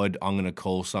I'm bored, I'm going to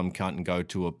call some cunt and go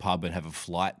to a pub and have a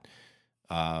flight.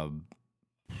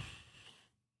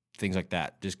 Things like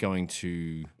that. Just going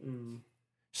to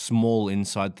small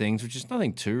inside things, which is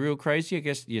nothing too real crazy. I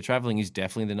guess traveling is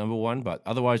definitely the number one, but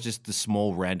otherwise just the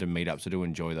small random meetups. I do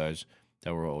enjoy those.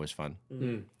 They were always fun.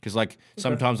 Because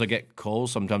sometimes I get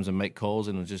calls, sometimes I make calls,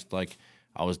 and it's just like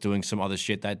I was doing some other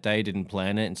shit that day, didn't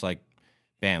plan it. It's like,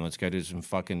 bam, let's go do some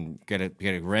fucking get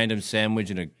a random sandwich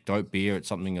and a dope beer at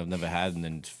something I've never had, and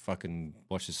then fucking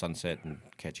watch the sunset and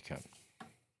catch a cunt.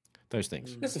 Those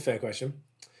things. That's a fair question.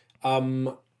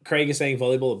 Craig is saying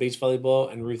volleyball or beach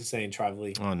volleyball, and Ruth is saying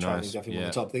traveling. Oh, nice. Traveling is definitely one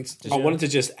of the top things. Yeah. I wanted to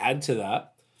just add to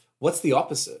that. What's the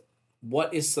opposite?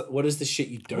 What is the shit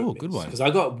you don't miss? Good one. Because I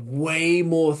got way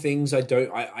more things I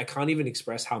don't. I can't even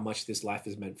express how much this life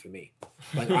is meant for me.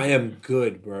 Like, I am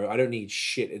good, bro. I don't need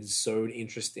shit. It's so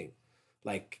interesting.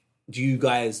 Like, do you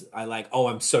guys?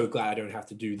 I'm so glad I don't have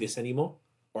to do this anymore,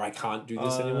 or I can't do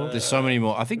this anymore. There's so many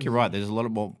more. I think you're right. There's a lot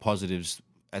of more positives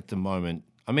at the moment.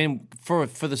 I mean, for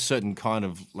the certain kind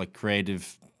of like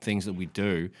creative things that we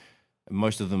do,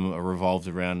 most of them are revolved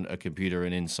around a computer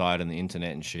and inside and the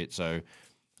internet and shit. So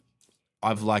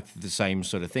I've liked the same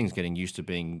sort of things, getting used to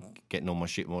getting all my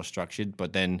shit more structured.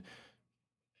 But then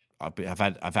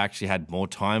I've actually had more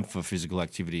time for physical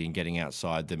activity and getting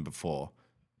outside than before.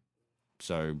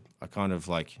 So I kind of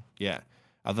like,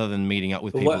 other than meeting up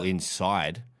with people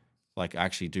inside, like I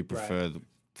actually do prefer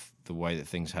the way that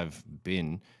things have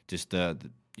been. Just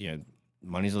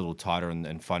money's a little tighter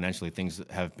and financially things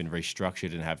have been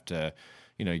restructured and have to,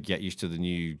 get used to the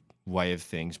new way of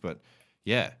things. But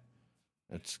yeah,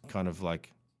 it's kind of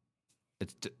like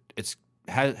it's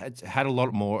had a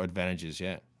lot more advantages.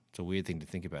 Yeah, it's a weird thing to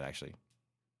think about actually.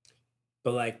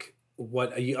 But like,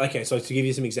 what are you? Okay, so to give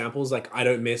you some examples, like I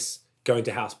don't miss going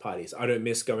to house parties. I don't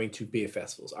miss going to beer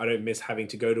festivals. I don't miss having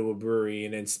to go to a brewery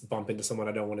and then bump into someone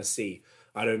I don't want to see.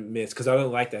 I don't miss, because I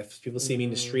don't like that. If people see me in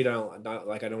the street, I don't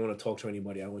want to talk to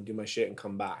anybody. I want to do my shit and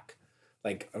come back.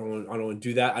 Like I don't want to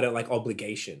do that. I don't like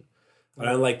obligation. I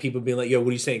don't like people being like, yo, what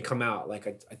are you saying? Come out. Like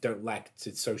I don't like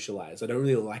to socialize. I don't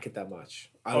really like it that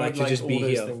much. I like to just be all those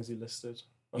here. Things you listed.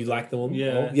 You like them all?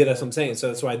 Yeah. Yeah, that's what I'm saying. So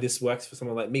that's why this works for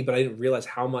someone like me. But I didn't realize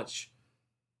how much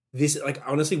this, like,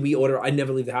 honestly, I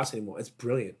never leave the house anymore. It's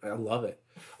brilliant. I love it.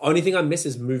 Only thing I miss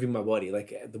is moving my body,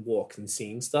 like the walks and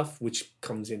seeing stuff, which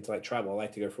comes into like travel. I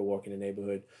like to go for a walk in the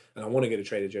neighborhood, and I want to go to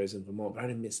Trader Joe's in Vermont, but I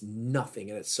didn't miss nothing.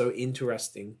 And it's so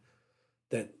interesting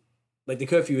that, like, the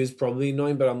curfew is probably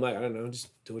annoying, but I'm like, I don't know, just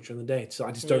do it during the day. So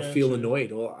I just don't feel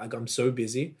annoyed, or like, I'm so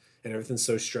busy and everything's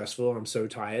so stressful. I'm so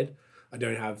tired. I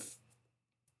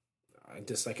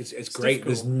just like it's great. Difficult.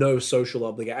 There's no social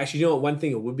obligation. Actually, you know what? One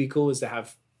thing it would be cool is to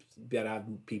be able to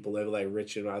have people over, like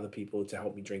Rich and other people, to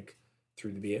help me drink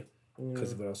through the beer,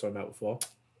 because of what I was talking about before.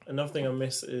 Another thing I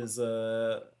miss is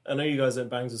I know you guys don't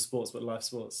bang with sports, but live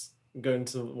sports. Going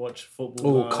to watch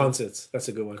football. Oh, concerts. That's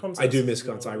a good one. Concerts I do miss is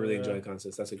good. concerts. I really enjoy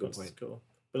concerts. That's a good point. Cool.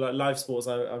 But like live sports,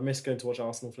 I miss going to watch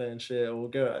Arsenal play and shit. Or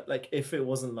go, like, if it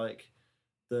wasn't like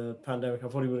the pandemic, I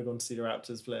probably would have gone to see the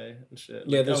Raptors play and shit.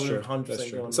 Like, Yeah, that's I true. would have 100% That's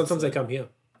true. gone. Sometimes they come here.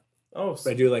 Oh,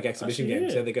 They do like exhibition actually,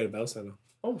 games. yeah. Yeah, they go to Bell Center.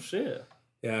 oh shit.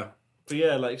 Yeah, But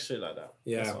yeah, like shit like that.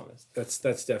 Yeah. That's honest.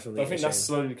 that's definitely. But I think a that's shame.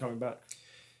 slowly coming back.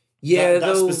 Yeah, that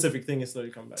though, specific thing is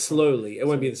slowly coming back. slowly. It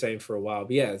won't be the same for a while,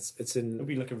 but yeah, it's It'll in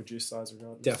be like a reduced size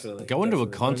regardless. definitely. Going to a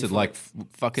definitely. concert for, like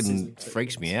like, fucking season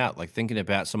freaks me tickets. out. Like thinking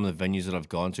about some of the venues that I've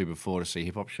gone to before to see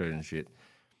hip hop shows and shit.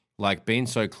 Like being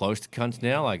so close to cunts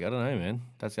now, like I don't know, man.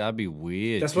 That'd be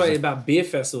weird. That's 'Cause, why like, about beer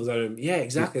festivals. I don't. Yeah,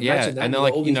 exactly. yeah, Imagine that. and they're You've got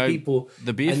like, all you these know, people.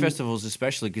 the beer and- festivals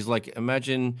especially, because like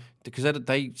imagine, because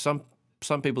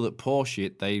some people that pour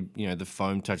shit, they, the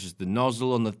foam touches the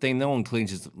nozzle on the thing. No one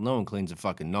cleans a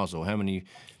fucking nozzle. How many?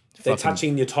 They're fucking-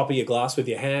 touching the top of your glass with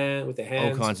their hand, with their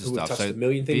hands. all kinds of Who would stuff. touch So a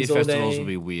million beer things all festivals day. will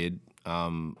be weird. I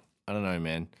don't know,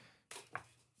 man.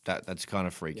 That's kind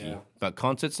of freaky. Yeah. But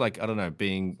concerts, like I don't know,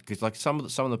 because like some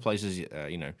of the places,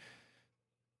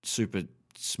 super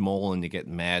small and you get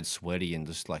mad sweaty and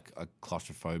just like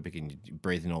claustrophobic and you're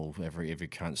breathing all every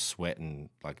cunt sweat and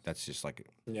like that's just like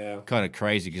Yeah. kind of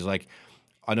crazy because like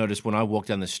I noticed when I walk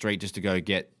down the street just to go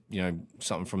get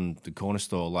something from the corner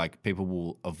store, like people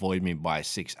will avoid me by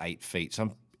 6-8 feet.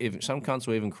 Some cunts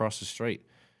will even cross the street,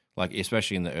 like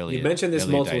especially in the early. You mentioned this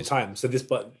early multiple days. times, so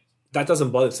but that doesn't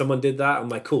bother. If someone did that, I'm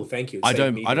like, cool, thank you. I Save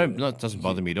don't. me I doing don't. it. No, it doesn't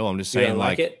bother me at all. I'm just You saying, don't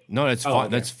like it? no, it's Oh, fine.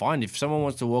 okay. That's fine. If someone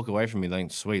wants to walk away from me, then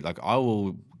sweet. Like I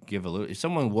will give a little. If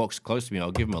someone walks close to me,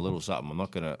 I'll give them a little something. I'm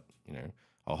not gonna,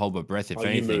 I'll hold my breath if Oh, you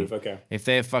anything. move, okay. If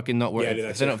they're fucking not wearing, Yeah,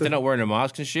 if they're not wearing a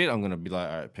mask and shit, I'm gonna be like,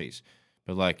 all right, peace.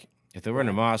 But like, if they're wearing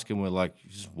a mask and we're like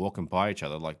just walking by each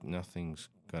other, like nothing's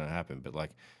gonna happen. But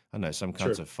like, I don't know some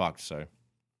cunts True. are fucked, so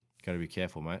gotta be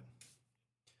careful, mate.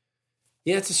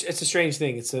 Yeah, it's a strange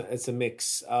thing. It's a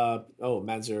mix.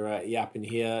 Mads are yapping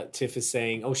here. Tiff is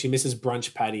saying, she misses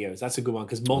brunch patios. That's a good one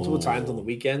because multiple times on the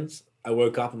weekends I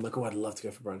woke up. I'm like, I'd love to go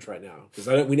for brunch right now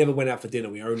because we never went out for dinner.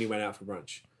 We only went out for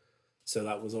brunch, so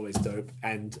that was always dope.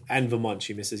 And Vermont,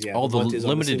 she misses. Yeah, Vermont is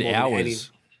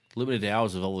limited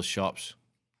hours of all the shops.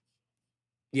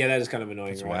 Yeah, that is kind of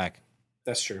annoying. That's right? Whack.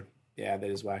 That's true. Yeah, that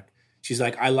is whack. She's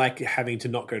like, I like having to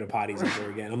not go to parties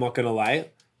ever again. I'm not gonna lie.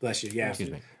 Bless you. Yeah.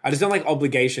 Excuse me. I just don't like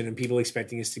obligation and people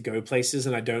expecting us to go places,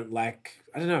 and I don't like.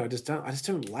 I don't know. I just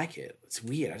don't like it. It's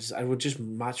weird. I would just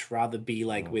much rather be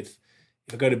like with.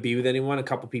 If I go to be with anyone, a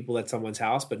couple people at someone's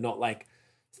house, but not like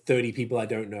 30 people I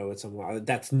don't know at someone.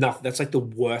 That's like the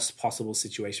worst possible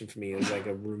situation for me. Is like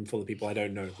a room full of people I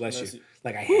don't know. Bless you.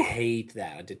 Like I hate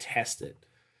that. I detest it.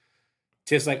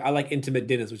 Just like I like intimate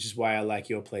dinners, which is why I like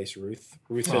your place, Ruth.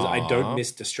 Ruth says I don't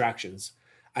miss distractions.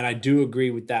 And I do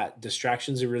agree with that.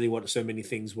 Distractions are really what so many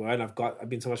things were. And I've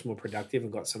been so much more productive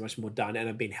and got so much more done. And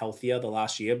I've been healthier the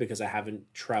last year because I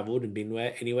haven't traveled and been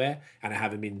anywhere. And I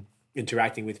haven't been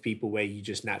interacting with people where you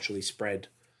just naturally spread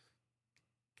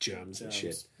germs and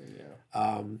shit.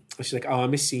 Yeah. She's like, I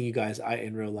miss seeing you guys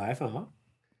in real life.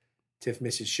 Tiff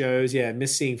misses shows. Yeah,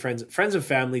 miss seeing friends and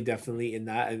family definitely in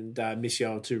that. And miss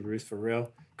y'all too, Ruth, for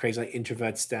real. Craig's like,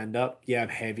 introvert stand up. Yeah, I'm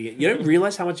heavy. You don't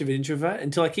realize how much of an introvert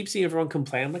until I keep seeing everyone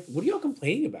complain. I'm like, what are y'all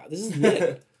complaining about? This is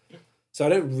lit. So I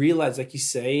don't realize, like you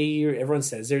say, everyone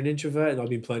says they're an introvert, and I've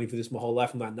been planning for this my whole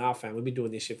life. I'm like, nah, fam, we've been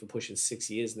doing this shit for pushing 6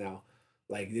 years now.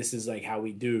 Like, this is like how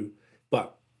we do,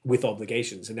 but with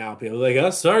obligations. And now people are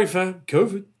like, sorry, fam,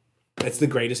 COVID. That's the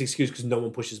greatest excuse because no one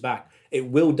pushes back. It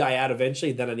will die out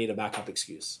eventually, then I need a backup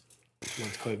excuse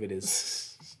once COVID is.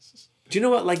 Do you know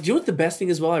what? Like, do you know what the best thing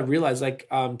as well? I realized, like,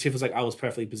 Tiff was like, I was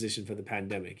perfectly positioned for the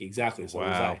pandemic. Exactly. So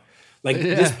wow.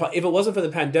 This, if it wasn't for the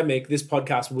pandemic, this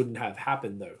podcast wouldn't have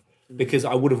happened though, because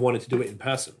I would have wanted to do it in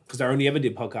person because I only ever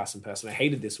did podcasts in person. I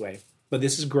hated this way, but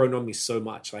this has grown on me so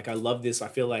much. Like, I love this. I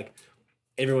feel like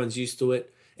everyone's used to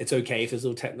it. It's okay if there's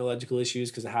little technological issues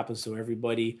because it happens to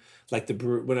everybody. Like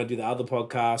when I do the other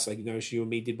podcast, like, you and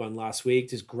me did one last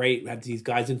week. It's great. We had these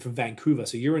guys in from Vancouver.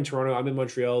 So you're in Toronto, I'm in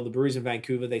Montreal. The brewery's in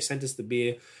Vancouver. They sent us the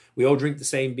beer. We all drink the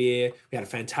same beer. We had a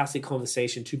fantastic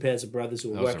conversation. 2 pairs of brothers who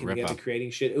were working together,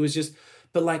 creating shit. It was just,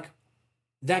 but like,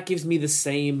 that gives me the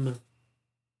same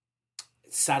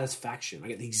satisfaction. I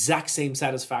get the exact same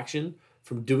satisfaction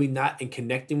from doing that and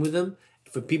connecting with them.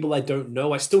 For people I don't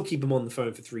know, I still keep them on the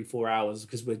phone for 3-4 hours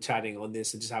because we're chatting on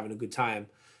this and just having a good time,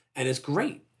 and it's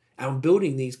great. And I'm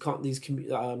building this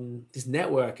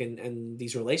network and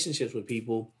these relationships with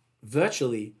people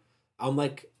virtually. I'm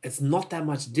like, it's not that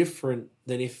much different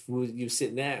than if you're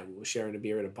sitting there and we're sharing a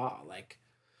beer at a bar. Like,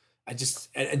 but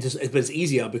it's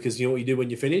easier because you know what you do when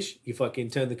you finish? You fucking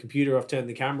turn the computer off, turn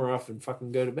the camera off, and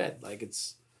fucking go to bed. Like,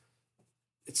 it's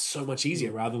so much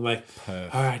easier rather than like,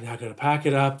 all right, now I gotta pack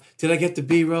it up. Did I get the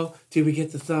B-roll? Did we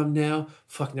get the thumbnail?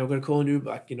 Fuck, now we're gonna call an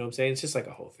Uber. You know what I'm saying? It's just like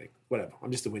a whole thing. Whatever.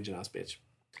 I'm just a whinging ass bitch.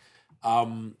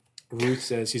 Ruth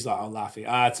says, she's like, I'm laughing.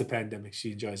 It's a pandemic.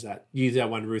 She enjoys that. Use that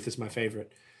one, Ruth. It's my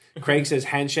favorite. Craig says,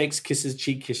 handshakes, kisses,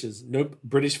 cheek kisses. Nope.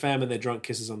 British fam and their drunk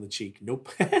kisses on the cheek. Nope.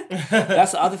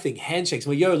 That's the other thing. Handshakes.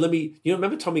 Well,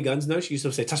 remember Tommy Guns? No, she used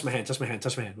to say, touch my hand, touch my hand,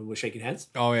 touch my hand when we're shaking hands.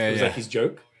 Oh, yeah, it was like his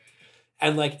joke.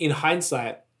 And like in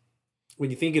hindsight, when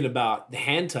you're thinking about the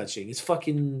hand touching, it's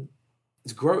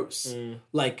gross.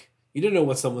 Like, you don't know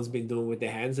what someone's been doing with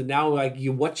their hands. And now like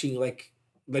you're watching like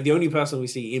the only person we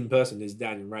see in person is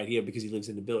Daniel right here because he lives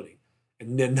in the building.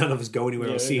 And none of us go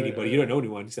anywhere or see anybody. You don't know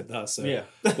anyone except us. So,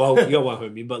 well, you got one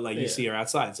homie, but like you see her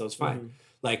outside, so it's fine. Mm-hmm.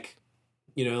 Like,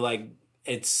 like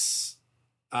it's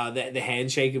the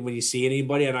handshake when you see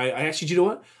anybody. And I actually, do you know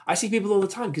what? I see people all the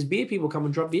time because beer people come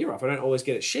and drop beer off. I don't always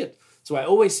get it shipped. So I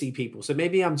always see people. So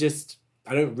maybe I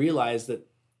don't realize that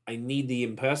I need the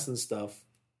in-person stuff,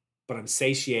 but I'm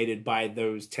satiated by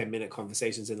those 10-minute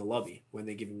conversations in the lobby when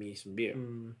they're giving me some beer.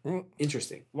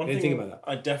 Interesting. One thing think about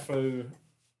that. I defo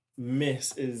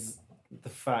miss is the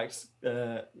fact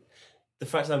that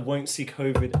I won't see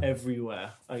COVID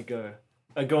everywhere I go.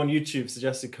 I go on YouTube,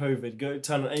 suggested COVID. Go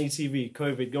turn on any TV,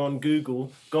 COVID. Go on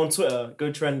Google, go on Twitter, go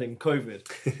trending,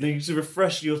 COVID. Then you just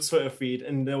refresh your Twitter feed,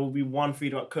 and there will be one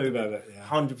feed about COVID.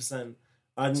 100%.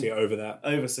 So you're over that?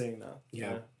 Overseeing that.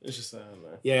 Yeah. It's just, I don't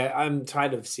know. Yeah, I'm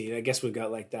tired of seeing it. I guess we've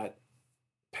got like that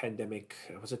pandemic,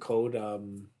 what's it called?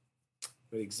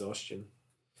 Exhaustion.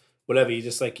 Whatever, you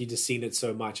just seen it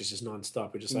so much, it's just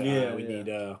nonstop. We're just like, we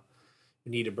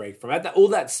need a break from it. All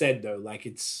that said, though, like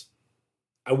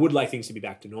I would like things to be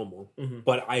back to normal,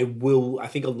 but I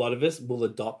think a lot of us will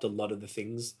adopt a lot of the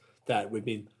things that we've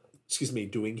been,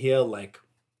 doing here, like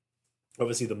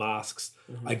Obviously, the masks.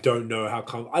 I don't know how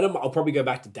come. I'll probably go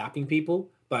back to dapping people,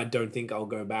 but I don't think I'll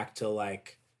go back to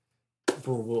like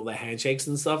the handshakes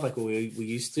and stuff like we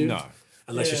used to. No.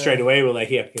 Unless you're straight away, we're like,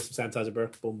 here, get some sanitizer, bro.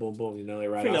 Boom, boom, boom. You know, like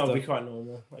right I think after. that would be quite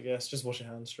normal, I guess. Just wash your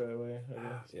hands straight away. I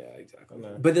guess. Yeah, exactly. I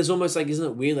know. But there's almost like, isn't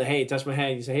it weird? Like, hey, touch my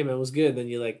hand. You say, hey, man, what's good? Then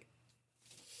you're like,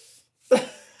 you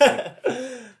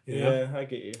know? Yeah, I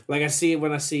get you. Like I see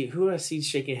when I see who I see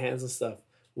shaking hands and stuff.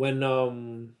 When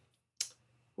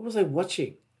what was I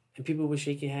watching? And people were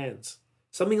shaking hands.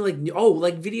 Something like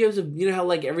like videos of how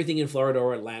like everything in Florida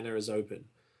or Atlanta is open.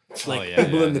 Like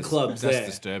people in the clubs that's there.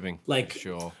 disturbing. Like for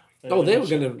sure. they were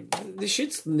gonna. This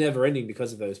shit's never ending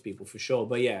because of those people for sure.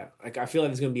 But yeah, like I feel like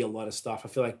there's gonna be a lot of stuff. I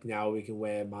feel like now we can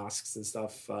wear masks and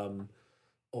stuff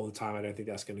all the time. I don't think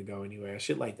that's gonna go anywhere.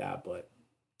 Shit like that, but.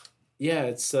 Yeah,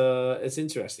 it's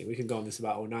interesting. We can go on this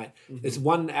about all night. It's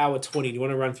 1 hour 20. Do you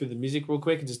want to run through the music real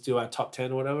quick and just do our top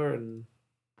 10 or whatever? And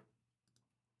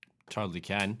totally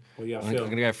can. what do you I'm feel?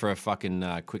 gonna go for a fucking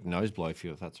quick nose blow for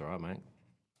you, if that's all right, mate.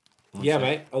 Yeah,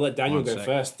 mate. I'll let Daniel One go sec.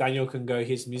 first. Daniel can go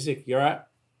his music. You all right?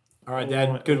 All right, Dad.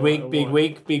 Alright, Good alright, week.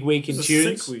 Big alright. week in It was a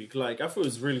tunes. sick week. Like, I thought it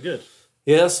was really good.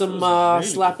 Yeah, there's some It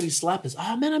was really slappity slappers.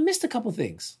 Oh man, I missed a couple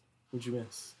things. What'd you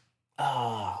miss?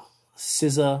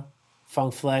 Scissor,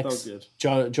 Funk Flex, That was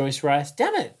good. Joyce Rice.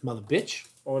 Damn it, mother bitch.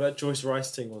 Oh, that Joyce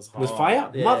Rice thing was hard. Was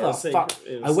fire? Yeah, Mother it was sick. fuck.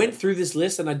 It was I went sick. through this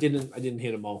list and I didn't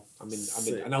hit them all.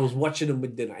 Sick. And I was watching them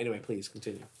with dinner. Anyway, please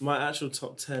continue. My actual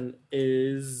top 10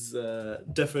 is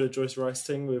definitely the Joyce Rice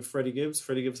thing with Freddie Gibbs.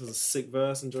 Freddie Gibbs has a sick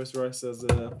verse and Joyce Rice has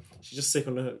she's just sick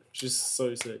on the hook. She's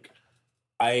so sick.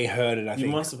 I heard it. I You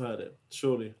think must have heard it,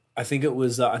 surely. I think it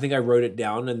was. I think I wrote it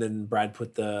down, and then Brad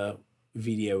put the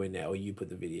video in there, or you put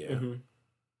the video. Mm-hmm.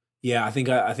 Yeah, I think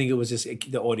it was just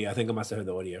the audio. I think I must have heard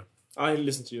the audio. I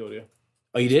listened to the audio.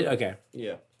 Oh, you did? Okay.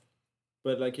 Yeah.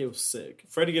 But like it was sick.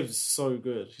 Freddie Gibbs is so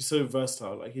good. He's so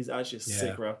versatile. Like he's actually a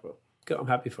sick rapper. Good. I'm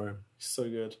happy for him. He's so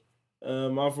good.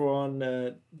 Other one,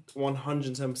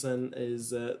 110% is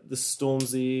the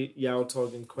Stormzy, Yao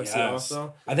Tog, and Kwesi Yes.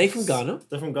 Arthur. Are they from Ghana?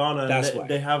 They're from Ghana. That's and why.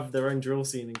 they have their own drill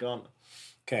scene in Ghana.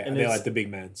 Okay, And they're it's- like the big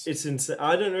mans. It's insane.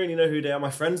 I don't really know who they are. My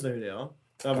friends know who they are.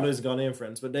 I have loads of Ghanaian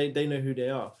friends, but they know who they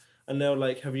are. And they were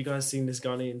like, "Have you guys seen this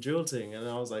Ghanaian drill thing?" And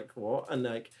I was like, "What?" And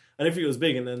like, I didn't think it was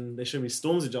big. And then they showed me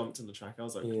Stormzy jumped in the track. I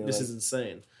was like, Yeah, "This like- is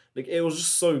insane!" Like it was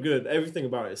just so good. Everything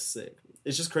about it is sick.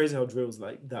 It's just crazy how drill's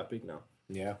like that big now.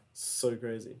 Yeah. So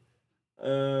crazy.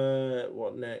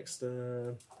 What next?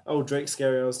 Drake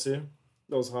Scary Hours too.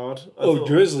 That was hard. I thought-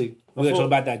 Drizzly. We're thought- talking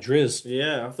about that Drizz.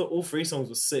 Yeah, I thought all three songs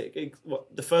were sick.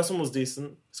 The first one was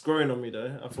decent. It's growing on me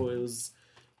though. I thought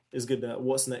it's good. That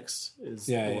What's Next is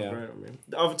growing on me.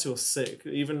 The other two are sick.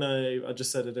 Even though I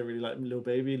just said I don't really like Lil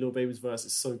Baby. Lil Baby's verse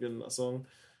is so good in that song,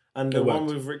 and the It one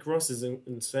worked. with Rick Ross is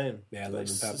insane. Yeah, Like,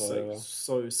 Lemon Pepper, so, whatever.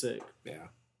 so sick, Yeah.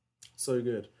 so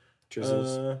good.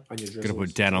 Drizzles. Uh, On your drizzles. Gotta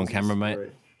put Dan on camera, mate.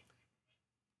 Great.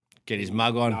 Get his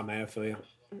mug on. Nah, man, I feel you.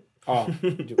 Oh,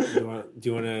 do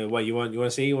you want to? What you want? You want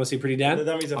to see? You want to see Pretty Dan?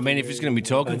 That means I mean, if he's going to be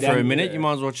talking for Dan, a minute, yeah. you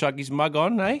might as well chuck his mug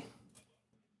on, eh?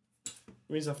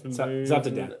 means I have to It's up- move. it's up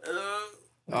to Dan.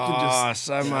 Oh,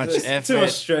 so much It's effort. too much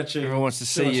stretching. Everyone wants to Too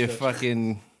see much your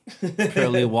stretching. fucking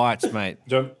pearly whites, mate.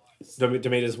 Don't me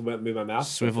just move my mouth.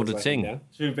 Swivel the Like ting. Dan.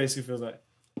 She basically feels like,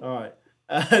 all right.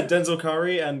 Denzel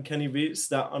Curry and Kenny Beats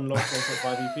that unlocked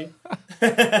 1.5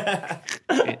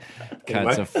 EP.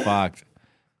 Cats are fucked.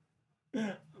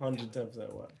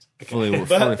 110% worked. Fully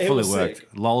But it was worked. sick.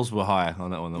 Lols were higher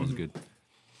on that one. That was good.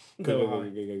 They were Go, high.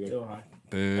 go, go, go, go. They were high.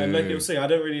 Boo. And like you were saying,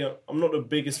 I'm not the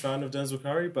biggest fan of Denzel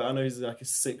Curry, but I know he's like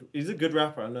he's a good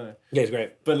rapper, I know. Yeah, it's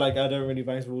great. But like I don't really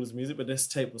bang through all his music, but this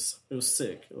tape was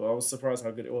sick. I was surprised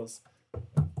how good it was.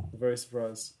 Very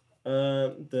surprised.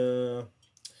 The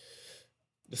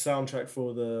soundtrack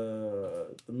for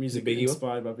the music The Biggie one?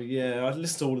 inspired by Biggie. Yeah, I've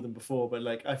listened to all of them before, but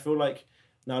like I feel like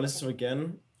now I listen to them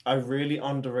again, I really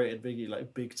underrated Biggie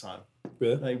like big time.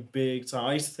 Really? Like big time.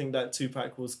 I used to think that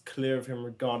Tupac was clear of him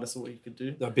regardless of what he could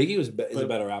do. No, Biggie is a But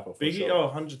better rapper. For Biggie, sure.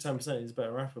 110%, he's a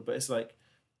better rapper. But it's like,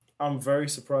 I'm very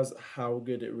surprised at how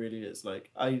good it really is. Like,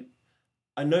 I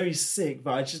know he's sick,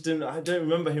 but I don't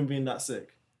remember him being that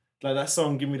sick. Like, that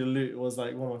song, Give Me the Loot, was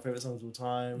like one of my favorite songs of all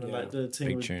time. And Yeah, like the thing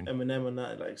big with tune. Eminem and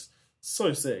that, like,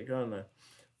 so sick. I don't know.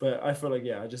 But I feel like,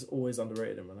 yeah, I just always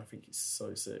underrated him, and I think he's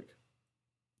so sick.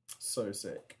 So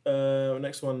sick.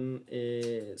 Next one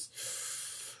is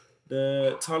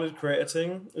the Tyler the Creator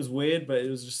thing. It was weird, but it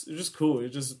was just cool.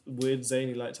 It was just weird,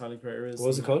 zany like Tyler the Creator is. What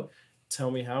was it called? Tell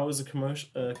Me How is a commercial.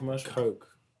 Coke.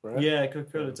 Right? Yeah,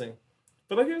 Coca-Cola thing.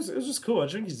 But like it was just cool. I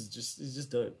think he's just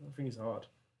dope. I think he's hard.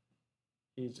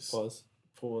 He just Pause.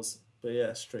 pause. But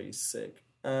yeah, straight he's sick.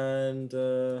 And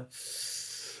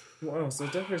What else?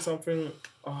 There's definitely something.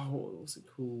 Oh, what was it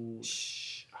called?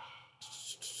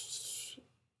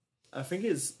 I think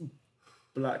it's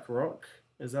Black Rock.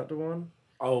 Is that the one?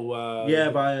 Oh, yeah,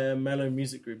 by a Mellow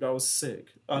Music Group. That was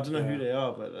sick. I don't know who they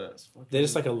are, but that's fucking. They're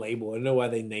just like a label. I don't know why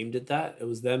they named it that. It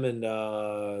was them and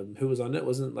who was on it?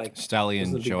 Wasn't like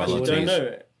Stallion and Joel I don't know Ortiz.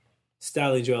 it.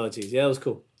 Stallion Joel Ortiz. Yeah, that was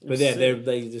cool. But was yeah, sick.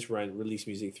 they just release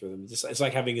music through them. It's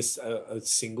like having a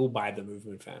single by the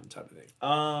Movement Fam type of thing.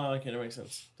 Ah, okay, that makes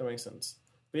sense.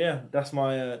 But yeah, that's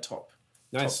my top.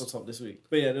 Nice. Top this week.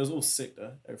 But yeah, it was all sick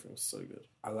though. Everything was so good.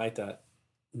 I like that.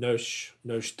 Nosh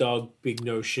dog, big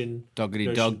notion. Doggity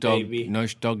Nosh dog, baby.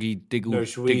 nosh doggy, diggle,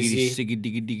 Nosh diggity, wheezy.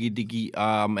 siggy, diggy.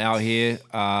 Out here.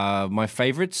 My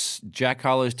favorites: Jack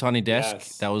Harlow's Tiny Desk.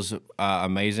 Yes. That was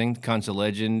amazing. Cunt's a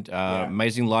legend.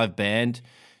 Amazing live band.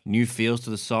 New feels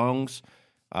to the songs.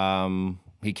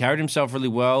 He carried himself really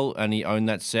well, and he owned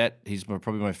that set. He's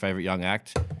probably my favorite young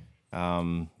act.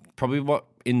 Probably what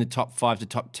in the top 5 to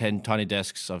top 10 Tiny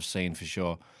Desks I've seen for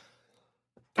sure.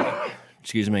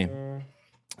 Excuse me.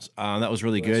 That was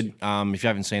really good. If you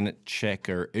haven't seen it, check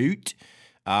her out.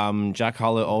 Jack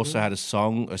Harlow also had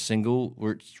a single,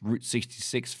 Route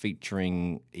 66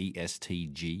 featuring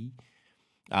ESTG.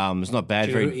 It's not bad.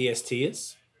 Do you know who EST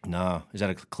is? No, is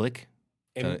that a click?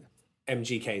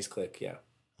 MGK's Click, yeah.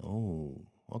 Oh,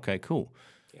 okay, cool.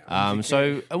 Yeah,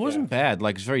 So it wasn't bad.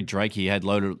 Like, it's very Drakey. He had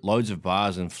loads of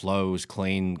bars and flow. It was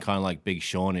clean, kind of like Big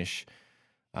Seanish.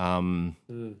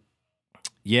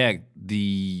 Yeah,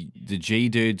 the G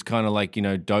dude's kind of like,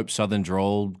 dope Southern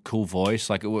drawl, cool voice.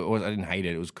 Like, I didn't hate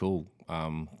it. It was cool.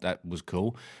 That was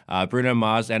cool. Bruno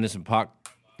Mars, Anderson .Paak,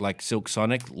 like Silk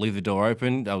Sonic, Leave the Door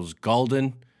Open. That was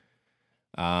golden.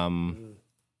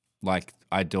 Like,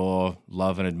 I adore,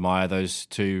 love, and admire those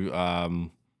two.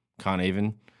 Can't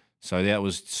even. So that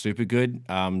was super good.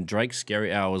 Drake's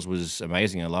Scary Hours was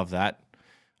amazing. I love that.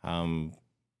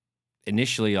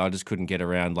 Initially, I just couldn't get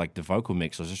around like the vocal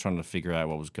mix. I was just trying to figure out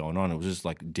what was going on. It was just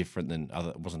like different than other.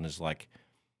 It wasn't as like,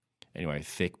 anyway,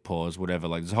 thick pause, whatever.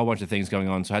 Like there's a whole bunch of things going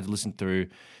on. So I had to listen through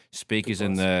speakers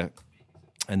in the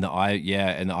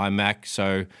iMac.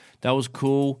 So that was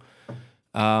cool.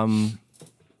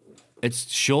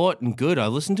 It's short and good. I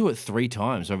listened to it 3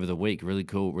 times over the week. Really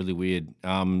cool, really weird.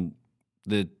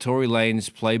 The Tory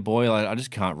Lanez Playboy, I just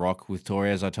can't rock with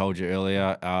Tory, as I told you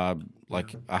earlier. I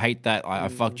hate that. I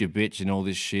fucked your bitch and all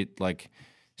this shit, like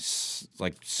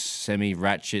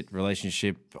semi-ratchet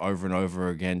relationship over and over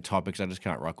again topics. I just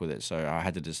can't rock with it. So I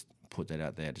had to just put that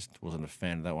out there. I just wasn't a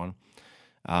fan of that one.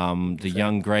 The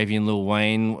Young Gravy and Lil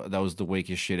Wayne, that was the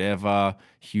weakest shit ever.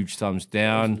 Huge thumbs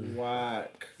down.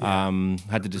 Whack.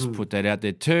 Had to just put that out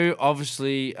there too.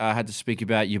 Obviously, I had to speak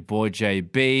about your boy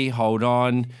JB. Hold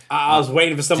on. I was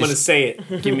waiting for someone to say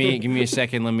it. Give me a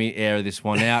second. Let me air this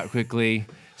one out quickly.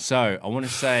 So I want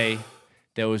to say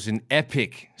there was an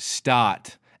epic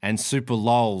start and super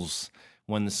lols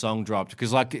when the song dropped,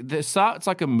 because like the start, it's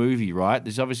like a movie, right?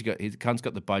 There's obviously cunt's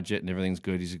got the budget and everything's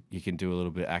good. He can do a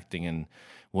little bit of acting and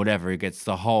whatever. He gets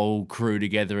the whole crew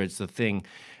together. It's the thing.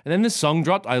 And then the song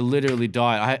dropped. I literally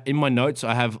died. In my notes,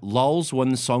 I have lols when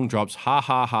the song drops. Ha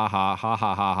ha ha ha ha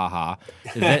ha ha ha ha.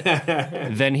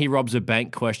 Then he robs a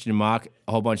bank? Question mark.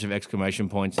 A whole bunch of exclamation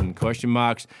points and question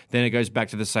marks. Then it goes back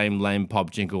to the same lame pop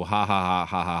jingle. Ha ha ha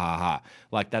ha ha ha ha.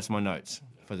 Like that's my notes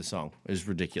for the song. It was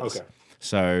ridiculous. Okay.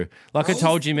 So, like I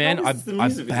told you, man, I the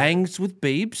music video? bangs with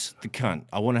Biebs, the cunt.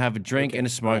 I want to have a drink and a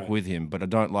smoke with him, but I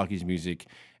don't like his music.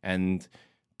 And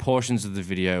portions of the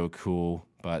video were cool,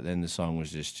 but then the song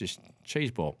was just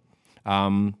cheeseball.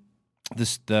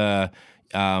 The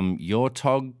Your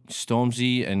Tog,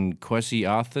 Stormzy, and Kwesi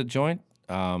Arthur joint,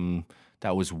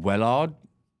 that was well odd.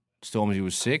 Stormzy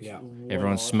was sick. Yeah.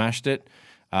 Everyone smashed it.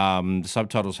 The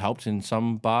subtitles helped in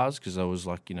some bars because I was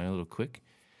like, a little quick.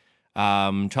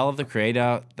 Child of the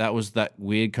Creator, that was that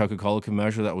weird Coca-Cola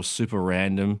commercial that was super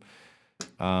random.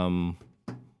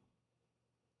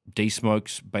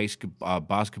 D-Smoke's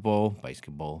basketball.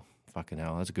 Fucking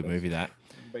hell, that's a good movie, that.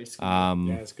 Basically.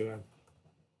 Yeah, it's good.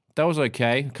 That was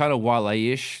okay. Kind of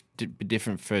Wale-ish.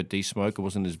 Different for D-Smoke. It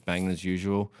wasn't as banging as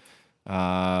usual.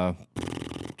 The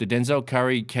Denzel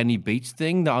Curry Kenny Beats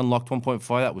thing, the Unlocked 1.5,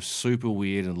 that was super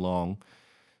weird and long.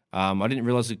 I didn't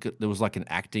realize there was like an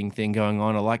acting thing going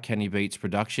on. I like Kenny Beats'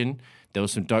 production. There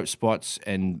was some dope spots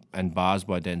and bars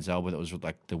by Denzel, but it was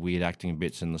like the weird acting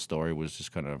bits, and the story was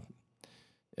just kind of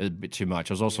a bit too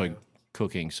much. I was also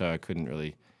cooking, so I couldn't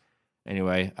really.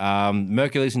 Anyway,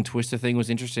 Mercules and Twister thing was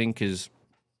interesting because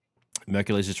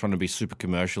Mercules is trying to be super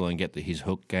commercial and get his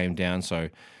hook game down, so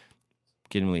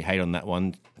didn't really hate on that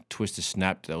one. Twister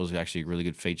snapped. That was actually a really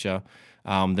good feature.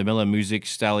 The Mellow Music,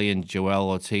 Stallion, Joel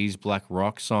Ortiz, Black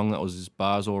Rock song, that was his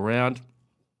bars all around.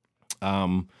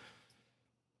 The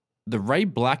Ray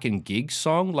Black and Giggs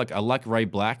song, like I like Ray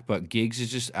Black, but Giggs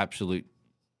is just absolute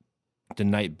the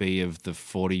Nate B of the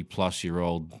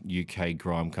 40-plus-year-old UK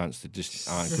grime cunts that just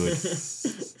aren't good.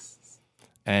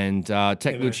 And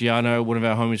Tech Luciano, one of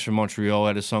our homies from Montreal,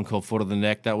 had a song called Foot of the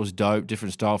Neck. That was dope.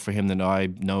 Different style for him than I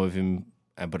know of him,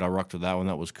 but I rocked with that one.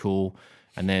 That was cool.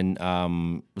 And then,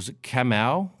 was it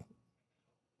Kamau?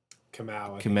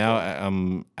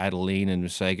 Kamau, Adeline and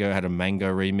Masego had a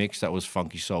Mango remix. That was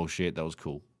funky soul shit. That was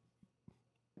cool.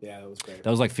 Yeah, that was great.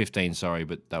 That was like 15, sorry,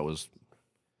 but that was...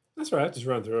 That's right. Just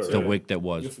run through it. The week that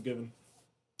was. You're forgiven.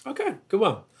 Okay, good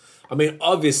one. I mean,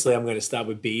 obviously, I'm going to start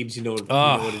with Biebs. You know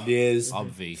what it is.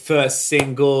 Obvi. First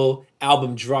single,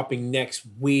 album dropping next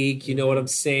week. You know what I'm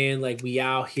saying? Like, we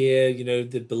out here, you know,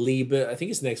 the Belieber. I think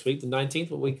it's next week, the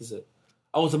 19th. What week is it?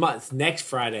 Oh, it's next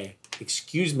Friday.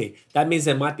 Excuse me. That means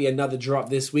there might be another drop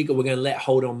this week, or we're going to let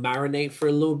Hold On marinate for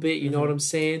a little bit. You know what I'm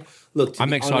saying? Look,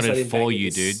 I'm excited for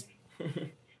you, dude.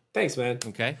 Thanks, man.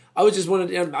 Okay. I was just wanted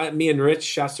me and Rich.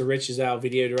 Shouts to Rich, is our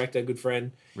video director, good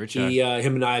friend. Rich,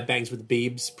 him and I bangs with the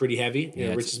Biebs pretty heavy.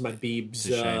 Yeah, Rich is my Biebs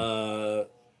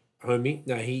homie.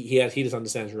 No, he just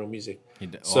understands real music.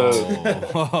 Yeah,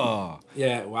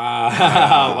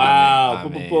 wow.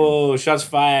 Wow. Shots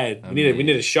fired. We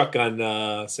need a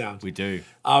shotgun sound. We do.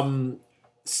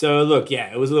 So look,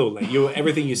 yeah, it was a little late.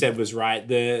 Everything you said was right.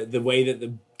 The way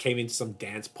that came into some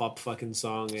dance pop fucking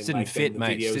song and didn't fit, the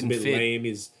mate. video was a bit lame.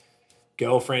 His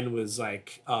girlfriend was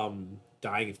like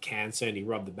dying of cancer and he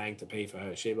robbed the bank to pay for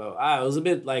her shit. But it was a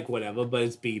bit like whatever, but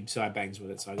it's Biebs, so I bangs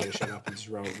with it. So I gotta shut up and just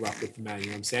rock with the man. You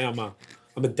know what I'm saying? I'm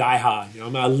a diehard. You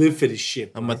know, I live for this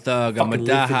shit. Bro. I'm a thug. I'm a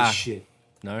diehard.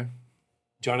 No?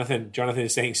 Jonathan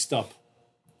is saying stop.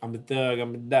 I'm a thug.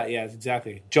 Yeah,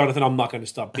 exactly. Jonathan, I'm not going to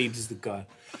stop. Biebs is the guy.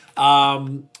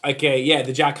 Okay, yeah,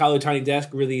 the Jack Harlow Tiny Desk,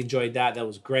 really enjoyed that. That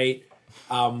was great.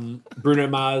 Bruno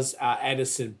Mars,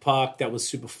 Edison Park, that was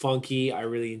super funky. I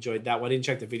really enjoyed that one. I didn't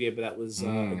check the video, but that was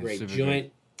a great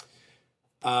joint.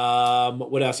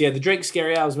 What else? Yeah, the Drake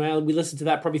Scary Hours, man. We listened to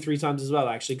that probably 3 times as well,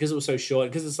 actually, because it was so short.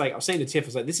 Because it's like, I was saying to Tiff,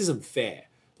 it's like, this isn't fair.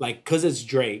 Like, because it's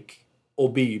Drake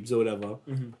or Biebs or whatever.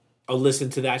 Mm-hmm. I'll listen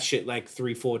to that shit like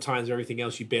 3-4 times. Everything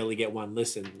else, you barely get one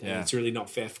listen. Yeah. And it's really not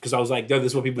fair. Because I was like, no,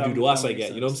 this is what people do to us, I get.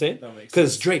 Sense. You know what I'm saying?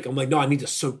 Because it's Drake. I'm like, no, I need to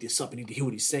soak this up. I need to hear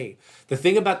what he's saying. The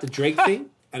thing about the Drake thing,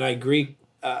 and I agree,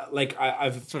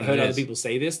 I've heard other people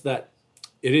say this, that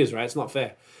it is, right? It's not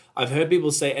fair. I've heard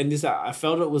people say, and this, I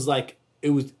felt it was like,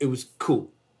 it was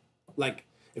cool. Like,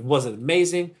 it wasn't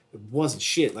amazing. It wasn't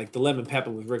shit. Like, the Lemon Pepper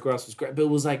with Rick Ross was great. But it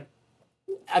was like,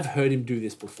 I've heard him do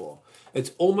this before.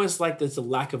 It's almost like there's a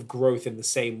lack of growth in the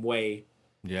same way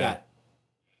that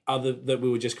we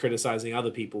were just criticizing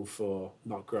other people for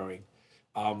not growing,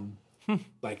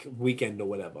 like Weeknd or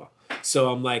whatever.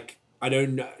 So I'm like, I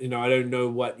don't know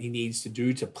what he needs to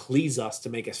do to please us to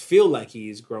make us feel like he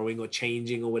is growing or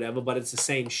changing or whatever. But it's the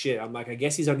same shit. I'm like, I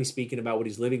guess he's only speaking about what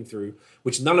he's living through,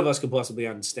 which none of us could possibly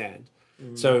understand.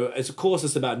 So of course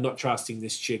it's about not trusting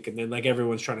this chick, and then like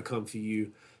everyone's trying to come for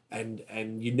you.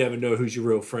 And you never know who's your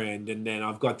real friend. And then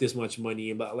I've got this much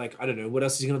money, but like I don't know what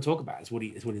else is he going to talk about. It's what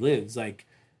he lives. Like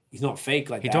he's not fake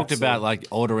like he that. He talked about like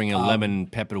ordering a lemon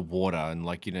pepper water, and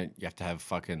like you have to have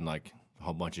fucking like a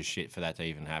whole bunch of shit for that to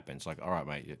even happen. It's like, all right,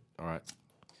 mate, all right.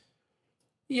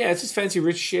 Yeah, it's just fancy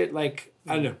rich shit. Like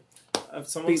I don't know.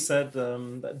 Someone said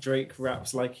that Drake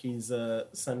raps like he's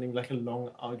sending like a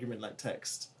long argument like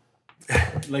text.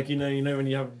 Like you know when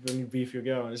you beef your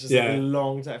girl and it's just like a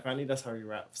long text. Apparently that's how he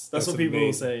raps. That's what people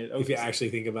will say. If you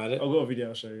actually think about it. I've got a video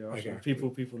I'll show you. People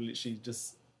literally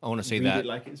just I want to see read that it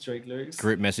like it's Drake lyrics.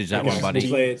 Group message that one, buddy.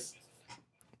 Play it.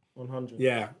 100.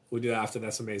 Yeah, we'll do that after.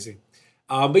 That's amazing.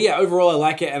 But yeah, overall I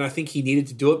like it, and I think he needed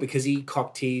to do it because he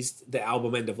cock teased the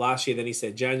album end of last year. Then he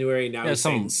said January. Now he's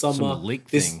saying summer. Some leak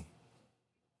thing.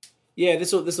 Yeah,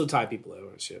 this will tie people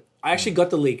over and shit. I actually got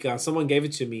the leak. Someone gave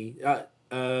it to me.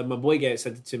 My boy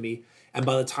sent it to me, and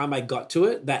by the time I got to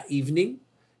it that evening,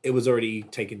 it was already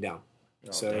taken down.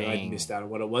 So dang. I missed out on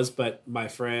what it was. But my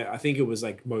friend, I think it was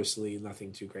like mostly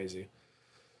nothing too crazy.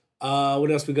 What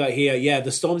else we got here? Yeah,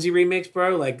 the Stormzy remix,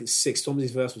 bro. Like sick.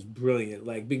 Stormzy's verse was brilliant.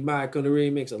 Like Big Mac on the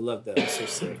remix, I love that. It was so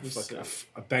sick.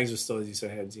 I bangs with Stormzy so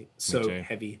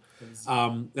heavy.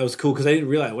 That was cool because I didn't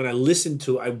realize when I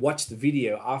watched the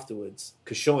video afterwards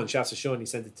because shouts to Sean, he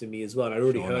sent it to me as well, and I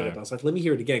already heard it. But I was like, let me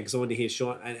hear it again because I wanted to hear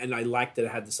Sean, and I liked that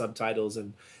it had the subtitles,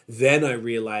 and then I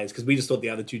realized because we just thought the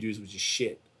other two dudes was just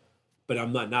shit. But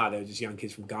I'm not now. They're just young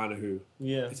kids from Ghana who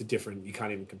it's a different. You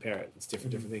can't even compare it. It's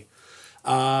different thing.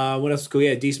 What else was cool?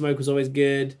 Yeah, D Smoke was always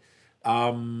good.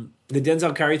 The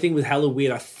Denzel Curry thing was hella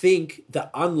weird. I think the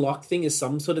Unlock thing is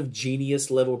some sort of genius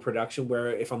level production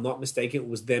where, if I'm not mistaken, it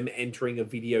was them entering a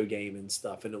video game and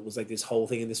stuff, and it was like this whole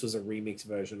thing, and this was a remix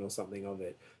version or something of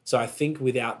it. So I think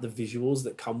without the visuals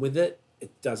that come with it,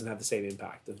 it doesn't have the same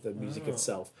impact of the music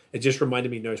itself. It just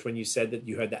reminded me, Nosh, when you said that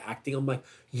you heard the acting, I'm like,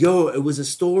 yo, it was a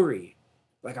story.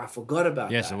 Like, I forgot about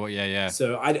that. So yeah.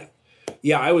 So I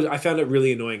found it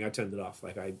really annoying. I turned it off.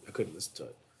 Like, I couldn't listen to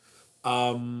it.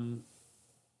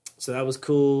 So that was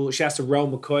cool. Shouts to Rel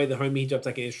McCoy, the homie. He dropped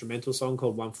like an instrumental song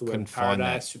called One Flew Over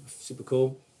Paradise. Super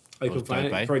cool. Oh, you couldn't find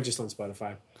it? Probably just on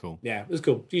Spotify. Cool. Yeah, it was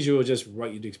cool. Usually just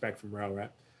what you'd expect from Rel, right?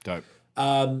 Dope.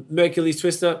 Mercury's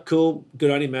Twister, cool.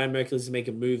 Good on him, man. Mercury's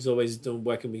making moves, always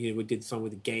working with, we did the song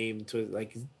with the game, to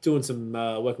like doing some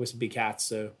working with some big hats.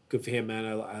 So good for him,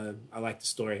 man. I like the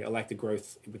story. I like the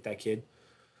growth with that kid.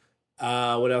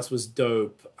 What else was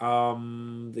dope? Tech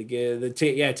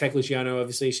Luciano,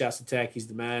 obviously. Shouts to Tech. He's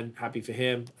the man. Happy for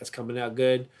him. That's coming out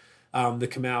good. The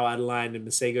Kamau Adeline and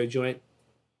Masego joint.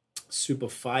 Super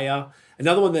fire.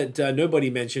 Another one that nobody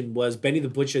mentioned was Benny the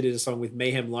Butcher did a song with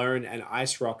Mayhem Lauren and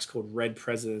Ice Rocks called Red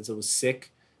Presidents. It was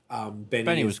sick.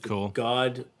 Benny was cool.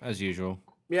 God. As usual.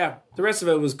 Yeah. The rest of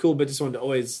it was cool, but just wanted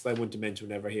to mention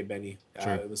whenever I hear Benny.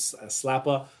 It was a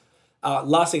slapper.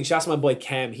 Last thing, shouts to my boy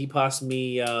Cam. He passed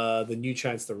me the new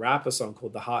Chance the Rapper song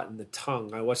called The Heart and the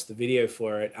Tongue. I watched the video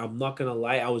for it. I'm not going to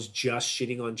lie, I was just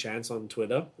shitting on Chance on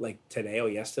Twitter, like today or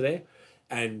yesterday.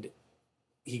 And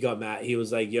he got mad. He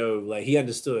was like, yo, like he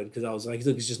understood. Because I was like,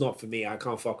 look, it's just not for me. I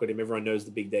can't fuck with him. Everyone knows the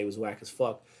Big Day was whack as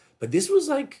fuck. But this was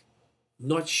like,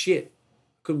 not shit.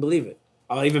 Couldn't believe it.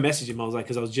 I even messaged him. I was like,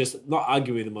 because I was just not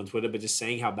arguing with him on Twitter, but just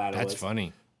saying how bad it was. That's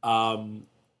funny.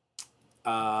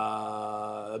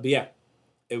 But yeah,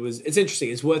 it's interesting.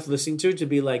 It's worth listening to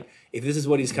be like, if this is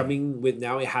what he's coming with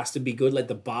now, it has to be good. Like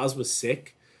the bars were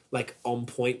sick, like on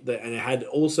point, and it had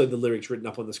also the lyrics written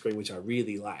up on the screen, which I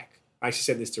really like. I actually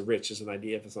sent this to Rich as an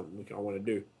idea for something I want to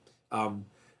do.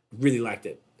 Really liked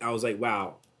it. I was like,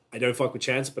 wow, I don't fuck with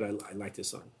Chance, but I like this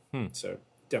song. So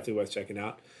definitely worth checking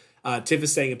out. Tiff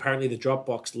is saying apparently the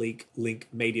Dropbox link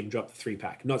made him drop the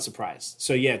 3-pack. Not surprised.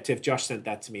 So yeah, Tiff, Josh sent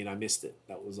that to me and I missed it.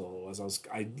 That was all.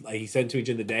 He sent it to me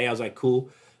during the day. I was like, cool.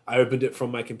 I opened it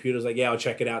from my computer. I was like, yeah, I'll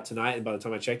check it out tonight. And by the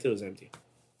time I checked it, it was empty.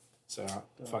 So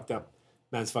fucked up.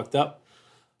 Man's fucked up.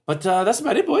 But that's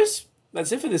about it, boys. That's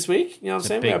it for this week. You know what I'm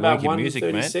saying? We're about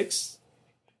 1:36.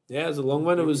 Yeah, it was a long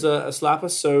one. It was a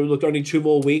slapper. So look, only 2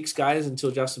 more weeks, guys,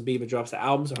 until Justin Bieber drops the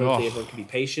album. So hopefully everyone can be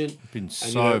patient. Been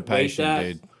so patient,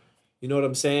 dude. You know what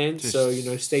I'm saying? Just so,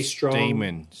 stay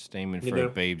strong. Steaming for a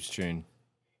Biebs tune.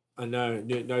 I know.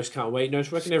 Nosh can't wait. Nosh,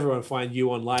 where can everyone find you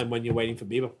online when you're waiting for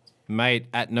Bieber? Mate,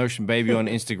 at Notion Baby on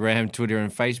Instagram, Twitter,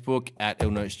 and Facebook. At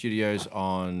Illnote Studios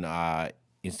on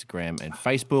Instagram and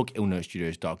Facebook.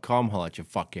 illnotestudios.com. Holla at your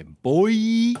fucking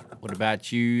boy. What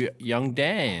about you, young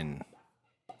Dan?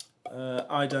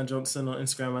 I, Dan Johnson, on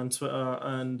Instagram and Twitter,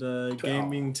 and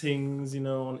gaming things,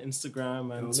 on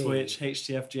Instagram and Twitch,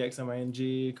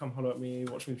 HTFGXMING. Come holler at me,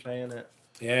 watch me playing it.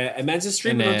 Yeah, and man's just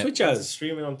streaming on Twitch.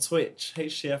 Streaming on Twitch,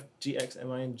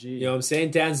 HTFGXMING. You know what I'm saying?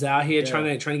 Dan's out here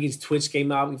trying to get his Twitch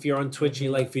game up. If you're on Twitch and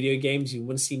you like video games, you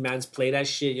want to see man's play that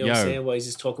shit. You know what I'm saying? Well, he's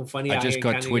just talking funny. I just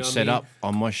got Twitch set up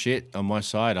on my shit, on my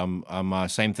side. I'm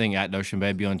same thing at Notion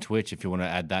Baby on Twitch. If you want to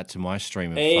add that to my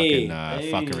stream of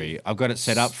fuckery, I've got it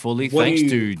set up fully. Thanks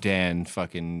to Dan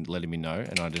fucking letting me know,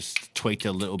 and I just tweaked it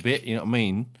a little bit. You know what I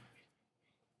mean?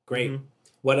 Great. Mm-hmm.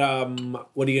 What are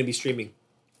you gonna be streaming?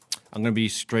 I'm going to be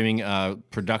streaming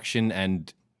production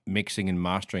and mixing and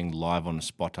mastering live on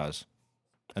Spotters.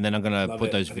 And then I'm going to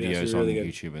put those videos on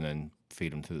YouTube and then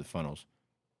feed them through the funnels.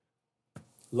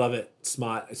 Love it.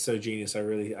 Smart. It's so genius. I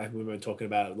remember talking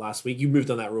about it last week. You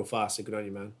moved on that real fast, so good on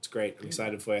you, man. It's great. I'm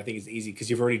excited for you. I think it's easy because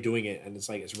you're already doing it and it's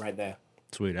right there.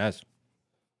 Sweet as.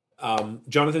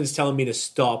 Jonathan's telling me to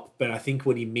stop, but I think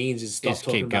what he means is stop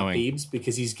talking about Biebs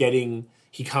because he just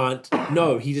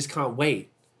can't wait.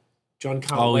 John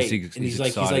can't wait. He's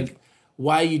like,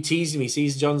 why are you teasing me? See,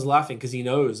 John's laughing because he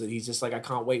knows that he's just like, I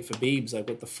can't wait for Biebs. Like,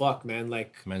 what the fuck, man?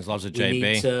 Like, man loves a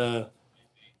JB.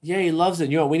 Yeah, he loves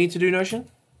it. You know what we need to do, Notion?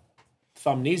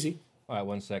 Thumb easy. All right,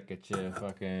 1 sec. Get you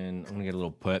fucking. I'm gonna get a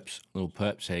little perps.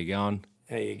 How you going?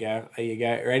 There you go.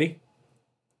 Ready?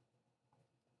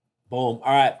 Boom.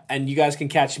 All right, and you guys can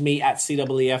catch me at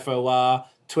CWFOR,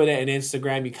 Twitter and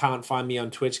Instagram. You can't find me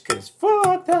on Twitch because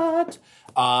fuck that.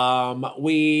 What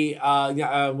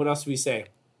else do we say?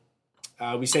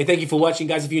 We say thank you for watching,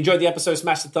 guys. If you enjoyed the episode,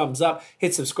 smash the thumbs up,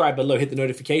 hit subscribe below, hit the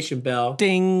notification bell.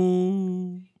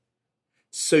 Ding.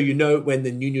 so you know when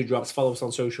the new drops. Follow us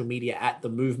on social media at The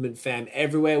Movement Fam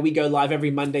everywhere. We go live every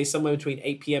Monday, somewhere between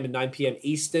 8 p.m. and 9 p.m.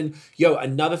 Eastern. Yo,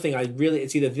 another thing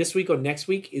it's either this week or next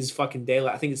week is fucking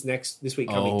daylight. I think it's this week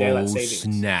coming, daylight savings.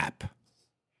 Snap.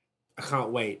 I can't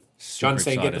wait. Super John's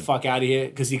saying excited. get the fuck out of here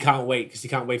because he can't wait.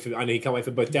 I know he can't wait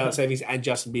for both Daylight Savings and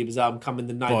Justin Bieber's album coming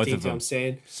the 19th. You know what I'm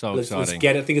saying? So Let's exciting.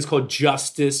 get it. I think it's called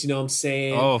Justice. You know what I'm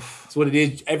saying? Oh. That's what it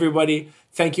is. Everybody,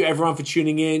 thank you everyone for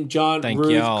tuning in. John, Thank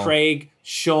Ruth, y'all. Craig,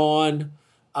 Sean.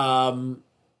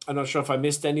 I'm not sure if I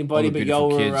missed anybody, All the but y'all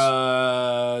beautiful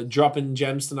were dropping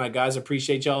gems tonight, guys. I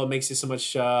appreciate y'all. It makes it so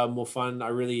much more fun. I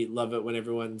really love it when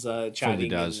everyone's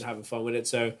chatting and having fun with it.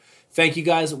 So thank you,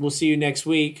 guys. We'll see you next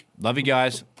week. Love you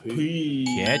guys. Peace.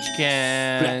 Catch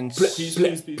cans. Peace, peace,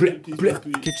 peace, peace, peace,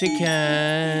 peace. Catch your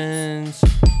cans.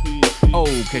 Peace, peace. Oh,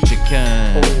 catch your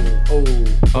can.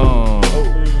 Oh,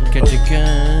 catch your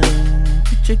can.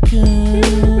 Catch your can.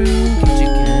 Catch your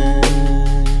can.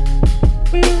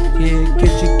 Yeah,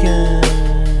 catch your can.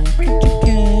 Catch your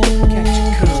can.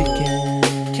 Catch your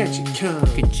can. Catch it, come.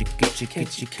 Catch your can. Catch your can.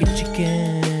 Catch your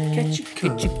can. Catch it, come.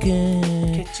 Catch your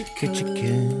can. Catch it,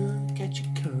 come. Catch it,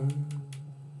 come.